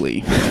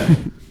slowly.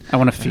 I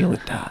want to feel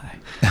it die.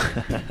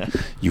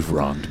 You've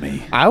wronged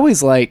me. I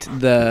always liked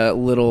the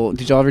little.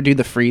 Did y'all ever do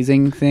the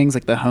freezing things,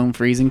 like the home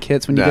freezing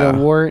kits when you get a No.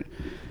 wart?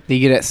 That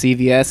you get at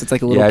CVS. It's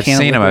like a little. Yeah, I've can of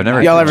seen 'em. liquid I've never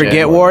nitrogen. Y'all ever Yeah.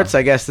 get warts?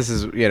 I guess this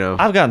is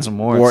I've gotten some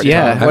warts. Wart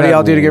Yeah. time. What do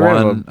y'all do to get rid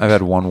of them? I've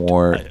had one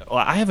wart. Well,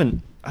 I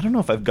haven't. I don't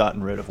know if I've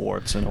gotten rid of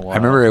warts in a while. I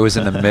remember it was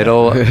in the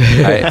middle.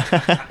 I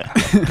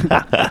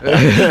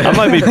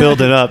might be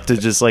building up to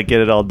just like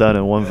get it all done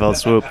in one fell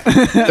swoop.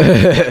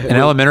 In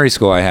elementary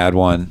school, I had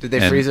one. Did they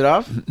and- freeze it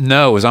off?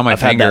 No, it was on my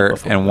I've had that finger.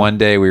 before. And one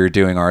day we were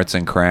doing arts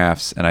and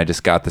crafts, and I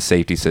just got the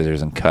safety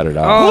scissors and cut it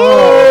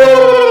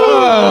off.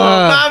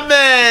 My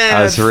man.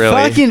 I was really.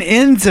 Fucking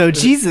Enzo,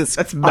 Jesus.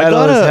 That's metal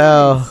as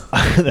hell.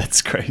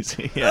 That's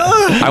crazy. Yeah.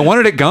 I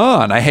wanted it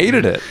gone. I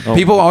hated it. Oh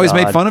People my always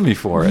made God. fun of me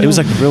for it. It was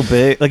like real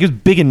big. Like it was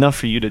big enough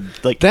for you to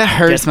like. That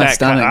hurts get my that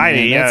stomach. kind-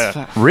 man. yeah.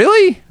 That's fu-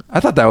 Really? I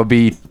thought that would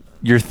be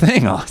your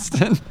thing,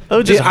 Austin. Oh,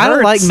 it Dude, just I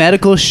don't like hurts.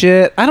 medical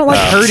shit. I don't like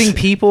hurting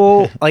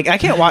people. Like, I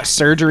can't watch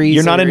surgeries.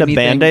 You're not or into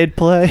anything. Band-Aid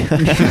play?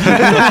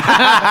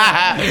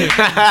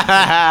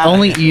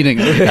 Only eating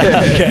it.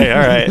 Okay, all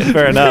right,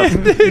 fair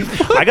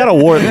enough. I got a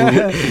wart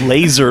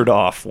lasered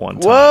off one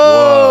time.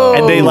 Whoa.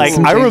 And they like,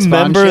 Some I James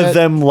Bond remember shit?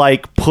 them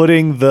like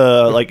putting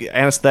the like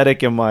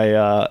anesthetic in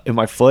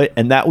my foot,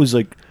 and that was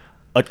like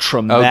a Oh,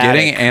 traumatic.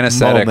 getting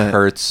anesthetic moment.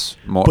 hurts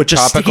more. But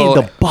just sticking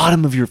topical, the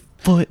bottom of your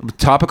foot.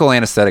 topical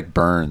anesthetic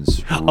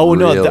burns. Oh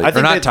no! really. I think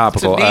or not that-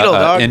 topical. it's a needle,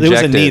 dog. It was a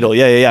injected. needle.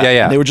 Yeah.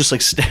 Yeah. They were just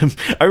like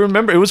I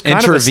remember it was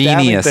kind of a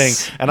stabbing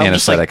Intravenous thing, and I'm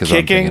just like anesthetic is what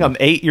I'm kicking. thinking I'm of.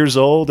 8 years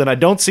old, and I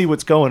don't see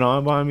what's going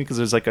on behind me because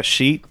there's like a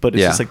sheet, but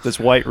it's Yeah. just like this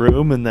white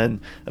room, and then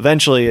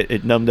eventually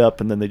it numbed up,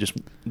 and then they just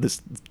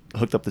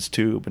hooked up this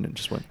tube, and it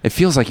just went. It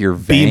feels like your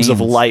Beams of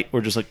veins- light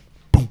were just like.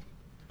 Boom.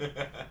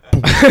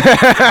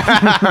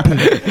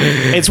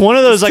 It's one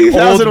of those like old.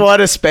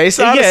 2001: A Space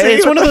Yeah, Odyssey.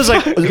 it's one of those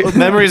like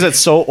memories that's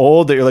so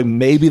old that you're like,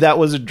 maybe that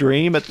was a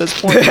dream at this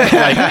point. Like,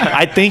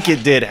 I think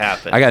it did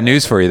happen. I got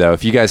news for you though.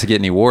 If you guys get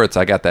any warts,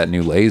 I got that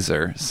new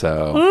laser,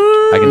 so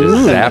I can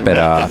just zap it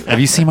off. Have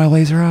you seen my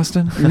laser,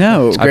 Austin?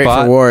 No. It's great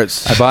for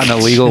warts. I bought an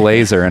illegal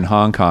laser in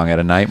Hong Kong at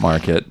a night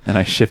market, and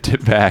I shipped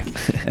it back.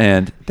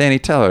 And Danny,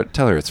 tell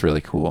her it's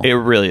really cool. It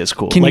really is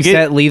cool. Can Like, you it-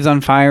 set leaves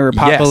on fire or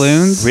pop Yes.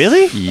 balloons?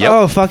 Really? Yep.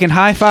 Oh, fucking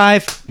high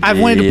five. I've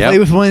wanted to Yep. play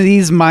with one of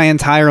these my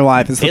entire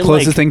life. It's the It,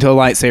 closest like, thing to a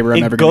lightsaber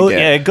I'm ever going to get.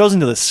 Yeah, it goes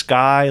into the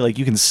sky. Like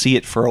you can see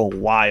it for a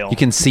while. You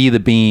can see the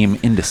beam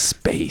into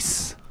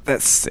space.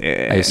 That's sick.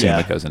 I assume Yeah.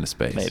 it goes into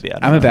space. Maybe.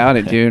 I'm about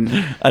it, dude.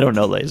 I don't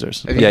know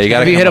lasers. Yeah, you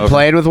gotta Have you come hit a over.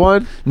 plane with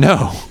one?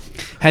 No.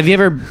 Have you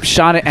ever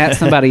shot it at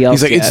somebody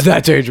else? He's like, yet? it's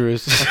that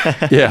dangerous.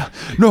 Yeah.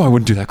 No, I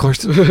wouldn't do that,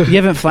 Clarkson. You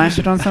haven't flashed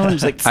it on someone?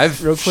 Just like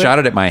I've real quick? shot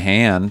it at my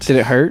hand. Did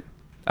it hurt?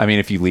 I mean,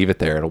 if you leave it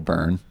there, it'll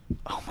burn.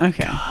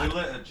 Okay. We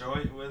lit a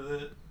joint with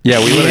it. Yeah,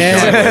 we lit a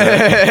joint with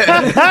it.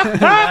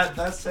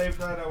 That same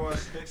night I was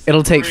 63.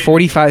 It'll take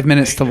 45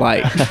 minutes to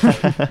light.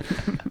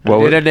 What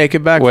Did was, a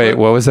naked backflip. wait,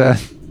 what was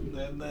that?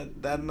 Then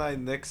that night,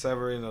 Nick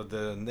Severino did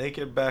a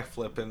naked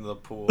backflip in the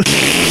pool. Dude,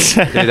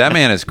 that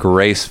man is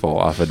graceful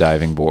off a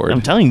diving board.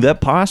 I'm telling you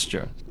that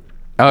posture.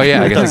 Oh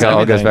yeah, I guess it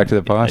all goes Everything. back to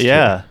the posture.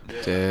 Yeah.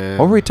 Damn.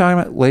 What were we talking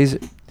about? Laser.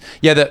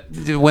 Yeah,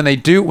 when they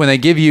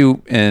give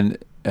you an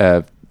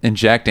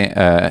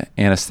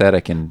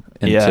anesthetic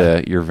into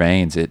Yeah. your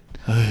veins, it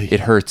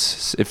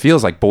hurts. It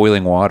feels like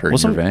boiling water in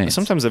your veins.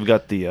 Sometimes they've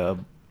got the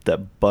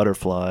that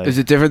butterfly. Is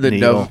it different than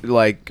needle.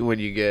 like when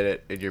you get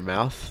it in your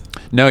mouth?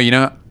 No,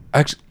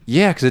 actually,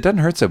 yeah, because it doesn't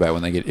hurt so bad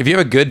when they get. If you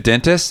have a good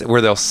dentist where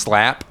they'll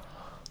slap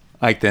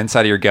like the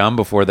inside of your gum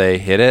before they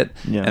hit it,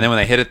 Yeah. and then when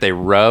they hit it, they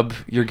rub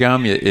your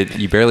gum.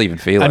 You barely even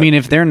feel it. I mean,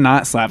 if they're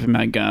not slapping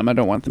my gum, I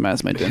don't want them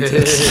as my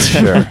dentist.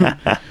 sure.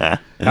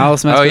 How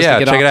else am I Oh supposed yeah,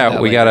 to get check off it of out.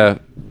 that We later? got a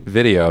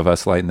video of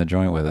us lighting the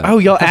joint with it. Oh,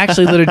 y'all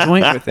actually lit a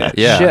joint with it.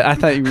 Yeah. Shit, I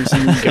thought you were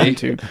saying you were going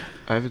to.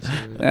 I haven't seen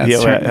it. That's, Yeah,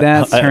 well,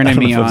 that's I turning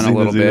don't me know if I've on a seen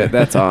little this either. bit.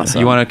 That's awesome.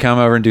 You want to come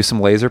over and do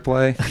some laser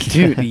play?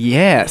 Dude,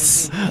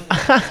 yes.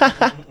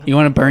 You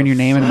want to burn your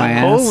name in my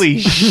ass? Holy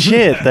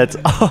shit, that's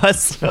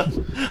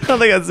awesome. I don't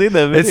think I've seen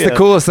that video. It's the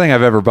coolest thing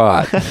I've ever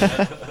bought.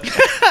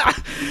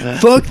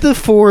 Fuck the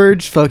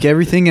forge. Fuck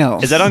everything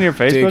else. Is that on your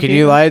Facebook? Dude, can even?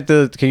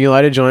 you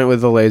light a joint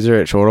with the laser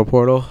at Chortle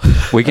Portal?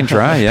 We can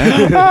try,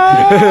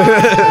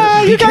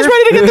 yeah. You guys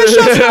ready to get this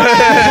show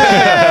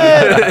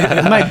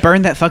started? I might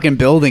burn that fucking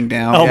building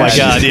down. Oh my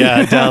god,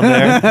 yeah, down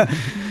there.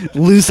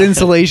 Loose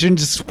insulation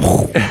just.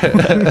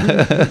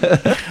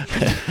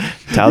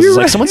 Towers is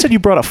like, someone said you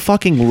brought a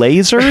fucking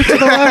laser to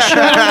the last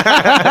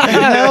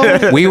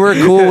show? We were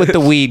cool with the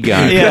weed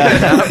gun. Yeah.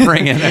 Not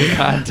bringing a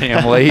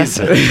goddamn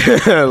laser.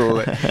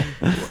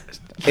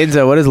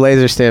 Enzo, what does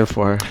laser stand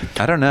for?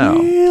 I don't know.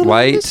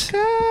 Light.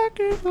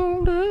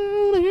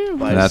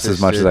 And that's as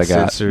much as I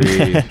got.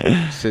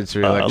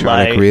 Sensory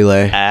electronic light,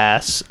 relay.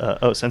 Ass.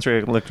 Sensory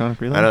electronic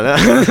relay? I don't know.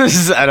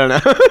 I don't know.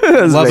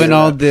 Loving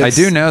all this. I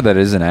do know that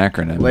is an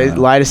acronym.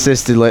 Light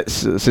assisted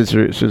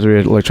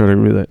sensory electronic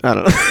relay. I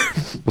don't know.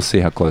 We'll see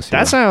how close you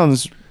That are.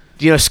 sounds...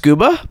 Do you know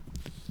scuba?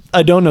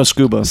 I don't know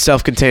scuba.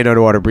 Self-contained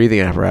underwater breathing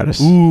apparatus.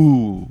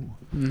 Ooh.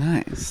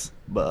 Nice.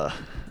 Buh.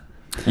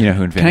 You know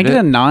who Can I invented get a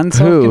it?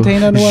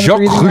 non-self-contained underwater Jacques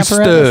breathing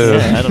Cousteau.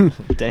 apparatus? Yeah, I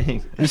don't...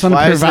 Dang. I just want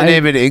Why to is the provide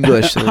name in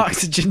English?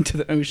 oxygen to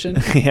the ocean.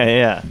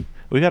 Yeah.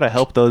 We gotta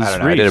help those I don't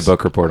know. I did a reefs.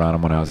 book report on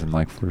him when I was in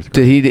like fourth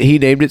Did grade. he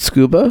named it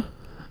scuba?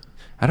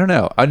 I don't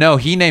know. No,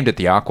 he named it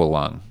the Aqua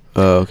Lung.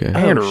 Oh, okay.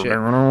 Oh, shit.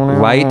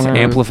 Light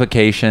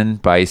amplification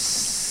by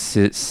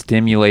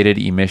stimulated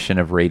emission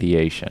of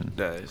radiation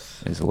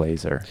Nice. is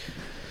laser.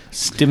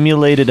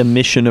 Stimulated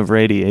emission of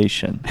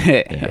radiation.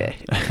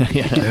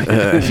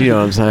 If you know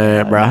what I'm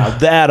saying, bro. Now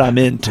that I'm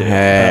into.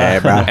 Hey,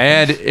 bro.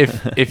 And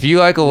if you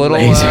like a little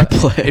Laser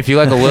play. if you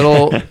like a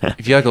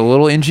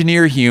little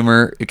engineer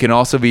humor, it can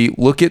also be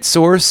look at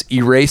source,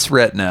 erase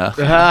retina.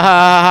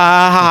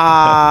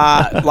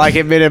 Like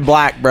in Men in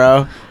Black,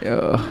 bro.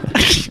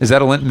 Is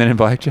that a Men in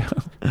Black joke?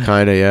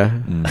 Kinda, yeah.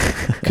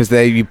 Because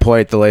they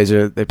point that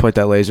laser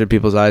in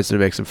people's eyes and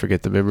it makes them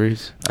forget the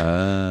memories.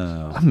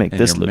 Oh, I make in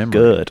this your look memory.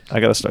 good. I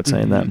gotta start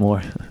saying that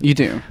more. You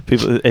do.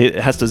 People,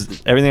 everything has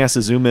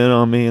to zoom in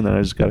on me, and then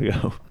I just gotta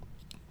go.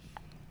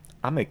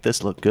 I make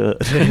this look good.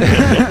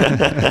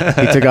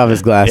 He took off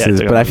his glasses,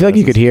 took but off I his feel like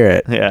you could hear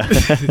it. Yeah.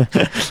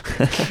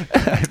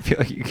 I feel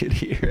like you could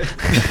hear it.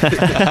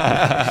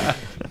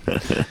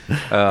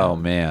 Oh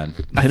man.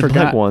 I Men in Black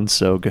forgot. one's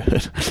so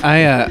good.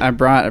 I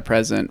brought a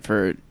present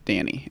for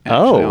Danny.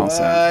 Actually, Oh,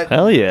 also.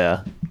 hell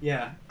yeah!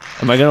 Yeah.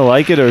 Am I gonna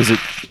like it, or is it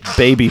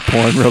baby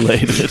porn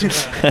related?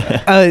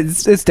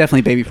 It's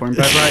definitely baby form,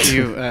 but I brought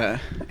you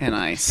an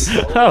ice.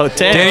 Oh,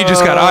 damn. Danny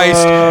just got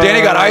iced.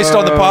 Danny got iced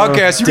on the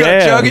podcast. You gotta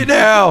Damn. chug it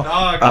now.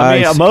 I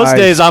mean, Ice, most ice,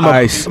 days I'm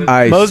ice,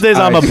 most days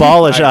I'm ice,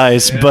 abolish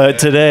ice, but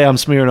today I'm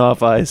smearing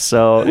off ice.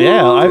 So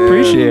yeah, I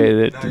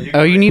appreciate it.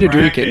 Oh, you need to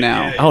drink it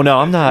now. Oh no,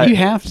 I'm not. You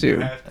have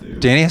to.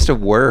 Danny has to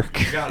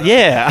work.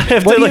 Yeah, I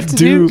have What to do you like have to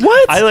do?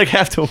 What? I like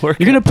have to work.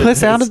 You're gonna after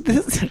puss out this. of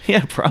this?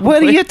 Yeah, probably. What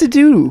do you have to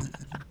do?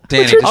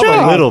 Danny, your just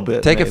job? A little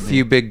bit. take a maybe.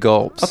 few big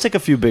gulps. I'll take a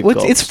few big. Well,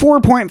 gulps. it's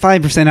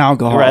 4.5%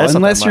 alcohol. Right, that's not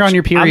Unless that you're much. on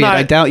your I'm period, not-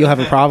 I doubt you'll have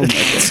a problem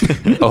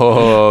with it.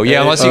 Oh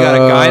yeah, unless you got a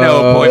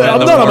gyno appointment. I'm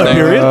in the not on my morning.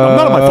 period. I'm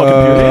not on my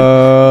fucking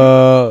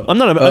period. I'm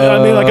not.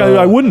 I mean, like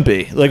I wouldn't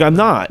be. Like I'm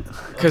not.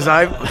 Because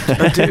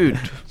dude.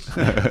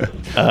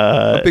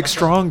 A big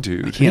strong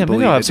dude. Yeah, maybe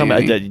believe I'll it, have some.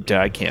 Danny.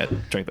 I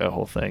can't drink that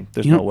whole thing.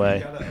 There's You no know-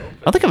 way.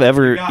 I don't think I've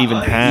ever even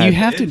had. You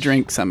have to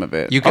drink some of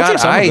it. You I'll got take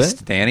some of it.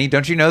 iced, Danny.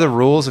 Don't you know the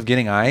rules of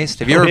getting iced?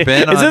 Have you ever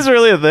been on Is this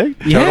really a thing?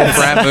 Total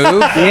Frat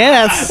Move?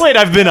 Yes. Wait,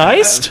 I've been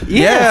iced.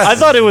 Yes. I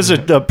thought it was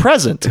a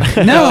present.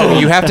 No.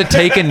 You have to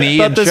take a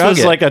knee I and thought this chug was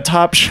it. like a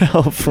top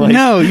shelf. Like,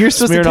 No, you're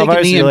supposed to smearing take off a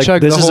ice, knee you're and like,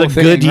 chug this the is whole a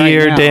thing good right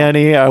year, now."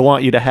 Danny. I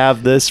want you to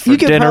have this for You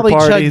could dinner probably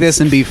parties. chug this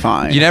and be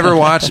fine. You never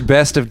watched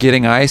Best of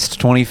Getting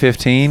Iced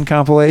 2015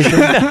 compilation?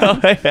 No,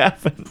 I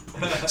haven't.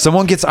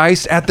 Someone gets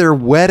iced at their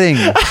wedding.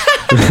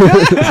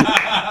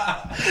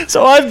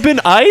 So I've been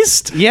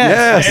iced.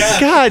 Yes.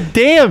 God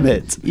damn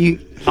it.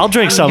 I'll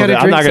drink some of it.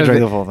 I'm not gonna drink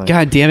the whole thing.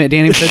 God damn it,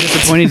 Danny! I'm so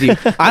disappointed in you.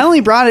 I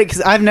only brought it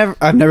because I've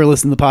never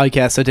listened to the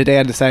podcast. So today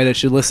I decided I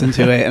should listen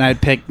to it, and I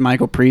picked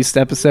Michael Priest's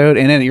episode.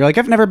 And then you're like,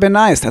 "I've never been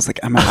iced." I was like,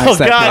 "I'm gonna Oh ice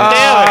God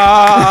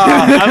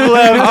that." damn it! I've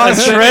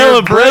left a trail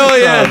of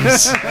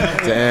breadcrumbs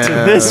Damn. to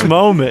this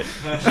moment.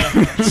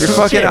 You're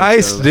fucking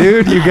iced,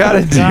 dude. You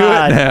gotta do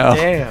God it now.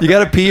 damn. You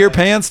gotta pee your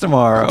pants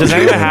tomorrow. Does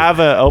anyone have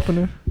an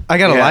opener? I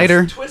got a Yes.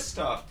 lighter. Twist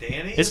off,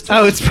 Danny. It's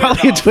Oh, it's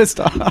probably a twist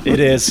off. It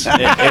is.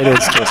 It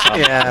is twist off.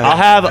 Yeah. I'll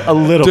have a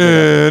little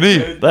bit.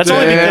 Danny. That's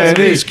only because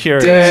he's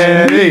curious.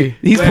 Danny.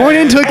 He's pouring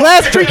into a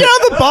glass. Drink it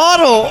out of the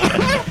bottle.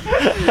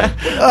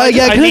 Yeah, I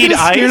can I need get a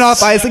Smirnoff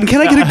ice. ice? And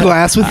can I get a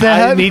glass with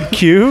that? I need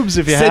cubes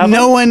if you Said have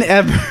no them. one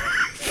ever.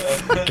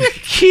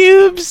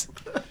 Cubes.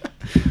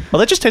 Well,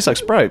 that just tastes like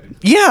Sprite.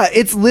 Yeah,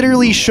 it's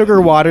literally sugar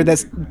water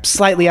that's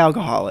slightly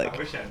alcoholic.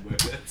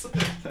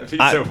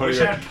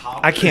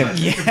 I can't.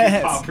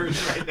 Yes.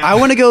 I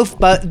want to go,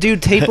 but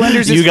dude, Tape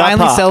Blenders You is got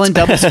finally popped. selling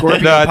double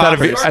scorpion. No, I thought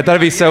poppers.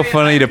 it'd be so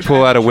funny to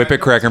pull out a Whip It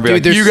cracker and be Dude,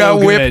 like, they're "You so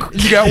got whip,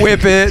 good. you got whip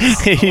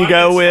it." You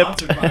got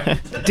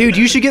whipped. Dude,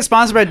 you should get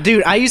sponsored by.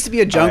 Dude, I used to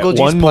be a Jungle All right,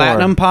 Juice one more.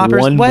 Platinum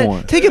Poppers. One What?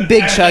 more. Take a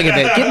big chug of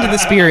it. Get into the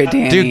spirit,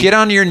 Danny. Dude, get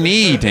on your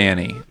knee,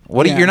 Danny.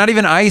 What? Yeah. You're not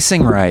even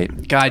icing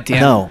right. God damn.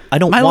 No, I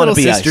don't My want to little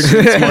be sister iced.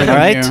 drinks more All than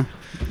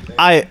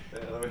right. you.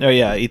 Oh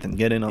yeah, Ethan,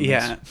 get in on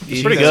Yeah, this.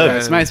 It's pretty Jesus good.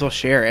 Christ, might as well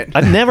share it.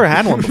 I've never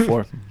had one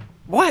before.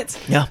 What?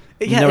 Yeah,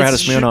 Yeah, never had a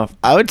it's Smirnoff.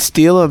 I would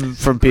steal them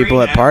from people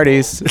at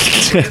parties.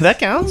 That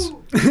counts.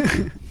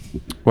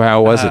 Well,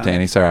 how was it,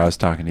 Danny? Sorry, I was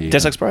talking to you.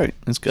 Tastes like Sprite.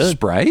 It's good.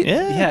 Sprite?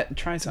 Yeah, Yeah,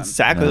 try some.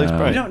 exactly like No.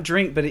 Sprite. You don't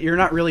drink, but you're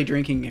not really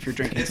drinking if you're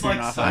drinking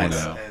Smirnoff. I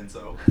know.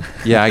 Enzo.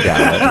 Yeah, I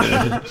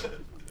got it.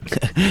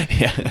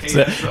 Yeah,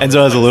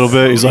 Enzo has a little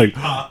bit. He's like,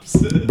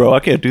 bro, I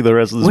can't do the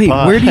rest of this. Wait,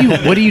 pot."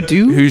 what do you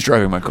do? Who's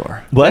driving my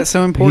car? What? That's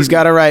so important. He's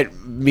got to write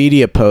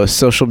media posts,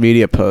 social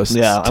media posts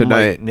Yeah, I'm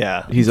tonight. like,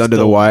 yeah, He's I'm under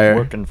the still wire.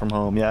 working from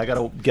home. Yeah, I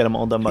gotta get them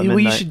all done by Well, you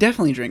midnight. should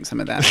definitely drink some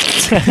of that.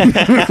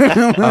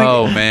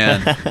 Oh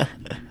man.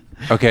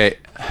 Okay.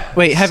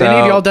 Wait, have any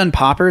of So- y'all done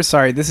poppers?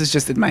 Sorry, this is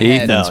just in my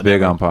head. Ethan's No,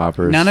 big never. on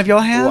poppers. None of y'all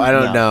have? Well, I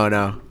don't know.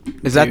 No,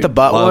 is that the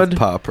butt Love one?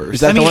 poppers. Is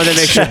that the one that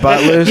makes your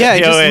butt loose? Yeah, it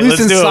Yo, just wait, let's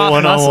loosens do it soft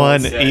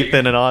one-on-one. muscles.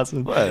 Ethan and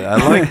Austin. I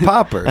like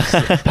poppers.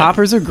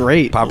 Poppers are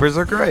great. Poppers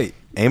are great.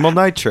 Amyl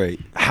nitrate.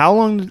 How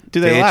long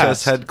do they VHS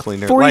last? head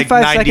cleaner.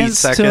 45 like 90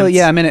 seconds to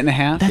a minute and a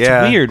half. That's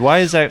Yeah. weird. Why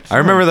is that? I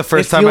remember the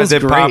first It time I feels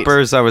did great.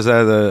 poppers. I was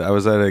at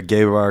a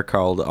gay bar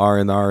called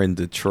R&R in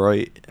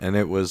Detroit, and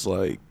it was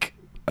like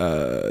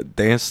a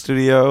dance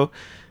studio.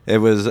 It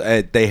was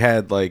they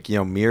had like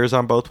mirrors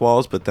on both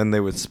walls, but then they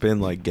would spin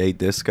like gay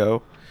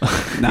disco.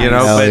 Nice. You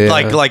know, Hell but yeah.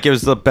 like it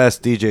was the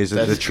best DJs in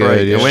That's Detroit.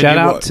 good, yeah. And when Shout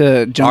you out wa-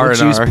 to Jungle R&R.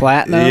 Juice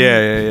Platinum.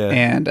 Yeah.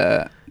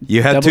 And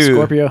You had Double to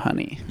Scorpio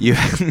Honey. you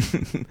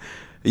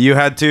you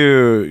had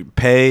to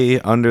pay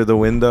under the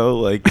window,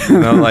 like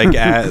like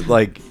at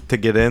like to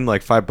get in,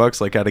 like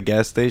 $5, like at a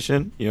gas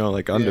station,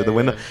 like under the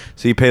window.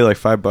 So you pay like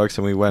 $5,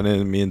 and we went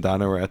in. And me and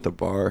Donna were at the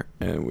bar,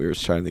 and we were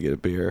trying to get a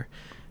beer.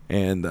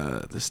 And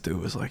this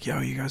dude was like, "Yo,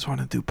 you guys want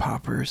to do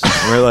poppers?"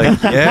 And we're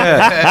like,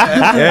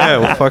 "Yeah,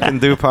 we'll fucking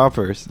do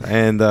poppers."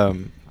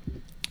 And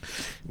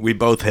we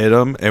both hit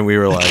him, and we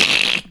were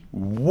like,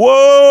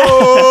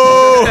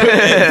 "Whoa!"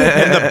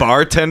 And the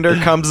bartender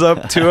comes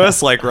up to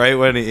us, like right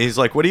when he's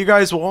like, "What do you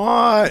guys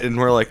want?" And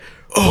we're like,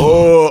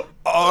 "Oh."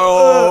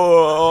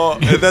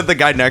 And then the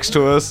guy next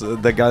to us,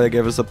 the guy that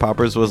gave us the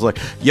poppers, was like,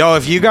 "Yo,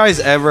 if you guys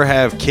ever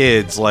have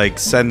kids, like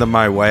send them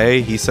my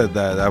way." He said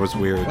that. That was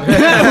weird.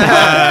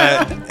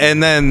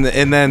 And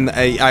then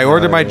I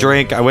ordered my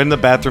drink. I went in the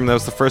bathroom. That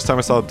was the first time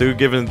I saw a dude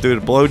giving a dude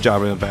a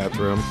blowjob in the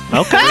bathroom.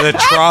 Okay. The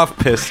trough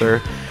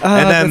pisser.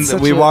 And that's then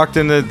such we a- walked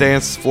into the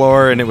dance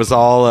floor, and it was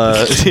all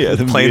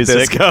the plain music.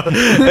 disco.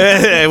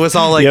 It was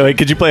all like, Yo, wait,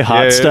 could you play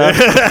hot stuff?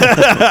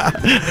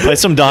 Play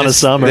some Donna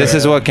Summer. This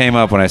is what came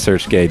up when I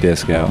searched gay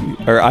disco.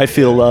 or I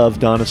Feel Love,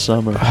 Donna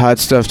Summer. Hot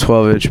Stuff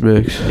 12-inch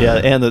mix. Yeah,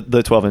 and the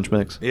 12-inch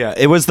mix. yeah,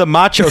 it was the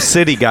Macho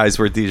City guys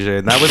were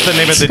DJing. That was the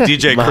name of the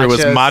DJ crew. Was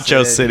Macho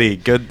Macho City. City.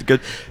 Good.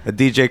 A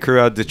DJ crew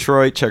out of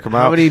Detroit. Check them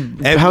out.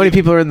 How many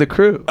people are in the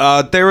crew?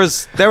 There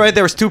was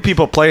 2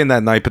 people playing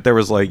that night, but there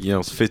was like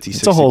 50,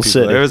 60 a whole people.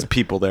 city. There was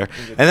people there.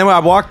 And then when I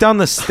walked down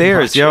the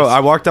stairs, I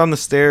walked down the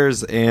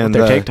stairs and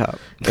With their tank top.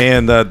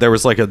 and there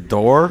was like a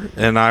door,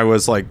 and I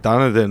was like,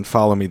 Donna didn't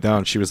follow me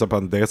down. She was up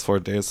on the dance floor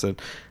dancing.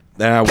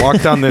 And I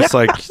walked down this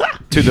like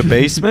to the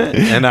basement,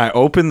 and I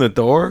opened the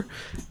door,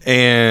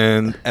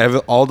 and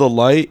all the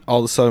light all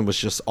of a sudden was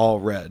just all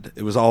red.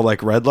 It was all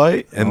like red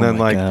light, and Oh then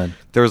my like God.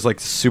 there was like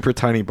super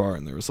tiny bar,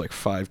 and there was like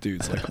 5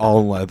 dudes like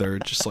all in leather,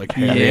 just like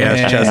heavy ass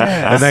Yes. chest,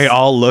 and they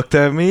all looked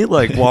at me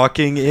like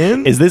walking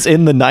in. Is this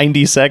in the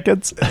 90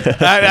 seconds?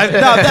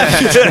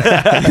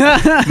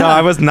 No,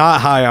 I was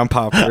not high on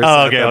poppers.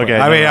 Oh, okay.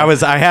 I mean,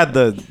 I had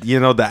the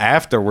the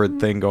afterward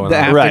thing going The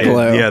on.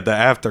 afterglow. Yeah, the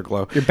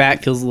afterglow. Your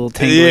back feels a little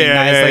tingly. Yeah,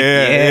 nice, yeah,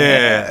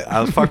 like, yeah.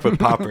 I was fucked with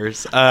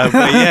poppers. But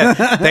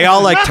yeah, they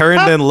all like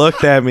turned and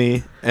looked at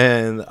me,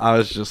 and I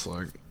was just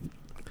like,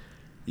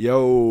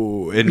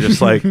 "Yo," and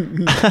just like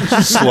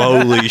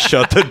slowly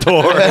shut the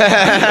door.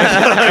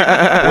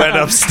 Went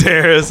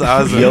upstairs.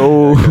 I was like,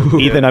 Yo,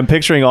 Ethan, I'm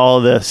picturing all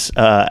of this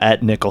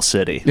at Nickel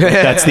City. Like,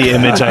 that's the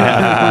image I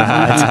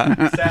have.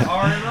 "Is that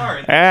R&R?"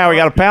 Yeah, we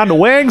got a pound of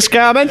wings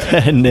coming.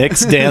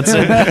 Nick's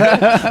dancing.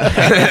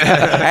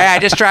 Hey, I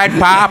just tried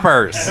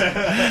poppers.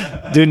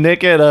 Dude,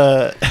 Nick at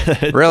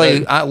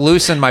Really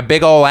loosened my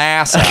big old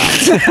ass out.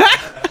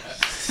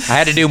 I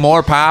had to do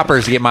more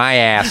poppers to get my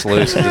ass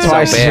loose. It's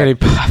Twice so as many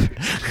big.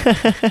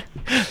 poppers.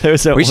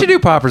 There's a, We should do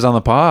poppers on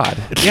the pod.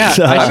 Yeah,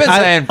 I've been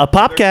saying a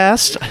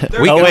popcast.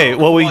 We Oh go- wait,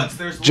 what we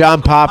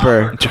John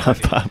Popper. John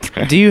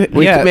Popper. do you?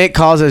 We can make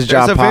calls as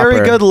John There's a Popper.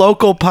 very good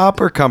local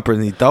popper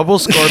company, Double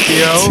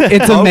Scorpio.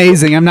 It's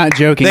amazing. I'm not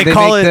joking. They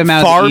call make it them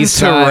out Farm East to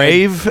Side.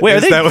 Rave. Wait, are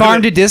Is they that what Farm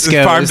it- to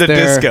Disco Farm is to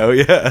their- Disco,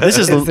 yeah. This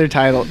is It's their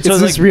title. So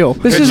it's it's like- real.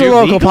 This Is is a it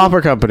local legal?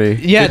 popper company.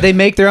 Yeah, they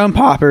make their own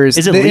poppers.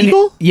 Is it and-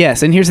 legal?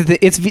 Yes, and here's the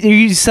thing: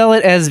 you sell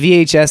it as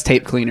VHS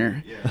tape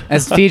cleaner,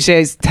 as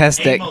VHS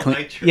test deck.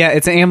 Yeah,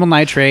 it's an amyl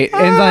nitrate,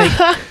 and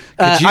like.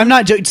 I'm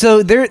not joking.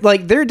 So there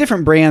are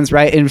different brands,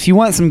 right? And if you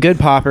want some good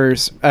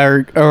poppers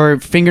or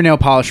fingernail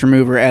polish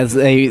remover, as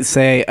they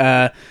say,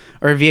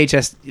 or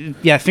VHS,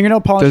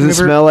 fingernail polish Does it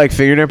remover. smell like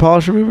fingernail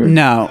polish remover?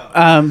 No,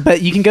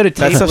 but you can go to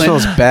tape. stuff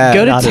smells bad.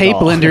 Go to Not at Tape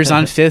all. Blenders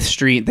on 5th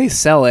Street. They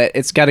sell it.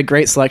 It's got a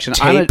great selection.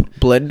 Tape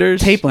blenders?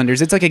 Tape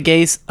Blenders. It's like a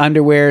gay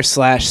underwear /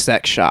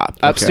 sex shop.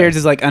 Upstairs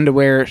is like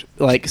underwear,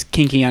 like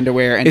kinky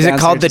underwear. And Is it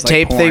called the downstairs is, like,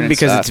 tape porn thing and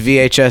because stuff.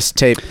 it's VHS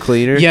tape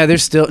cleaner? Yeah, they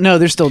sell.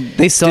 They sell. Did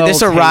this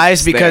tapes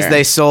arise because there.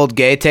 they sold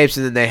gay tapes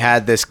and then they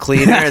had this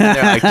cleaner and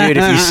they're like, dude,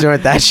 if you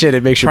snort that shit,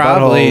 it makes your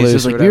Probably butthole it's loose.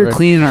 just or like we were whatever.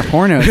 cleaning our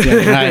pornos the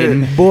other night,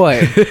 and boy,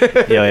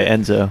 Yeah,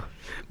 Enzo.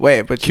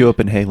 Wait, but Cue up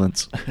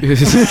inhalants.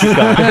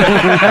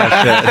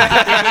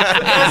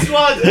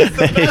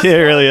 That's it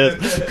really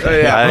is.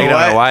 I don't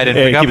know why I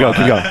didn't pick Keep going, up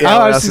keep on going. that. Yeah, I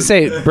what was else to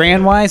say,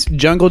 brand wise,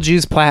 Jungle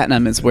Juice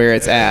Platinum is where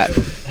it's at.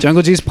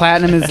 Jungle Juice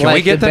Platinum is Can we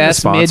like the get them to best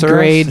sponsor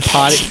mid-grade us?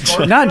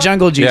 potty. Not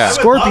Jungle Juice, Yeah.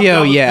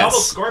 Scorpio,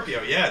 yes.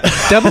 Scorpio, yeah.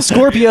 Double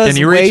Scorpio Can is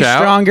you way reach out?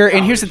 stronger.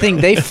 And here's the thing: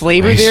 they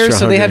flavor Way theirs,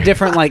 so they have stronger.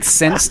 different like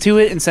scents to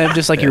it instead of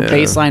just like your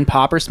baseline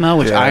popper smell,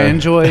 which I Yeah.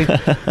 enjoy.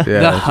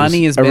 The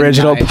honey is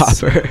original nice.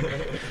 popper.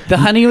 The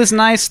honey was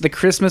nice. The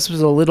Christmas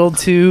was a little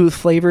too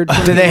flavored.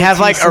 for Do me. they have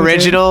like Too sweet.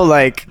 original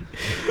like?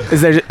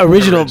 Is there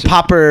original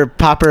popper?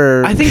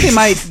 I think they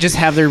might just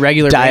have their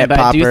regular Diet brand, but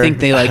I do Popper. think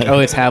they like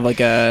always have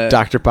like a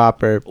Dr.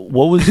 Popper.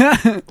 What was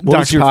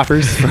Dr.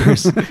 Poppers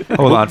first.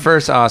 Hold on.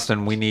 First,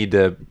 Austin, we need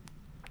to,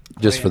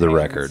 just for the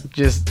record,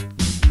 Just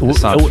this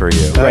song's for you.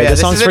 Oh, Right, yeah, the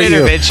this song's is an for you.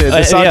 intervention.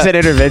 The song's an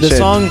intervention. The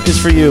song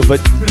is for you, but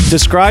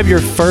describe your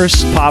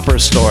first popper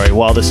story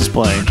while this is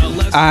playing.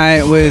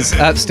 I was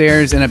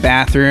upstairs in a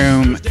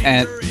bathroom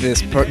at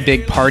this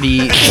big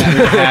party that we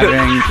were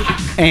having,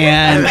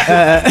 and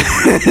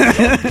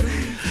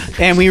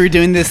and we were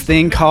doing this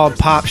thing called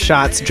Pop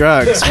Shots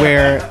Drugs,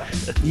 where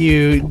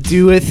you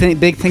do a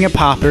big thing of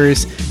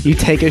poppers, you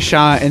take a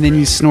shot, and then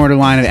you snort a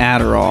line of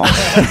Adderall.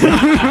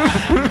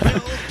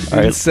 All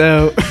right,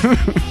 So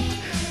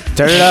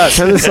turn it up.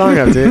 Turn the song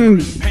up,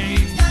 dude.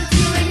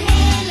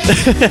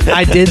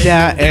 I did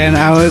that, and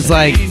I was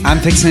like, I'm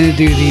fixing to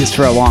do these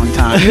for a long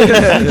time.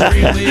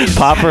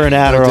 popper and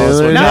Adderall.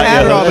 is what- Not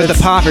Adderall, but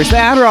the poppers. The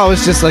Adderall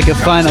was just like a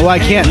fun. Well, I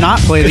can't not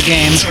play the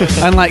game,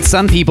 unlike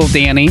some people,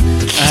 Danny.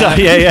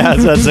 yeah.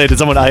 So I'd say, did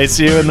someone ice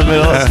you in the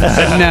middle?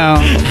 No,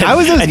 I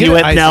was. And you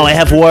went, no, I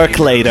have work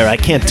later. I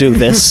can't do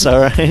this. All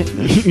right,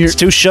 it's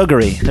too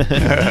sugary.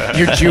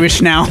 You're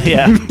Jewish now.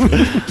 Yeah.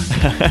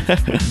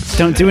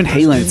 Don't do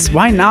inhalants.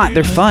 Why not?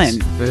 They're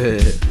fun.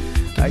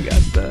 I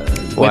got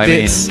the. Well, I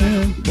mean,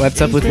 Whippets.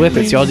 What's up with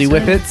whippets? Y'all do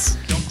whippets?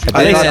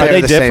 I think Are they're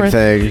they the different?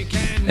 same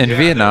thing. in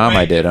Vietnam,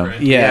 I did them.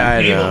 Yeah. I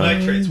Amyl know.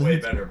 nitrate's way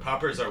better.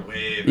 Poppers are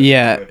way better.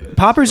 Yeah,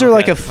 poppers are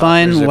like a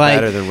fun, Poppers are like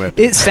better than whippets.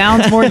 it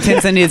sounds more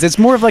intense than it is. It's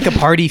more of like a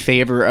party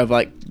favor of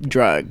like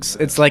drugs.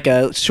 It's like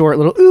a short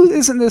little, ooh,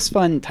 isn't this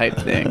fun type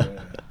thing.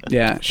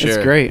 Yeah, it's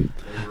Sure. great.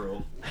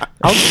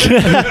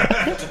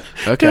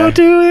 Okay. Don't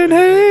do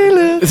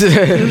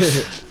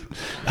inhalants.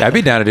 I'd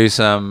be down to do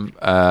some.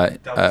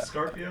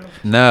 Scorpio?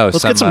 No,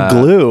 Let's some get some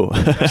glue.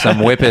 some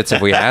whippets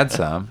if we had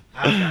some.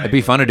 It'd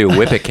be fun to do a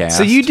whippet cast.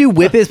 So you do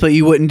whippets, but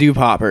you wouldn't do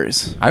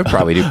poppers. I would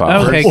probably do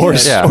poppers. Okay, or,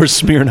 good. Yeah. or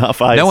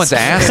Smirnoff Ice. No one's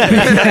asked me.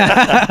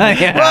 I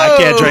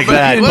can't drink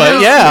that.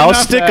 But yeah, I'll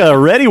stick a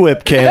Ready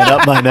Whip can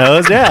up my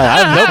nose. Yeah,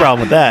 I have no problem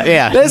with that.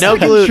 Yeah. That's no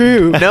fucking gluten.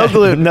 true. No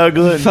gluten. No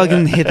gluten.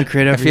 Fucking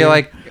hypocrite over I feel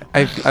like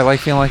I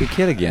like feeling like a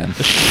kid again.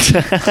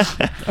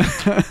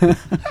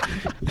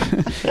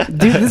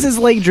 dude, this is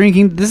like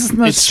drinking. This is the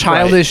most It's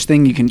childish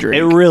thing you can drink.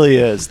 It really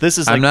is. This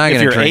is like I'm not if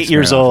gonna you're drink 8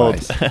 years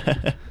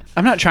Smirnoff old.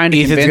 I'm not trying to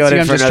Ethan's convince going you.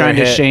 in I'm for just another trying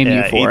to hit. shame you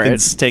Yeah, for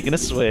Ethan's it. taking a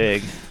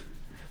swig.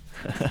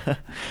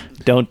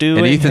 Don't do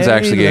And it. Ethan's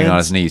actually getting on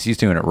his knees. He's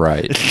doing it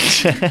right.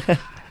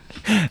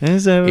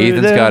 Ethan's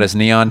got his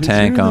neon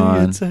tank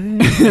on.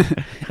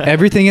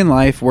 Everything in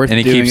life worth And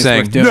he doing keeps is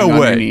saying, worth doing "No on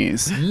way." your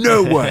knees.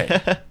 No way.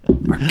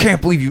 I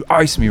can't believe you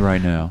iced me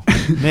right now.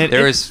 Man,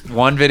 There was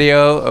one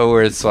video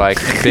where it's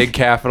like in big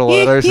capital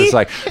letters. It's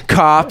like,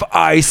 cop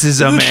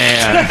ices a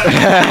man.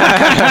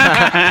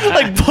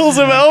 like pulls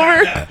him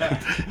over.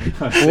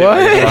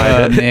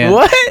 Oh, man.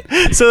 What?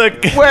 So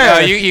like, No,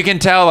 you can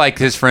tell like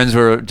his friends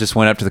just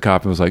went up to the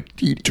cop and was like,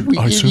 "Dude, we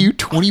give you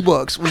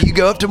 $20 when you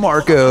go up to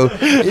Marco."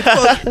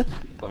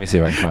 me see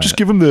if I can find Just it.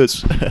 give him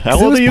this. How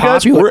it old was are you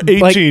guys? popular, We're 18,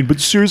 like- but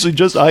seriously,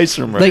 just ice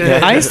them right Like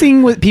now.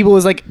 icing with people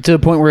was like to a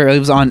point where it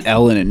was on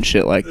Ellen and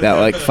shit like that,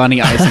 like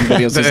funny icing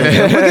videos. It's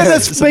like, look at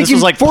this, So this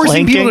was like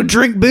forcing people to planking?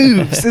 drink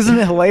booze. Isn't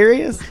it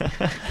hilarious?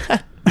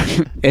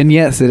 And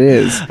yes, it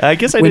is. I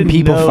guess I when didn't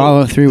people know.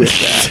 follow through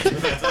with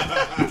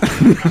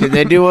that. Did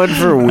they do one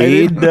for I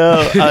weed? didn't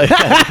know.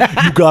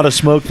 You gotta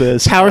smoke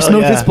this. Power Oh,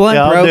 smoke yeah. this blunt,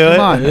 Yeah, I'll bro. do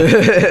Come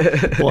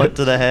it. on. Blunt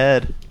to the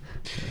head.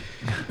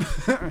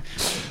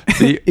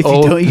 The If you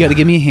old- don't, you got to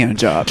give me a hand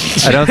job.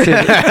 I don't see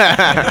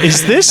it.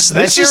 Is this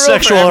That's is your rule for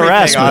sexual everything,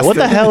 harassment? What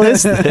the Austin. hell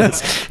is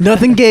this?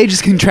 Nothing gauge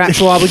is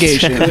contractual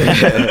obligation.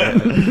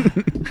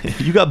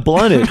 You got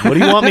blunted. What do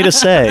you want me to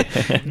say?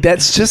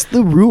 That's just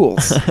the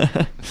rules.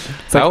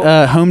 It's like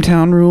How-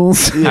 hometown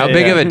rules. How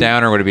big of a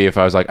downer would it be if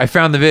I was like, I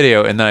found the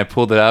video and then I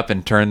pulled it up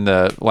and turned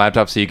the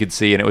laptop so you could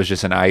see and it was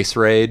just an ice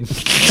raid?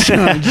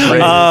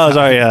 Oh,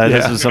 sorry. Yeah,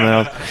 this is something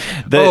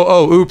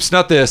else. Oops,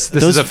 not this.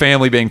 This is Those- a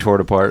family being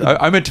torn apart.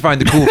 I meant to find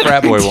the cool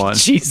frat boy one.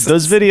 Jesus.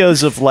 Those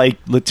videos of like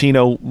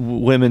Latino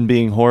women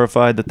being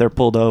horrified that they're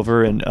pulled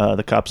over and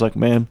the cop's like,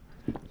 "Ma'am,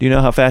 do you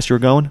know how fast you were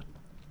going?"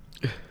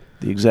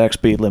 The exact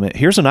speed limit.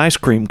 Here's an ice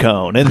cream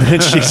cone, and then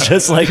she's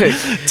just like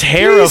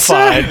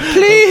terrified.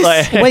 Please.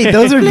 Like- Wait,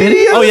 those are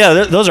videos? Oh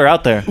yeah, those are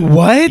out there.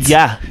 What?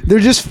 Yeah. They're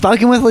just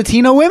fucking with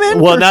Latino women?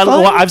 Well, for not,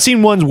 fun? well, I've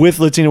seen ones with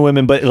Latino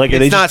women, but like It's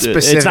they not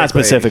just, it's not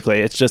specifically. specifically.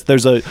 It's just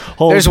there's a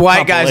whole. There's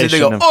white guys and they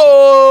go, compilation of-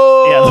 oh.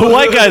 Yeah, the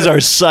white guys are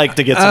psyched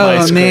to get some Oh,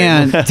 ice cream.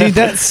 man. Dude,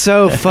 that's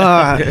so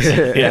fucked.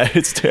 Yeah,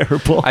 it's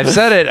terrible. I've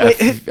said it. I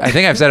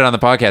think I've said it on the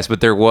podcast,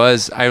 but there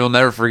was. I will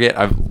never forget.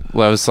 I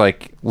was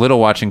like little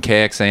watching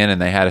KXAN,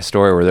 and they had a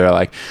story where they're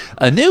like,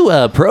 a new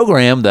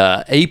program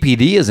the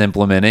APD is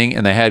implementing,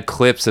 and they had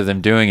clips of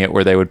them doing it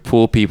where they would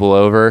pull people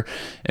over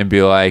and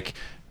be like,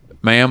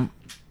 "Ma'am,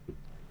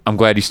 I'm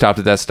glad you stopped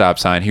at that stop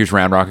sign. Here's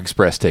Round Rock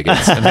Express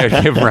tickets." And they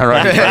would give them Round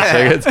Rock Express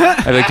tickets.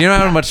 I'd be like, do you know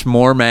how much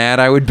more mad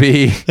I would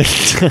be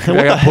if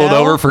I got pulled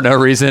over for no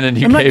reason and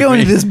you I'm not gave going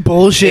me... to this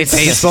bullshit It's-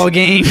 baseball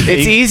game.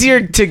 It's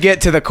easier to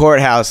get to the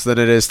courthouse than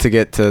it is to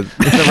get to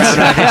the Round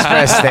Rock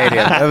Express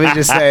Stadium. Let me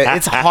just say,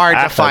 it's hard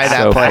to find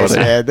that so place,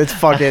 funny. man. It's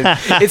fucking.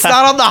 It's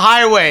not on the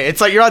highway.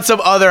 It's like you're on some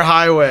other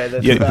highway.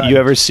 That's You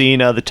ever seen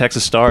the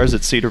Texas Stars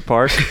at Cedar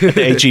Park at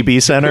the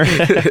HEB Center?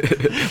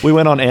 We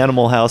went on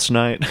Animal House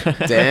night.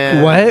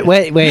 Damn. What?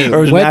 Wait. Or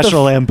it was what the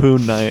National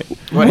Lampoon night.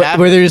 What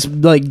happened? Where there's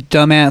like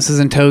dumbasses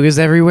and togas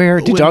everywhere?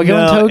 Did y'all go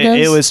in No,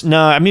 togas? It was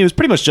no. I mean, it was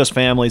pretty much just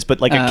families,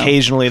 but like Oh.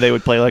 occasionally they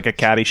would play like a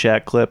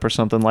Caddyshack clip or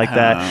something like Oh.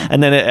 that.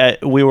 And then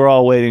we were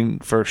all waiting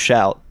for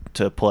Shout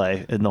to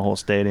play in the whole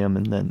stadium,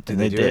 and then Did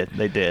they they do did. it?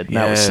 They did. And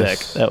That was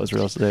Yes. sick. That was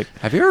real sick.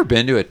 Have you ever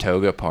been to a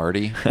toga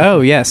party?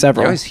 Oh, yeah, You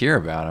several. always hear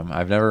about them.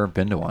 I've never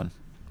been to one.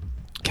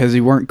 Because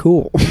you weren't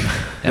cool.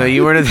 No,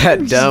 you weren't in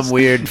that dumb,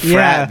 weird frat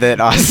Yeah.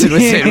 that Austin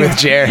was in with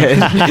Jared.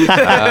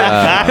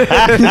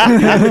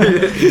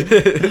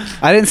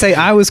 I didn't say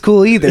I was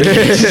cool either. The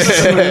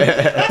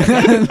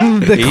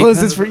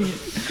closest for you.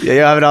 Yeah,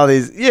 you're having all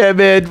these. Yeah,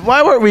 man.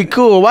 Why weren't we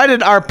cool? Why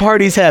did our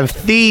parties have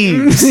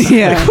themes?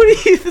 Yeah. Like,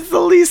 what do you? This is the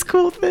least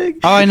cool thing.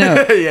 Oh, I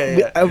know.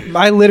 Yeah.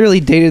 I literally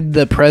dated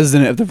the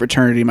president of the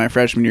fraternity my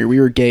freshman year. We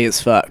were gay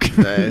as fuck.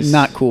 Nice.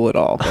 Not cool at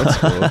all. That's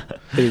cool.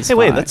 Hey,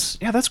 wait,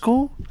 that's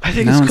cool. I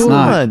think No, it's it's cool.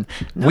 not.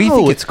 No, We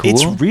think it's cool.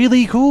 It's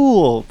really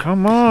cool.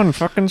 Come on,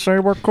 fucking say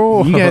we're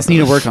cool. You guys need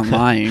to work on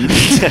lying.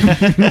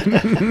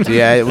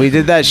 Yeah, we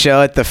did that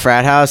show at the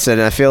frat house,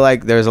 and I feel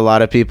like there's a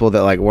lot of people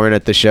that like weren't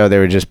at the show. They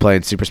were just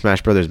playing Super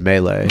Smash Brothers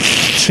Melee.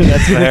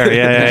 That's fair.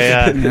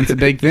 Yeah. That's a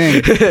big thing.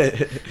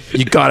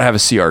 You gotta have a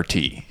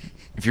CRT.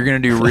 If you're gonna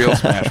do real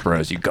Smash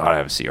Bros, you gotta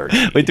have a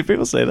CRT. Wait, do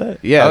people say that?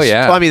 Yeah. Oh,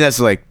 yeah. Well, I mean, that's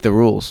like the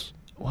rules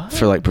What?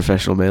 for like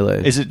professional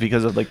Melee. Is it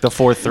because of like the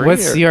 4-3?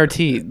 What's or-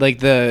 CRT? Like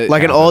the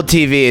like an old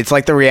TV. It's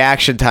like the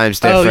reaction time's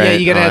different. Oh yeah,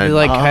 you gotta have the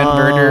on- like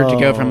converter to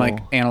go from like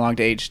Oh. analog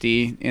to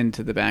HD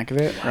into the back of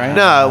it, right?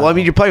 No, well, I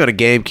mean, you're playing on a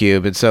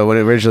GameCube, and so when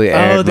it originally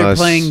aired, Oh, they're most-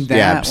 playing that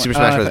Yeah, one. Super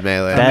Smash Oh, Bros.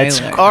 Melee. That's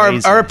Melee.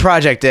 crazy. or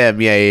Project M.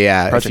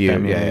 Yeah. Project if you,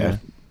 M, yeah.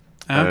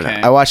 I don't know.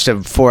 Okay. I watched a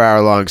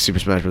 4-hour-long Super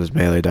Smash Bros.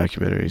 Melee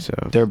documentary. So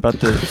They're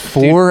about to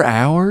 4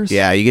 hours?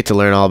 yeah, you get to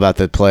learn all about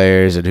the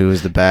players and who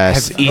was the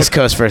best. Have- East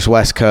Coast versus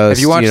West Coast.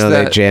 Have you watched They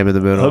that- jam in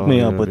the middle. Hook me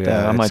up with Yeah,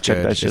 that. I might it's check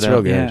good. that shit It's out.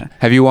 real good. Yeah.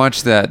 Have you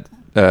watched that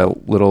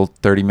little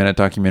 30-minute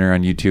documentary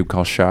on YouTube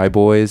called Shy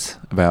Boys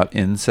about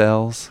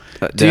incels?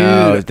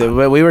 No,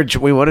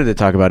 we wanted to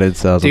talk about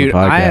incels Dude,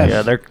 on the I podcast. have-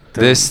 Yeah, they're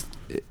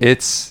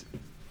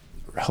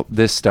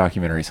This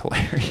documentary is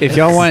hilarious. If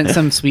y'all want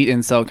some sweet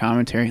incel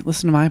commentary,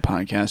 listen to my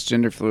podcast,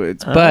 Gender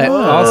Fluids. But Oh,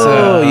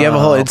 also, you have a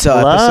whole incel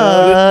episode.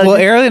 Plug. well,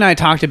 Ariel and I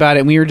talked about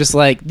it, and we were just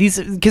like these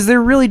because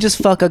they're really just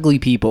fuck ugly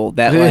people.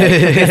 That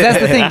like, 'cause that's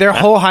the thing. Their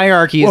whole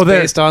hierarchy is Well,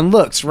 they're- based on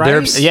looks, right?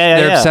 They're, Yeah,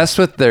 they're yeah. obsessed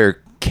with their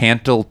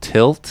cantal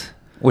tilt,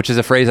 which is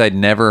a phrase I'd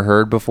never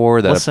heard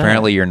before. That What's that?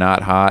 apparently you're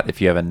not hot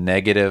if you have a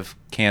negative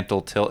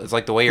cantle tilt. It's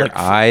like the way your Like-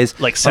 eyes.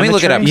 like Let me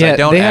look it up. 'cause symmetry? I Yeah,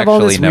 don't they have all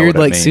actually this know weird what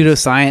it like means.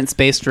 pseudoscience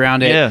based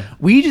around it. Yeah.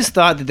 We just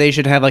thought that they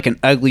should have like an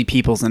ugly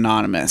people's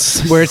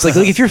anonymous, where it's like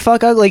if you're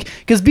fuck ugly,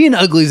 because being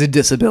ugly is a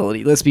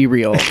disability. Let's be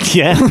real.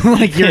 Yeah.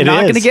 Like you're It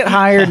not is. going to get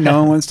hired. No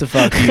one wants to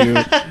fuck you.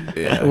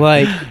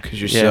 Like Because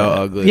you're so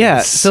ugly. yeah,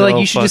 so like So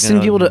you should just fucking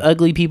send people to ugly.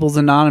 Ugly People's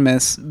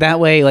Anonymous. That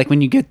way, like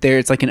when you get there,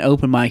 it's like an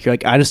open mic. You're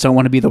like, I just don't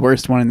want to be the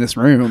worst one in this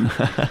room.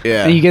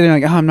 Yeah. And you get there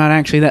like, oh, I'm not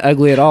actually that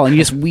ugly at all, and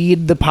you just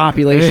weed the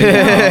population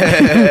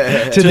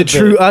down to the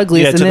true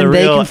ugliest, yeah, and to then the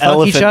they real can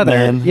fuck each elephant other.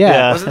 man. Yeah.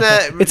 Yeah. Wasn't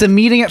that? It's a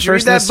meeting at Did you read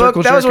first. and a that book?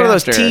 circle That was jerk one of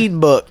those after. teen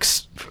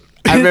books.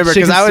 I remember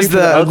because Chicken I was Soup for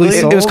the the Ugly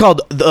It was Soul?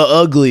 called The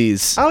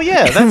Uglies. Oh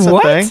yeah, that's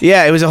What? a thing.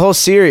 Yeah, it was a whole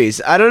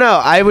series. I don't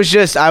know. I was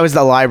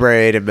the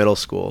library aide in middle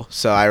school,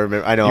 so I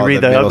remember. I know You all read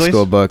the the middle Uglies?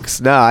 school books.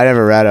 No, I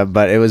never read them,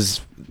 but it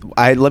was.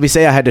 Let me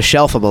say I had to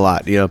shelf them a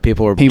lot. You know,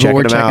 people were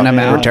checking them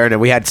out, returning.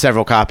 We had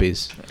several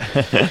copies.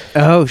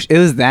 Oh, it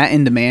was that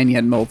in demand. You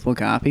had multiple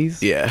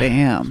copies. Yeah.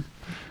 Damn.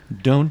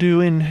 Don't do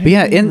But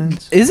yeah, and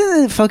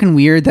isn't it fucking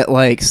weird that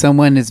like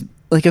someone is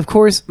like, of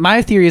course,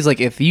 my theory is like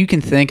if you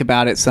can think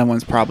about it,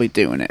 someone's probably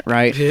doing it,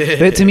 right?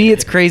 But to me,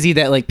 it's crazy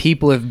that like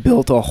people have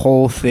built a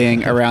whole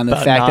thing around the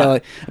About fact that not-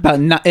 like, about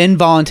not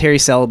involuntary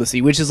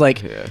celibacy, which is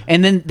like,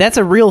 and then that's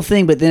a real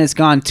thing. But then it's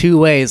gone two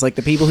ways. Like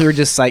the people who are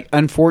just like,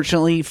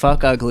 unfortunately,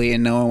 fuck ugly,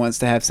 and no one wants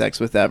to have sex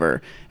with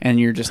ever, and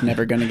you're just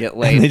never gonna get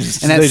laid, they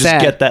just, and that's they just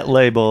sad. get that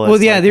label. Well,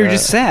 as yeah, like they're a-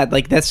 just sad.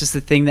 Like that's just the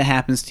thing that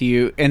happens to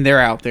you, and they're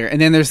out there. And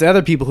then there's the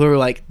other people who are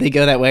like, they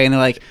go that way, and they're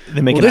like,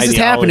 They make well, an this is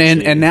happening,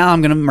 ideology. and now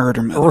I'm gonna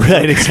murder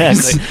motherfuckers. Right,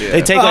 exactly.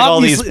 They take like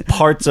all these Obviously-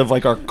 parts of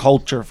like our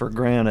culture for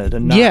granted,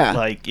 and not Yeah.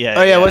 like yeah.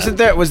 Oh yeah,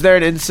 was there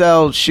an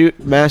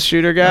incel mass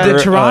shooter guy? The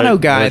Toronto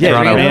guy the that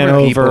Toronto ran man over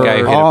over people guy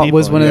who hit all people,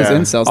 was one of those yeah.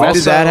 incels. When did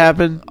Also- that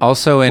happen?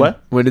 Also in What?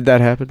 When did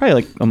that happen? Probably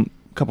like a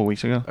couple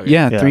weeks ago.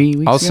 Yeah, Yeah. 3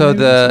 weeks. also ago, maybe?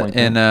 the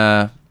something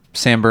like in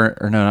San Bern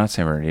or no, not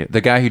San Bernardino.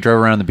 The guy who drove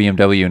around the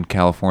BMW in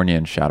California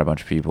and shot a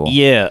bunch of people.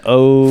 Yeah.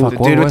 Oh. Fuck, The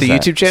what dude with was the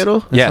that? YouTube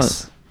channel?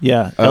 Yes.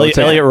 Yeah. Oh, it's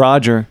Elliot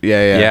Roger.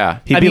 Yeah, Yeah.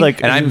 He'd I be mean-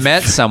 like, And I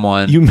met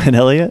someone. You met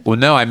Elliot? Well,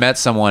 no, I met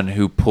someone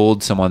who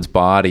pulled someone's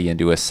body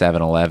into a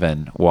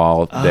 7-Eleven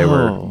while they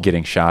were Oh.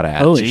 getting shot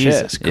at. Holy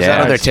Jesus. shit. Was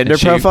that on their and Tinder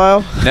she-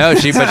 profile? No,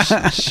 she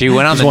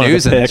went on the one of the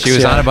news and pics, she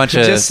was yeah. on a bunch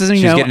of. Just so you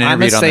she was know, getting I'm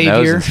a interviewed on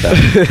the nose and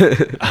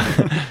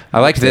stuff. I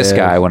liked this Yeah.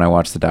 guy when I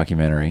watched the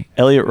documentary.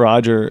 Elliot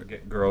Roger.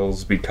 Get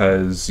girls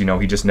because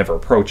he just never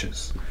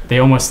approaches. They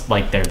almost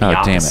like they're the Oh damn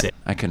opposite. it!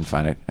 I couldn't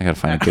find it. I gotta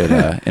find a good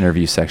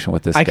interview section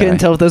with this I guy. couldn't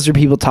tell if those are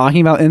people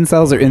talking about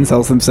incels or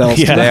incels themselves.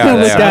 Yeah, they I are,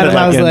 looked they at are. it and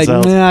I was Like like,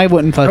 incels. nah, I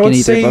wouldn't I fucking would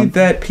either say of them.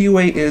 that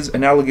PUA is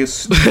analogous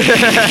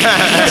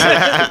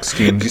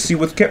schemes. You see,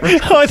 with get rich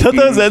Oh, I thought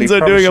that was schemes, they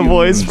Enzo doing a promise you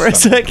voice for a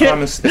something. second.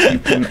 Promise that you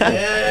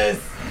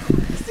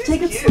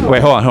can,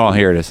 Wait, hold on.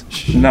 Here it is.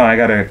 Shh. no, I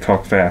gotta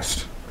talk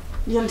fast.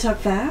 You gonna talk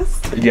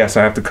fast? Yes,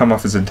 I have to come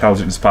off as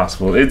intelligent as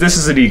possible. This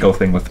is an ego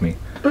thing with me.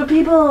 But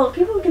people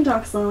can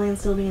talk slowly and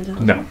still be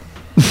intelligent. No.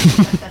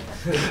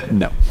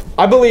 No.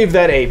 I believe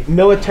that a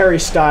military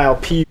style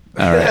P.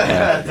 All right.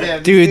 Yeah.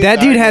 Dude, that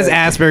dude has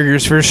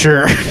Asperger's for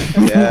sure.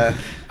 Yeah.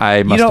 I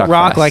You must don't talk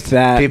rock fast. like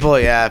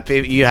that.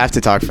 You have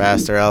to talk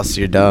fast or else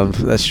you're dumb.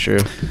 That's true.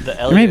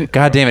 The Or maybe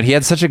God damn it! He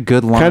had such a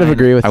good line. Kind of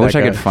agree with I that wish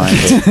I guy. could find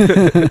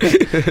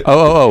it.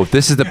 Oh!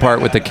 This is the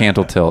part with the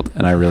cantle tilt,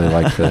 and I really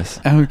like this.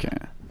 Okay.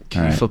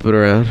 All right. Flip it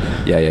around.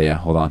 Yeah.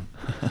 Hold on.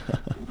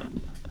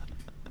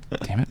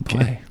 Damn it!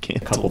 Play.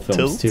 Can't couple tilt.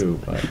 films too,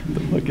 but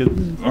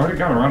I already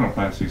got a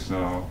rhinoplasty,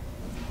 so.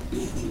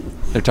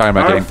 They're talking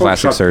about getting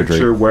plastic surgery.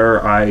 Picture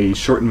where I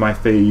shortened my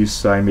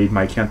face. I made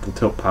my cantle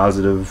tilt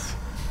positive.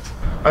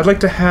 I'd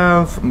like to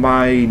have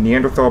my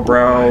Neanderthal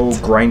brow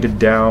grinded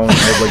down.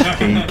 I'd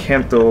like a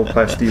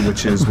cantoplasty,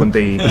 which is when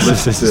they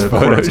lift the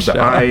corners of the Photoshop.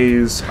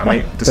 eyes. I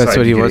might decide That's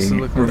what he to wants get to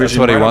a look like. revision That's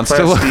what he wants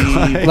to look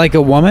rhinoplasty. Like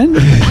a woman?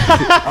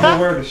 I'm gonna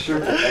wear the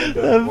shirt.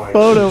 That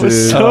Photo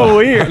was so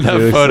weird.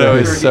 That photo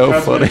is so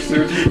funny.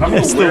 I'm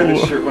gonna wear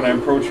this shirt when I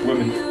approach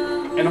women,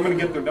 and I'm gonna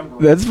get their number.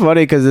 That's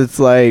funny because it's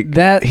like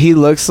That- he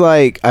looks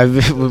like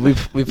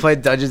we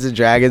played Dungeons and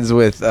Dragons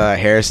with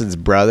Harrison's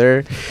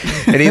brother,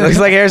 and he looks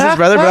like Harrison's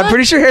brother, but I'm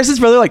pretty sure Harrison's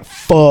brother like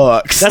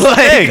fucks. That's the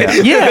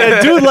thing. Yeah,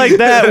 a dude like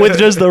that with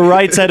just the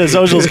right set of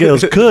social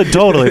skills could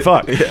totally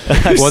fuck.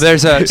 Well,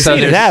 there's seen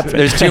it happen.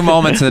 there's two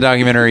moments in the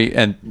documentary,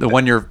 and the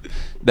one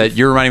that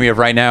you're reminding me of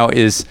right now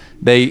is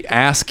they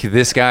ask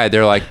this guy,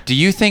 they're like, do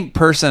you think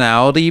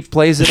personality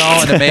plays at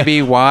all, and that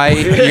maybe why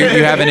you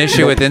have an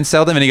issue with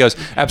inceldom? And he goes,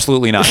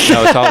 absolutely not.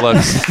 No, it's all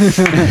looks.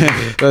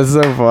 That's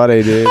so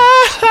funny, dude.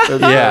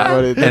 That's Yeah. so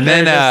funny. And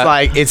then, it's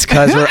like it's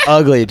because we're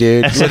ugly,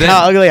 dude. Look then-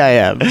 how ugly I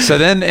am. So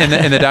then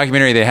in the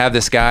documentary, they have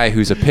this guy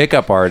who's a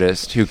pickup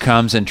artist who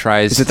comes and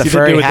tries. Is it the Is he the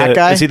furry dude with hat the-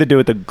 guy? Is he the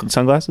dude with the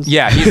sunglasses?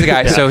 Yeah, he's the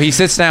guy. So he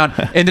sits down.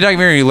 In the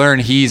documentary, you learn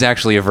he's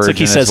actually a virgin like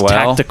he says as well.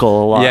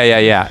 tactical a lot.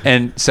 Yeah.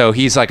 And so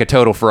he's like a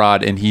total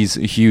fraud, and he's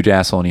a huge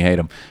asshole, and you hate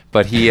him.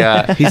 but he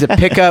He's a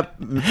pickup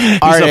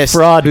artist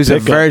fraud who's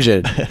pickup. a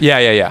virgin. yeah.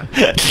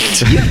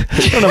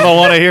 I don't know if I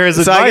want to hear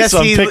his So I advice guess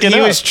on he picking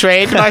up. was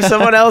trained by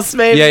someone else,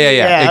 maybe. Yeah,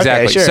 okay,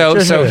 exactly. sure, so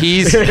sure.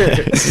 he's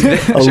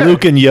a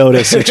Luke and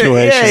Yoda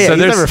situation. Yeah, So he's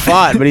there's- never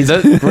fought, but he's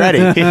ready.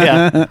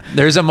 Yeah.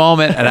 there's a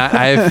moment, and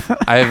I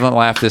haven't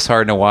laughed this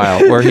hard in a while,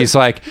 where he's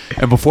like,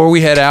 and before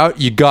we head out,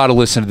 you got to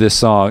listen to this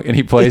song, and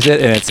he plays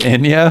it, and it's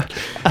Enya.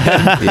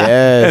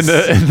 Yes.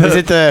 And the- Is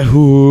it the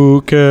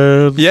Who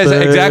Can Yes,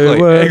 Say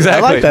exactly. When?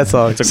 Exactly. I like that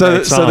song.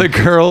 So the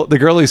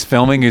girl who's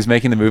filming, who's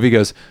making the movie,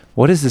 goes,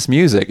 "What is this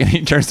music?" And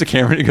he turns to the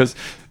camera and he goes,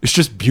 "It's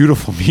just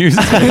beautiful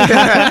music."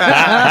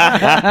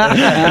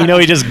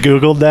 He just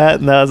Googled that,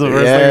 and that was the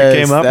first thing that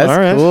came up. That's All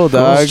right. cool,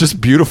 dog. It's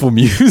just beautiful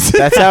music.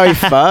 That's how he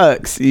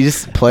fucks. You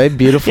just play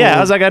beautiful. Yeah,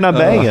 how's that guy not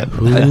banging?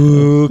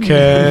 Who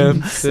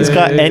can He's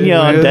got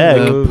Enya on deck.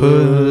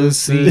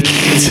 pussy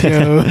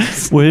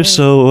We're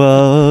so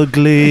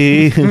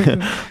ugly,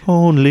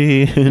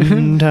 only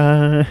in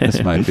time.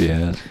 This might be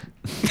it.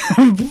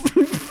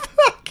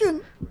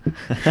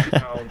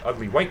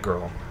 Ugly white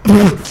girl.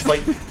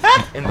 Fight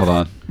in Hold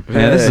on.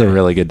 Man, this is a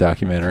really good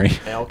documentary.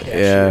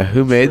 Yeah,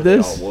 who made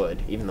this?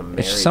 Would even the married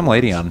It's some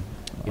lady on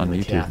even the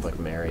YouTube. Catholic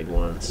married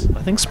ones.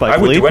 I think Spike I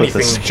would Lee do put anything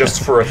this.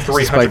 just for a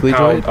Spike Lee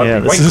 300-pound joint? ugly Yeah,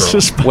 white this is girl.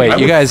 just. Wait, I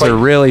you would guys fight are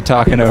really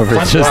talking over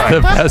front just the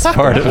line. best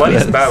part The of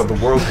bloodiest this. battle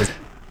the world has.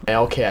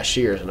 Male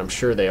cashiers, and I'm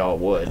sure they all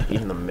would.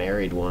 Even the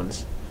married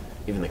ones,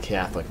 even the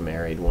Catholic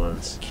married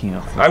ones.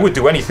 I would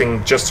do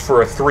anything just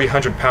for a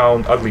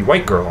 300-pound ugly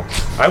white girl.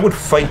 I would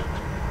fight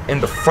in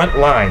the front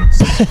lines,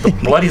 the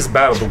bloodiest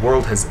battle the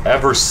world has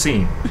ever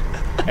seen,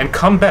 and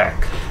come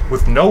back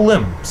with no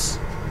limbs.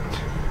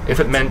 If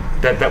it meant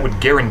that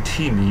would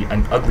guarantee me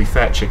an ugly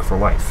fat chick for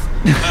life.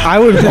 I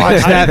would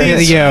watch that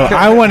video.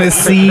 I want to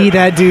see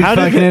that dude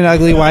fucking an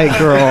ugly white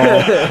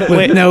girl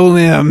with no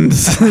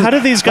limbs. How do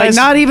these Like guys?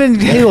 not even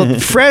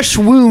healed, fresh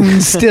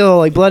wounds still,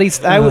 like bloody.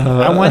 I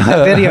want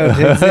that video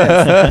to exist.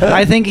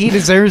 I think he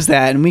deserves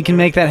that, and we can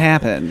make that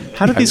happen.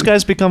 How did these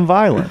guys become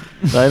violent?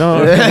 I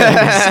don't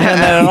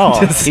understand that at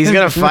all. He's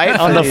gonna fight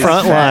on the these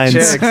front fat lines.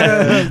 chicks.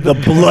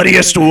 The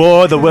bloodiest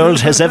war the world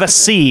has ever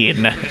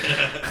seen.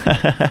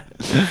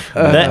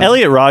 The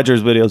Elliot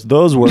Rodgers videos,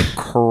 those were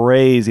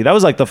crazy. That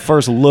was like the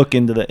first look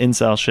into the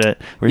incel shit.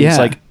 Where he's Yeah.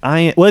 like,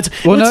 it's Well, it's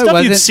no, it stuff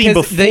wasn't. you've seen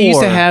 'cause before. They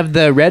used to have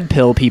the red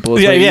pill people.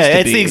 is Yeah, what it yeah, used to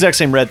it's be. the exact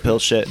same red pill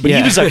shit. But Yeah.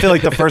 he was, I feel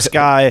like, the first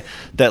guy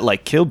that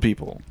like killed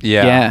people.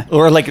 Yeah.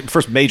 Or like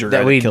first major guy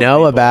That we killed know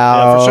people.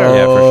 about. Yeah, for sure.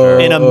 Yeah, for sure.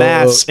 In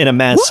a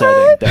mass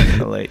setting,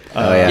 definitely.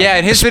 yeah. Yeah,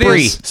 and his Spree.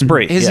 videos,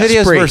 Spree. his Yeah.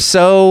 videos Spree. were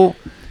so.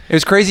 It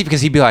was crazy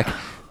because he'd be like,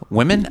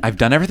 "Women, I've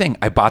done everything.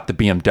 I bought the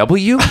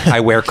BMW. I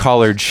wear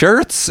collared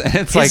shirts." And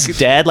it's His like,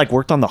 dad like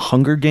worked on the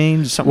Hunger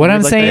Games. Or something What weird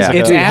I'm like saying that.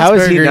 is, it's Dude, how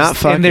is he Asperger's, not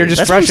fucking? and they're just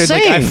That's what I'm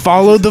frustrated. Like, I saying.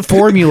 followed the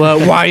formula.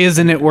 Why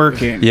isn't it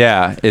working?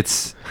 yeah,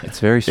 it's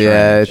very strange.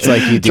 Yeah, it's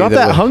like you do Drop the-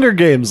 that Hunger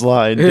Games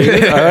line,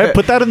 dude. All right,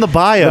 put that in the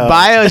bio. The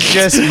bio's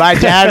just my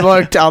dad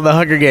worked on the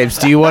Hunger Games.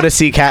 Do you want to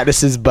see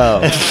Katniss's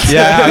bow?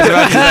 Yeah, I was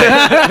about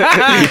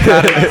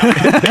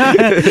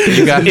to say.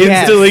 You got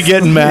Instantly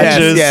getting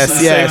matches. Yes,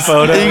 same yes.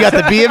 photo. You got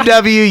the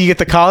BMW. You get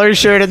the collared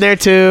shirt in there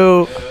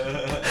too.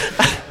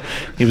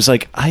 He was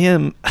like, I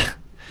am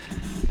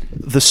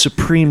the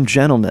supreme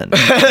gentleman.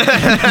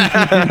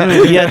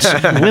 Yet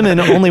women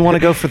only want to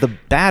go for the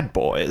bad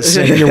boys.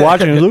 And you're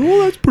watching and you're like,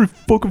 well, that's pretty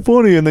fucking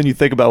funny. And then you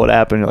think about what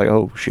happened. You're like,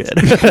 oh, shit.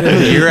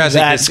 You're as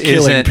That's this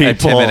killing isn't a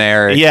Tim and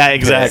Eric. Yeah,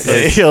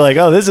 exactly. You're like,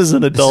 oh, this is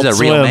an adult is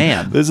a real Swim.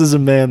 man. This is a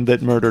man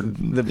that murdered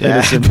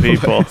innocent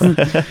people.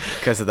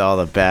 Because of all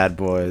the bad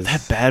boys.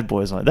 That Bad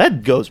Boys line.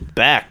 That goes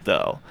back,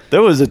 though.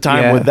 There was a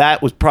time Yeah. where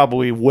that was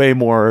probably way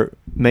more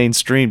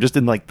mainstream, just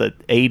in like the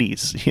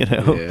 80s, you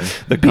know? Yeah.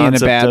 The Being a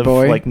concept bad of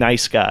boy. like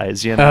nice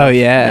guys, you know? Oh,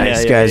 yeah.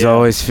 These guys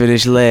always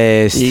finish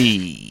last.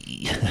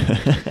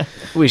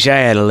 Wish I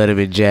had a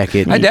Letterman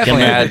jacket. I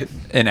definitely had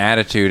an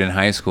attitude in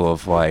high school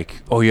of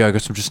like, oh yeah, I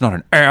guess I'm just not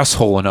an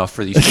asshole enough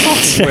for these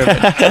women.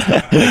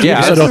 Like,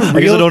 yeah, I I don't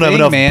real have thing,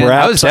 enough man.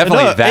 braps. I was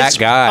definitely No, that it's-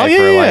 guy oh, yeah,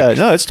 for yeah, like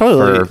no, it's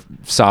totally for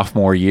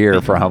sophomore year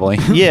probably.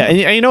 yeah,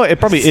 and you know it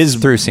probably is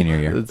through senior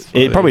year.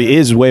 it probably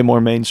is way more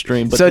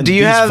mainstream. But So then do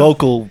you these have-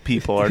 vocal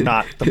people are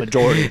not the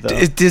majority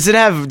though. Does it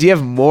have? Do you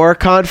have more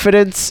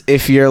confidence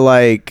if you're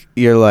like,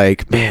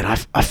 man,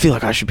 I feel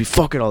like I should be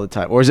fucking all the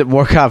time, or is it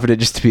more confident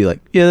just to be like,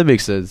 yeah, that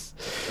makes sense.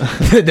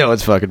 No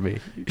one's fucking me.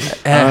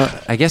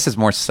 I guess it's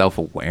more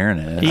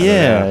self-awareness.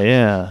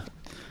 Yeah.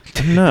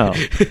 No,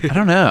 I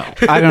don't know.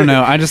 I don't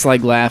know. I just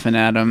like laughing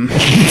at him.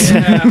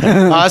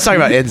 Oh, I was talking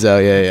about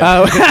Enzo.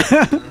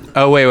 Yeah.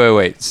 Oh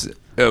wait.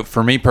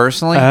 For me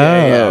personally,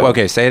 yeah.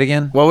 Okay, say it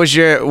again. What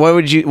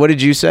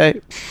did you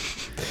say?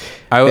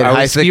 I In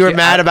high was school, the you were ki-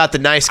 mad about the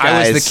nice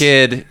guys. I was the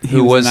kid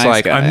who was was, a nice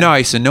like, guy. I'm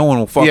nice and no one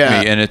will fuck Yeah.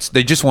 me, and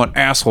they just want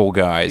asshole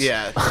guys.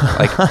 Yeah.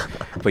 Like,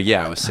 but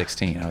yeah, I was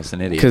 16. I was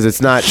an idiot. Because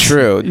it's not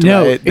true.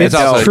 No, They it's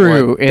also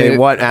true. They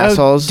want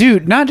assholes.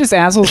 dude. Not just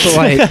assholes,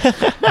 but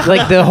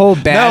like the whole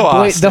bad No,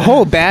 boy. Austin. The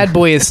whole bad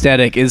boy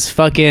aesthetic is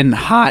fucking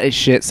hot as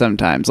shit.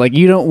 Sometimes, like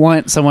you don't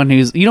want someone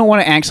you don't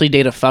want to actually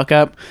date a fuck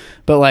up,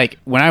 But like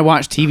when I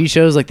watch TV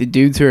shows, like the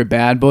dudes who are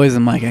bad boys,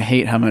 I'm like, I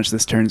hate how much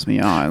this turns me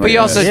on. But Like, you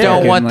also it's don't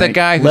fucking, want the like-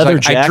 guy who's leather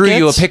like, I drew you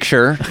a jackets?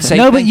 picture. Say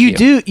No, but thank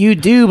you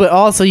do, but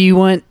also you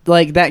want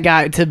like that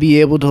guy to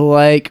be able to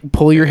like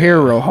pull your hair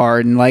real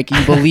hard and like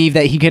you believe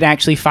that he could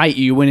actually fight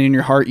you when in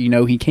your heart you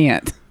know he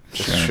can't.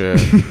 Sure.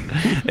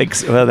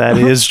 Well, that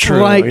is true.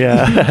 Like-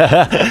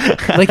 yeah.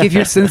 Like if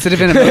you're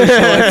sensitive and emotional,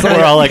 it's like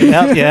We're all like,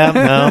 yep, yeah,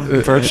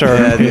 no, for sure.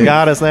 Yeah, You dude.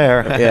 got us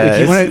there. Yeah,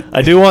 you wanna-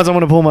 I do want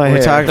someone to pull my hair.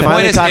 We're talking, The point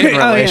finally is- talking Oh,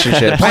 yeah.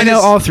 relationships. I know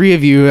all three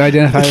of you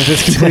identify with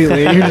this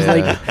completely. You're just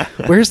like,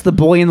 where's the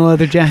boy in the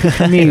leather jacket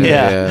for me?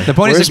 Yeah. The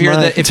point Where's is, if you're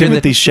my the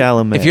Timothy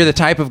Chalamet? if you're the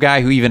type of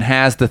guy who even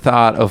has the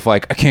thought of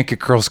like I can't get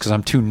girls because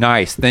I'm too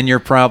nice, then you're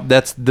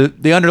that's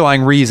the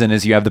underlying reason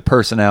is you have the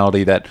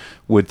personality that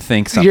would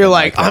think something. You're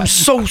like, that. I'm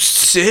so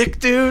sick,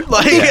 dude.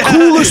 Like,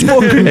 coolest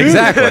fucking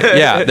exactly,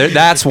 yeah.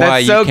 That's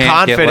why That's so you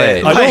can't get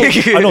confident.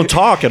 laid. I don't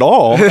talk at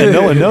all, and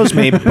no one knows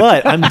me,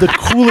 but I'm the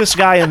coolest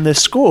guy in this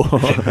school.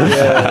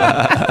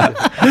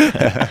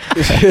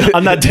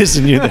 I'm not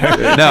dissing you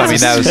there. No, I mean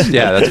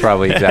that's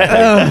probably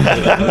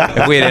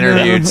exactly. If we had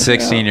interviewed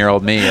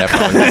 16-year-old me, that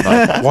probably would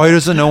been like, why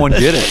doesn't no one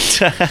get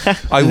it?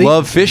 I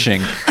love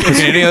fishing. Can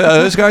any of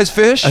those guys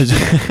fish?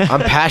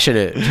 I'm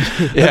passionate.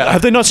 Yeah.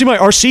 Have they not seen my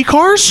RC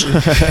cars?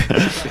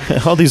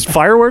 All these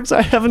fireworks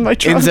I have in my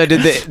truck. Enzo,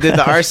 did the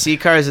RC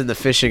cars and the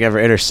fishing ever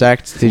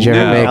intersect? Did you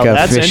ever No. make Oh, a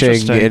that's fishing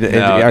interesting. in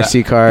No, the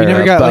RC car? You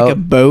never got like a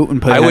boat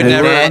and put I it would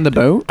never- on the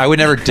boat? I would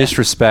never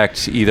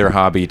disrespect either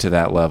hobby to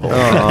that level.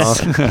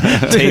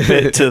 Tape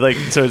it to like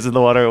so it's in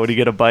the water. When you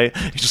get a bite,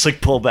 you just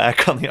like pull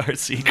back on the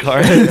RC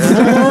car.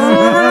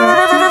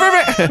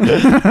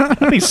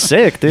 That'd be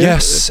sick, dude.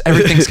 Yes,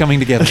 everything's coming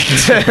together.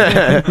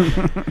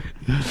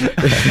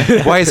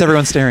 Why is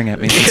everyone staring at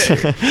me?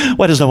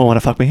 Why does no one want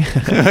to fuck me?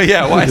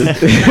 Yeah, why?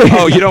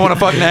 Oh, you don't want to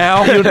fuck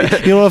now?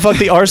 You want to fuck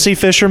the RC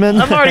fisherman?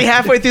 I'm already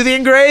halfway through the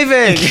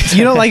engraving.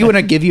 You don't like it when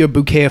I give you a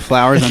bouquet of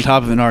flowers on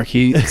top of an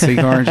RC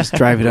car and just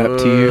drive it up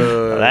to you?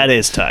 That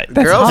is tight.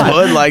 That's Girls hot.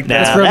 would like Nah,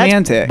 that. That's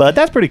romantic. but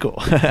that's pretty cool.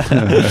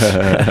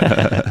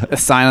 A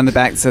sign on the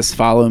back that says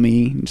 "Follow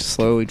me," and just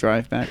slowly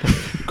drive back.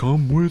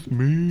 Come with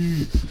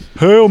me.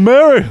 Hail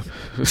Mary.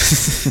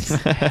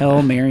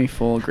 Hail Mary,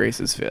 full of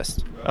Grace's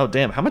fist. Oh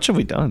damn! How much have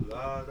we done?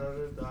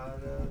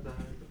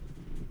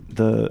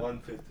 The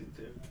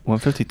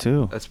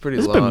 152. That's pretty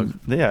This has long.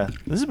 been, yeah,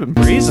 this has been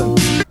breezing.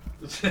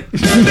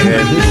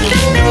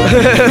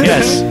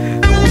 Yes.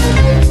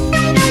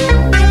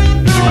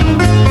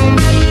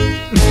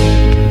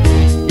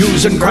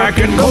 Using crack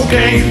and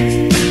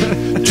cocaine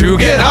to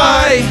get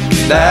high.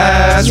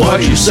 That's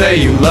what you say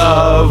you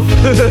love.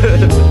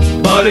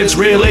 But it's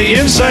really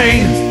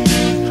insane.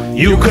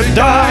 You could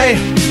die.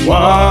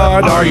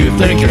 What are you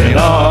thinking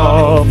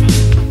of?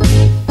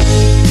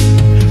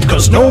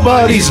 Cause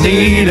nobody's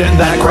needing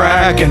that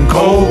crack and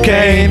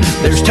cocaine.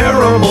 There's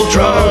terrible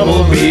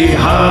trouble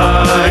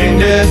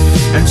behind it.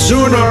 And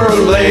sooner or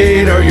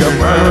later you're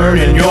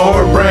burning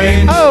your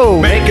brain.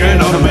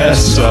 Making a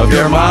mess of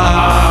your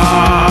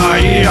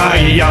mind.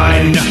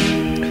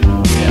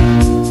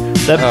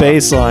 That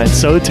bass line,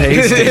 so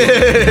tasty.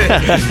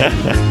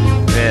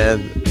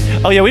 Man.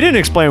 Oh yeah, we didn't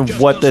explain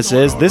what this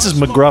is. This is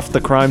McGruff the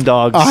Crime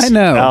Dog's I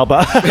know.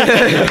 album.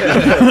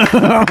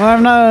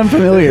 I'm not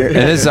unfamiliar. And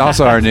this is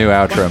also our new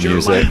outro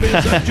music.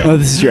 Oh,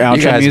 this is your You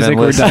outro guys music. been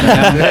We're done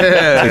listening.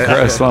 now. The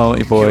Gross Lonely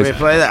Can Boys. we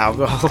play the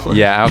alcohol?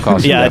 Yeah, alcohol.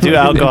 should Yeah, do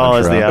definitely be alcohol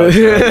as the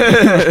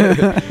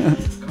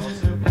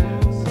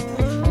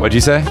outro. What'd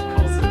you say?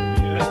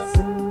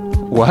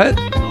 What?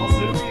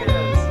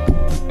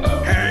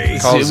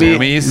 Call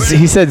Zoomies.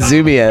 He said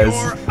Zoomies.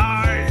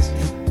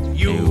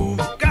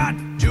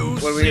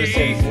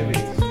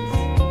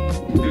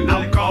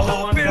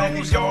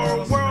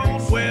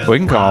 We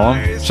can call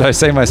him. Should I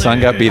say my son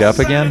got beat up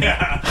again?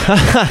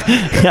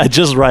 Yeah,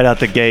 just right out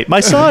the gate. My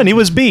son, he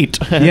was beat.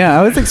 Yeah,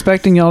 I was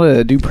expecting y'all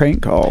to do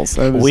prank calls.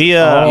 I was, We You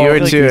were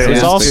it too- was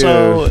yeah,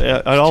 also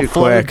it all too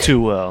flowed quick.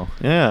 too well.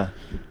 Yeah.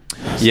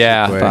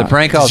 Yeah, the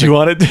prank calls. Did you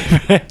want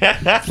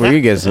it? Where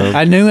you get some?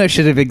 I knew I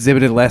should have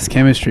exhibited less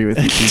chemistry with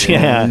you.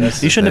 Yeah,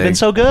 you shouldn't have been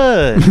so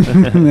good.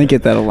 I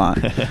get that a lot.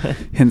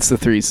 Hence the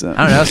threesome.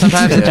 I don't know.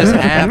 Sometimes it just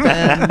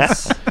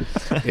happens.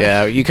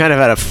 Yeah, you kind of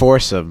had a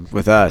foursome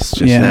with us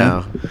just Yeah.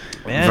 now.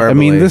 Man, I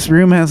mean, this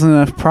room has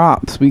enough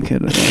props. We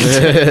could.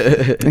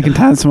 I can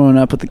tie someone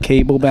up with the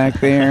cable back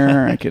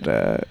there. I could.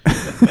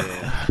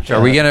 Are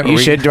we gonna? You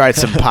should write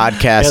some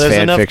podcast yeah, there's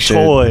fan enough fiction.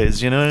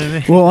 toys. You know what I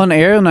mean? Well, on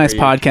Aero Nice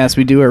podcast,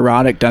 we do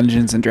erotic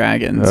Dungeons and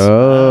Dragons.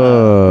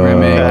 Oh. Where I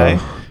make-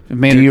 Okay.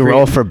 made Do a you crea-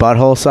 roll for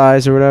butthole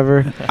size or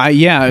whatever?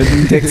 Yeah,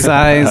 dick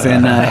size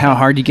and how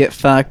hard you get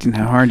fucked and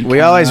how hard you. We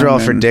always come roll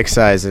for and- dick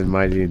size, and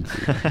my dude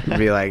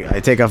be like,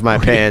 I take off my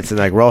pants and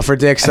like roll for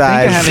dick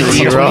I size. have a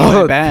you D20 in roll,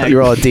 my bag. you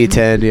roll a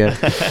D10, yeah.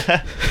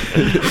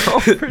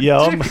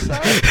 Yo,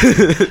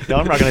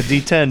 I'm rocking a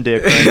D10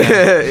 dick right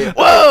now.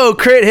 Whoa,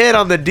 crit hit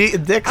on the dick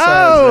size.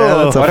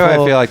 man. That's a Why do I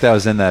full- feel like that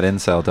was in that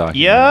incel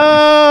documentary?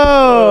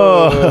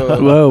 Yo!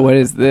 Whoa, what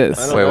is this?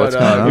 Wait, what's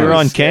going on? We were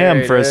on Scary,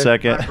 cam for a dude.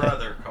 second. My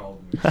brother called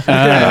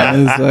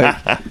It's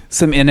like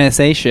some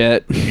NSA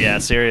shit. Yeah,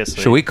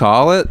 seriously. Should we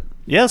call it?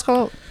 Yeah, let's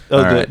call it. Oh,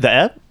 All the, right. the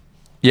app?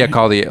 Yeah,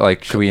 call the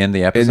should we end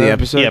the episode? In the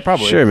episode? Yeah,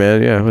 probably. Sure,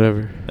 man. Yeah,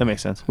 whatever. That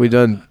makes sense. We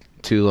done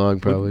too long,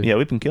 probably. Yeah,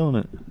 we've been killing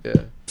it.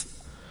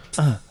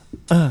 Yeah.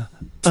 I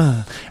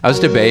was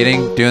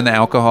debating doing the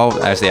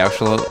alcohol as the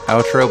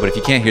outro, but if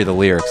you can't hear the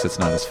lyrics, it's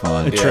not as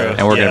fun. True.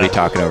 And we're gonna Yeah. be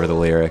talking over the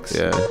lyrics.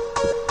 Yeah.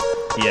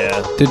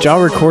 Yeah. Did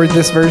y'all record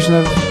this version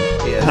of?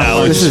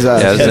 No, This is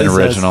us. Yeah, this is Yeah, an this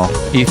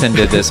original. Ethan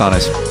did this on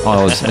his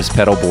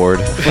pedal board.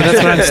 Well, that's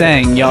what I'm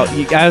saying. Y'all,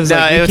 I was No,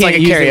 like, it you was can't like a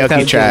use it karaoke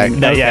without track. doing-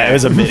 No, yeah, it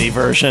was a MIDI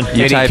version.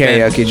 You MIDI type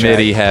karaoke in track.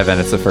 MIDI heaven,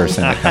 it's the first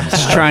thing that comes.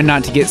 Just trying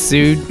not to get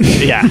sued.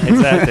 Yeah,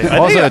 exactly. I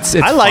Also, think it's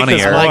I like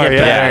this funnier. more. I like it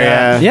yeah.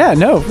 better, yeah. Yeah,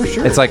 no, for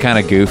sure. It's like kind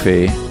of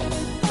goofy.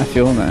 I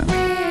feel that.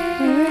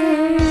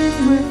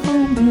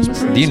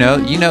 Do you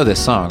know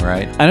this song,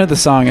 right? I know the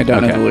song. I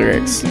don't know Okay. the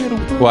lyrics.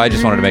 Well, I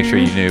just wanted to make sure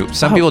you knew.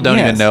 Some Oh, people don't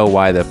yes. even know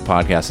why the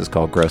podcast is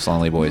called Gross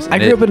Lonely Boys. I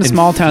and grew it up in a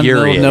small town in the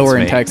middle of infuriates nowhere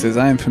in me. Texas.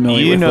 I am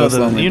familiar You with know those the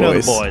Lonely you know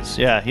Boys. the boys.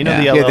 Yeah, you know Yeah.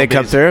 the Yeah, they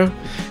come LLBs. through?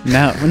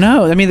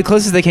 No. I mean, the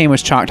closest they came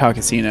was Choctaw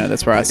Casino.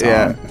 That's where I saw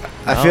Yeah. them.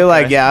 I feel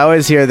like, yeah, I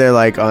always hear they're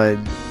like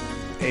on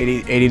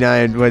 80,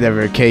 89,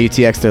 whatever,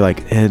 KUTX, they're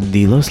like, and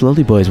the Los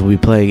Lonely Boys will be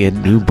playing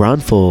in New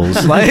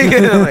Braunfels. like,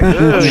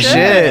 oh,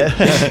 shit.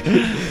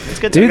 It's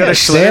good Dude, to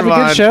go. they have a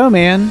good show,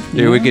 man.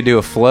 Dude, we could do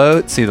a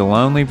float, see the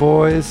Lonely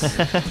Boys.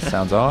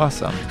 Sounds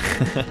awesome.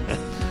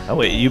 Oh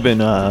wait, you've been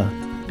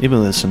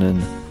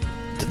listening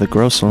to the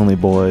Gross Lonely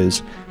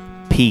Boys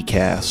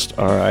P-Cast,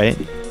 all right?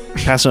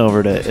 Passing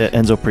over to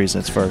Enzo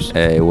Priesnitz first.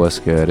 Hey, what's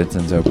good? It's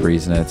Enzo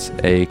Priesnitz,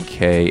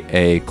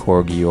 a.k.a.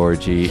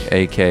 Corgiorgi,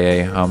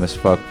 a.k.a. Hummus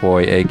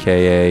Fuckboy,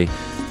 a.k.a.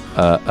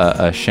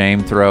 A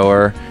Shame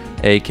Thrower,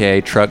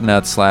 a.k.a. Truck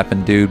Nut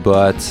Slapping Dude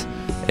Butts,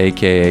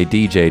 a.k.a.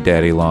 DJ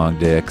Daddy Long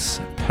Dicks.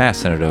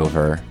 Passing it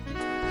over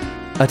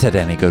to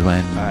Danny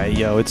Goodwin. All right,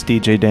 yo, it's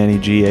DJ Danny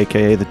G,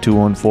 a.k.a. the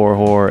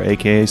 214 Whore,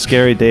 a.k.a.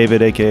 Scary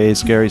David, a.k.a.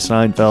 Scary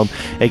Seinfeld,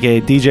 a.k.a.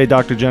 DJ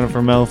Dr.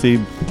 Jennifer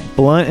Melfi.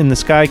 Blunt in the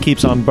Sky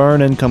Keeps on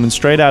Burning, coming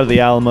straight out of the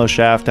Alamo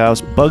Shaft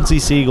House. Bugsy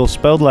Siegel,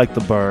 spelled like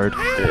the bird.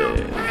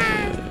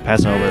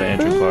 Passing over to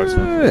Andrew Clarkson.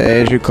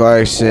 Andrew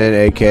Clarkson,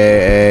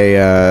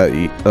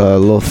 aka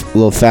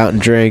Little Fountain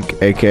Drink,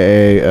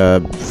 aka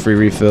Free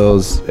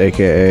Refills,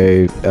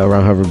 aka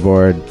Round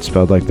Hoverboard,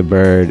 spelled like the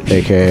bird,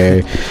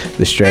 aka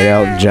The Straight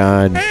Elton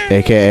John,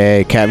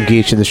 aka Captain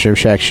Geach and the Shrimp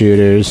Shack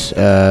Shooters,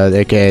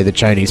 aka The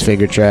Chinese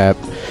Finger Trap,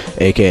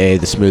 aka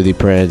The Smoothie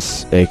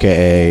Prince,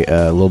 aka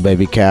Little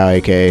Baby Cow,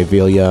 aka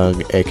Veal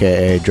Young,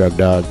 aka Drug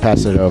Dog.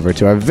 Passing it over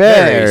to our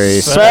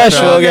very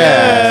special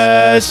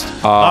guest,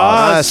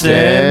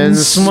 Austin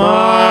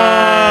Smart.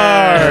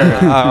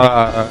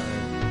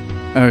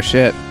 Oh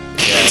shit.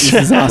 This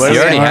is awesome. You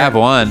already have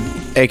one.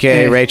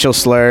 AKA Rachel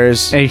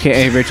Slurs.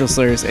 AKA Rachel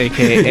Slurs,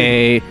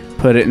 AKA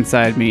Put It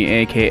Inside Me,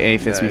 AKA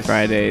Fist Me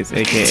Fridays,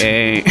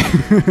 AKA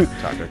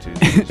Taco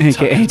Tuesdays.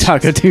 AKA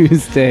Taco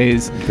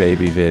Tuesdays,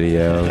 Baby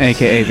videos.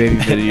 AKA Baby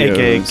Videos,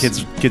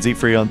 a.k.a. Kids Eat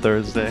Free on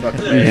Thursday.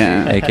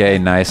 Yeah. a.k.a.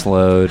 Nice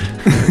Load.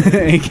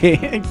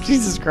 AKA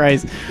Jesus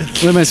Christ.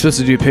 What am I supposed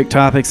to do? Pick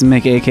topics and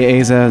make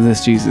AKAs out of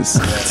this? Jesus.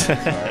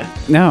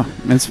 No,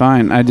 it's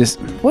fine. I just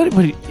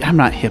I'm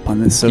not hip on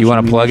this. You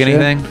want to social plug media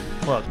shit. anything?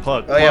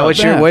 Plug. Oh yeah,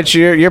 what's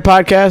Yeah. your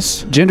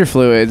podcast? Gender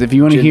fluids. If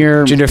you want to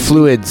hear Gender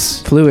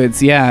Fluids.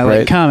 yeah, Right.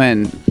 like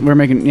comment. We're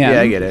making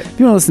Yeah, I get it. If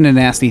you want to listen to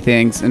nasty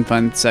things and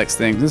fun sex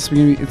things,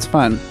 it's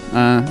fun.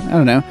 I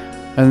don't know.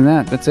 Other than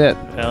that, that's it.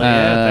 Hell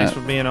yeah, thanks for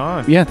being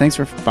on. Yeah, thanks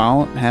for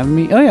having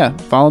me. Oh yeah,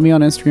 follow me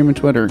on Instagram and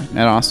Twitter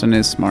at Austin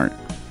is smart.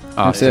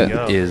 Austin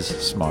it. is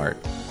smart.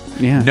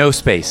 Yeah. No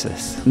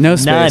spaces. No None.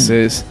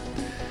 spaces.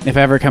 If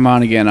I ever come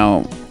on again,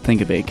 I'll think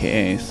of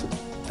AKAs.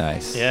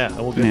 Nice. Yeah, and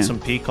we'll get Yeah. some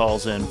P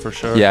calls in for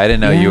sure. Yeah, I didn't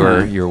know you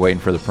Yeah. were waiting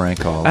for the prank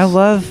calls. I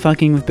love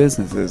fucking with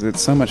businesses.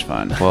 It's so much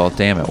fun. Well,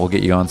 damn it, we'll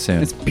get you on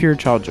soon. It's pure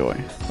child joy.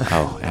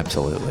 Oh,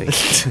 absolutely.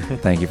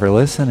 Thank you for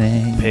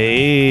listening.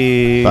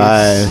 Peace.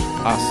 Bye.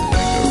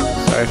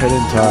 Austin. Sorry if I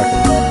didn't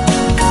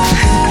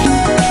talk.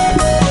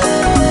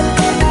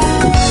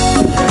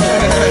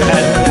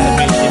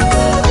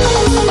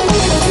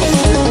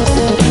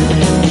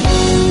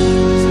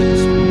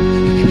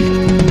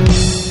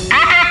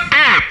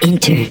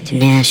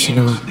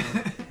 International.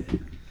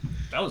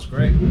 That was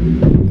great.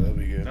 That'd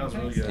be good. That was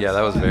really good. Yeah,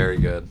 that was very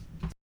good.